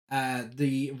film.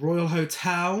 The Royal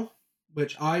Hotel,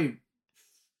 which I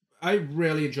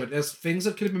really enjoyed. There's things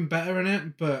that could have been better in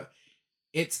it, but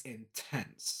it's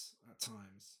intense at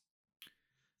times.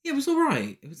 Yeah, it was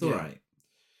alright.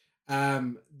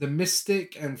 The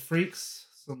Mystic and Freaks,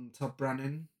 some Todd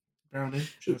Browning,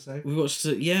 should I say? We watched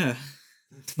it, yeah.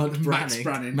 Max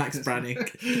Branning. Todd Browning.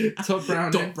 Todd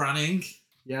Browning. Browning.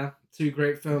 Yeah, 2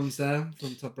 great films there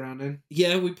from Todd Browning.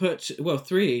 Yeah, we put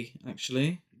 3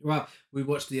 actually. Well, we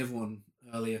watched the other one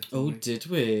earlier. Oh, did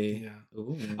we? Yeah.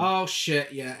 Ooh. Oh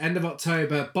shit! Yeah, end of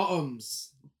October.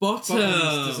 Bottoms.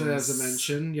 Bottoms deserves a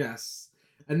mention. Yes,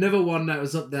 another one that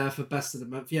was up there for best of the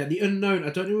month. Yeah, The Unknown.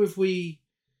 I don't know if we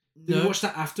did we watch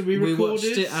that after we recorded. We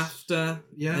watched it after.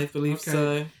 Yeah, I believe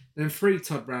so. Then 3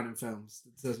 Todd Browning films.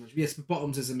 That deserves a mention. Yes, but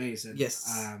Bottoms is amazing.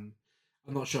 Yes.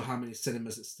 I'm not sure how many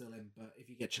cinemas it's still in, but if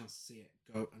you get a chance to see it,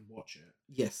 go and watch it.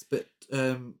 Yes, but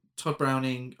Todd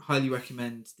Browning, highly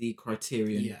recommend the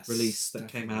Criterion release that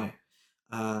came out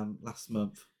last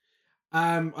month.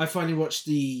 I finally watched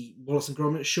the Wallace and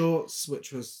Gromit shorts,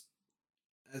 which was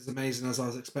as amazing as I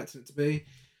was expecting it to be.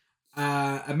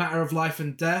 A Matter of Life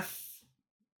and Death.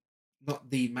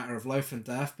 Not The Matter of Life and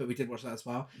Death, but we did watch that as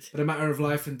well. But A Matter of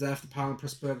Life and Death, the Powell and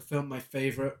Pressburger film, my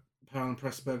favourite Powell and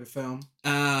Pressburger film.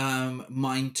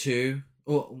 Mine too.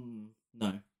 Or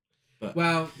no. But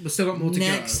well, we've still got more to go.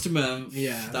 Next month,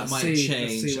 that might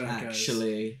change,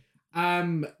 actually.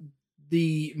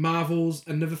 The Marvels,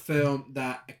 another film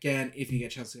that, again, if you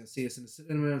get a chance to go see us in the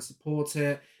cinema and support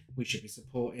it, we should be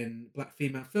supporting black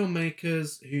female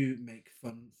filmmakers who make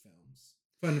fun films.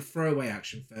 Fun throwaway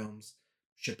action films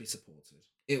should be supported.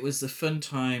 It was a fun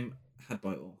time had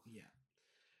by all. Yeah.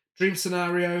 Dream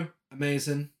Scenario,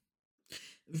 amazing.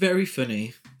 Very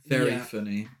funny. Very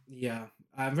funny. Yeah.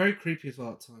 Very creepy as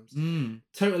well at times.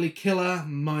 Totally Killer,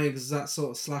 my exact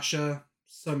sort of slasher.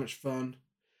 So much fun.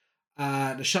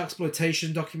 The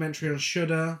Sharksploitation documentary on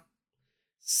Shudder.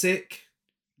 Sick.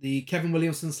 The Kevin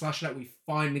Williamson slasher that we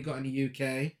finally got in the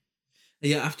UK.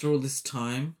 Yeah, after all this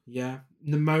time. Yeah.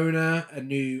 Nimona, a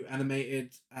new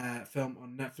animated film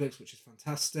on Netflix, which is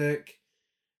fantastic.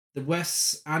 The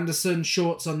Wes Anderson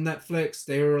shorts on Netflix,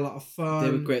 they were a lot of fun.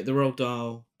 They were great. The Roald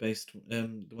Dahl based,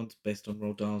 the ones based on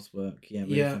Roald Dahl's work. Yeah,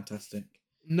 really fantastic.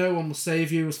 No One Will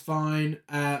Save You was fine.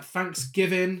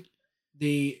 Thanksgiving,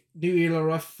 the new Eli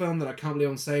Roth film that I can't believe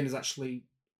I'm saying is actually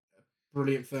a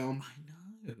brilliant film. I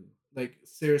know. Like,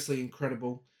 seriously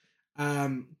incredible.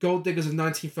 Gold Diggers of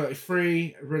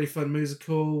 1933, a really fun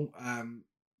musical.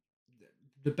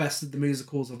 The best of the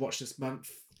musicals I've watched this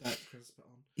month that Chris put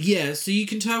on. Yeah, so you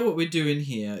can tell what we're doing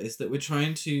here is that we're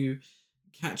trying to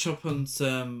catch up on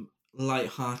some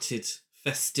light-hearted,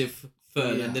 festive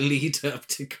fun in the lead up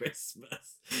to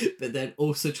Christmas, but then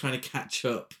also trying to catch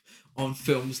up on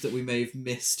films that we may have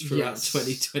missed throughout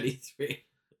 2023.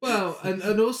 Well,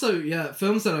 and also,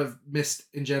 films that I've missed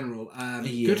in general.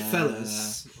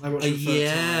 Goodfellas. I watched it for the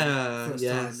first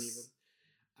time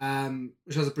even.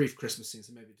 Which has a brief Christmas scene,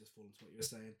 so maybe just fall into what you were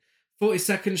saying.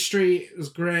 42nd Street was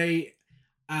great.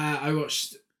 I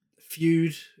watched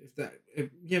Feud.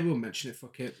 We'll mention it.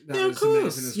 Fuck it. That was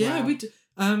amazing as well. We did.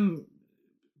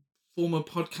 Former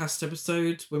podcast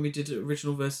episode when we did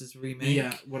original versus remake.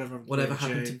 Yeah, whatever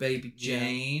happened to Baby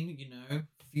Jane. You know,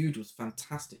 Feud was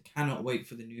fantastic. Cannot wait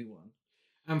for the new one.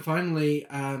 And finally,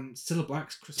 Cilla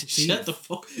Black's Christmas Eve. Shut the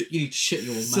fuck. You need to shut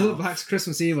your mouth. Cilla Black's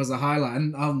Christmas Eve was a highlight,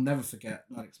 and I'll never forget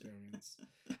that experience.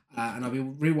 And I'll be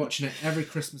rewatching it every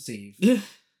Christmas Eve.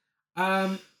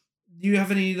 Do you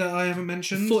have any that I haven't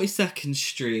mentioned? 42nd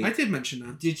Street. I did mention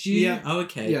that. Did you? Yeah. Oh,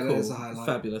 okay. Yeah, cool. That is a highlight.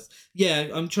 Fabulous. Yeah,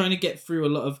 I'm trying to get through a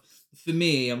lot of... For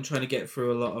me, I'm trying to get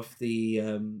through a lot of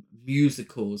the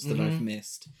musicals that I've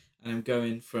missed. And I'm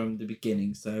going from the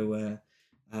beginning. So,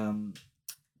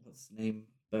 what's his name?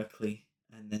 Berkeley.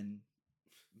 And then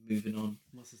moving on.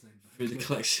 What's his name? Through the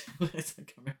collection. I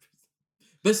can't remember.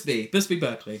 Busby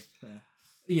Berkeley. Yeah.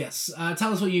 Yes.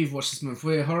 Tell us what you've watched this month.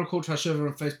 We're Horror Cult Trash over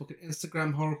on Facebook and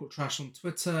Instagram, Horror Cult Trash on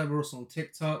Twitter. We're also on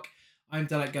TikTok. I'm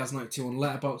Delek Gaz92 on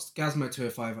Letterboxd,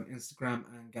 Gazmo205 on Instagram,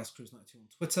 and GazCruise92 on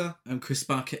Twitter. I'm Chris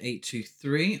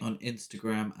Barker823 on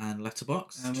Instagram and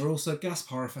Letterboxd. And we're also Gasp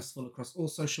Horror Festival across all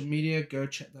social media. Go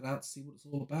check that out to see what it's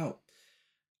all about.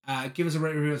 Give us a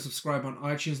rate, review, and subscribe on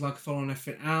iTunes, like, follow, and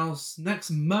everything else.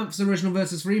 Next month's original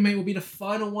versus remake will be the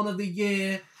final one of the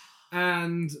year,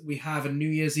 and we have a New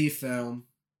Year's Eve film.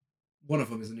 One of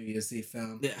them is a New Year's Eve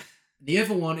film. Yeah. The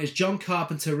other one is John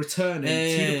Carpenter returning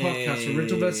to the podcast for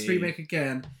Original vs. Remake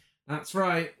again. That's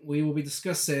right. We will be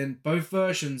discussing both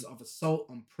versions of Assault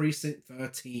on Precinct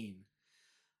 13.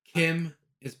 Kim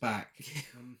is back.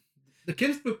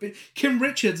 Kim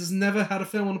Richards has never had a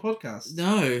film on a podcast.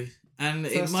 No. And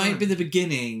it might be the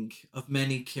beginning of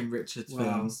many Kim Richards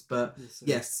films. But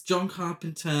yes, John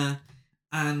Carpenter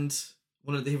and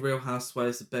one of the Real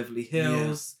Housewives of Beverly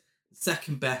Hills. Yeah.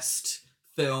 Second best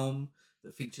film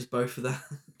that features both of them.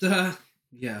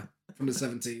 From the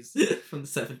 70s. From the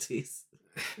 70s.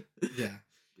 Yeah.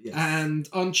 Yes. And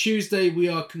on Tuesday, we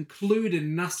are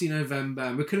concluding Nasty November,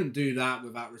 and we couldn't do that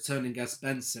without returning guest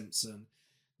Ben Simpson.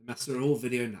 Master of all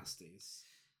video nasties.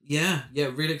 Yeah,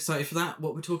 really excited for that.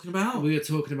 What we're talking about? We are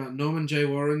talking about Norman J.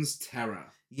 Warren's Terror.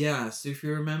 Yeah, so if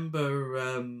you remember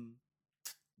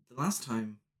the last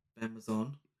time Ben was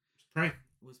on...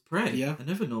 Was Prey. Yeah.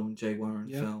 Another Norman J. Warren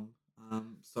film.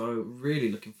 So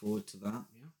really looking forward to that.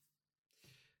 Yeah.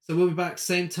 So we'll be back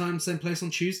same time, same place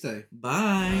on Tuesday.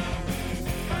 Bye.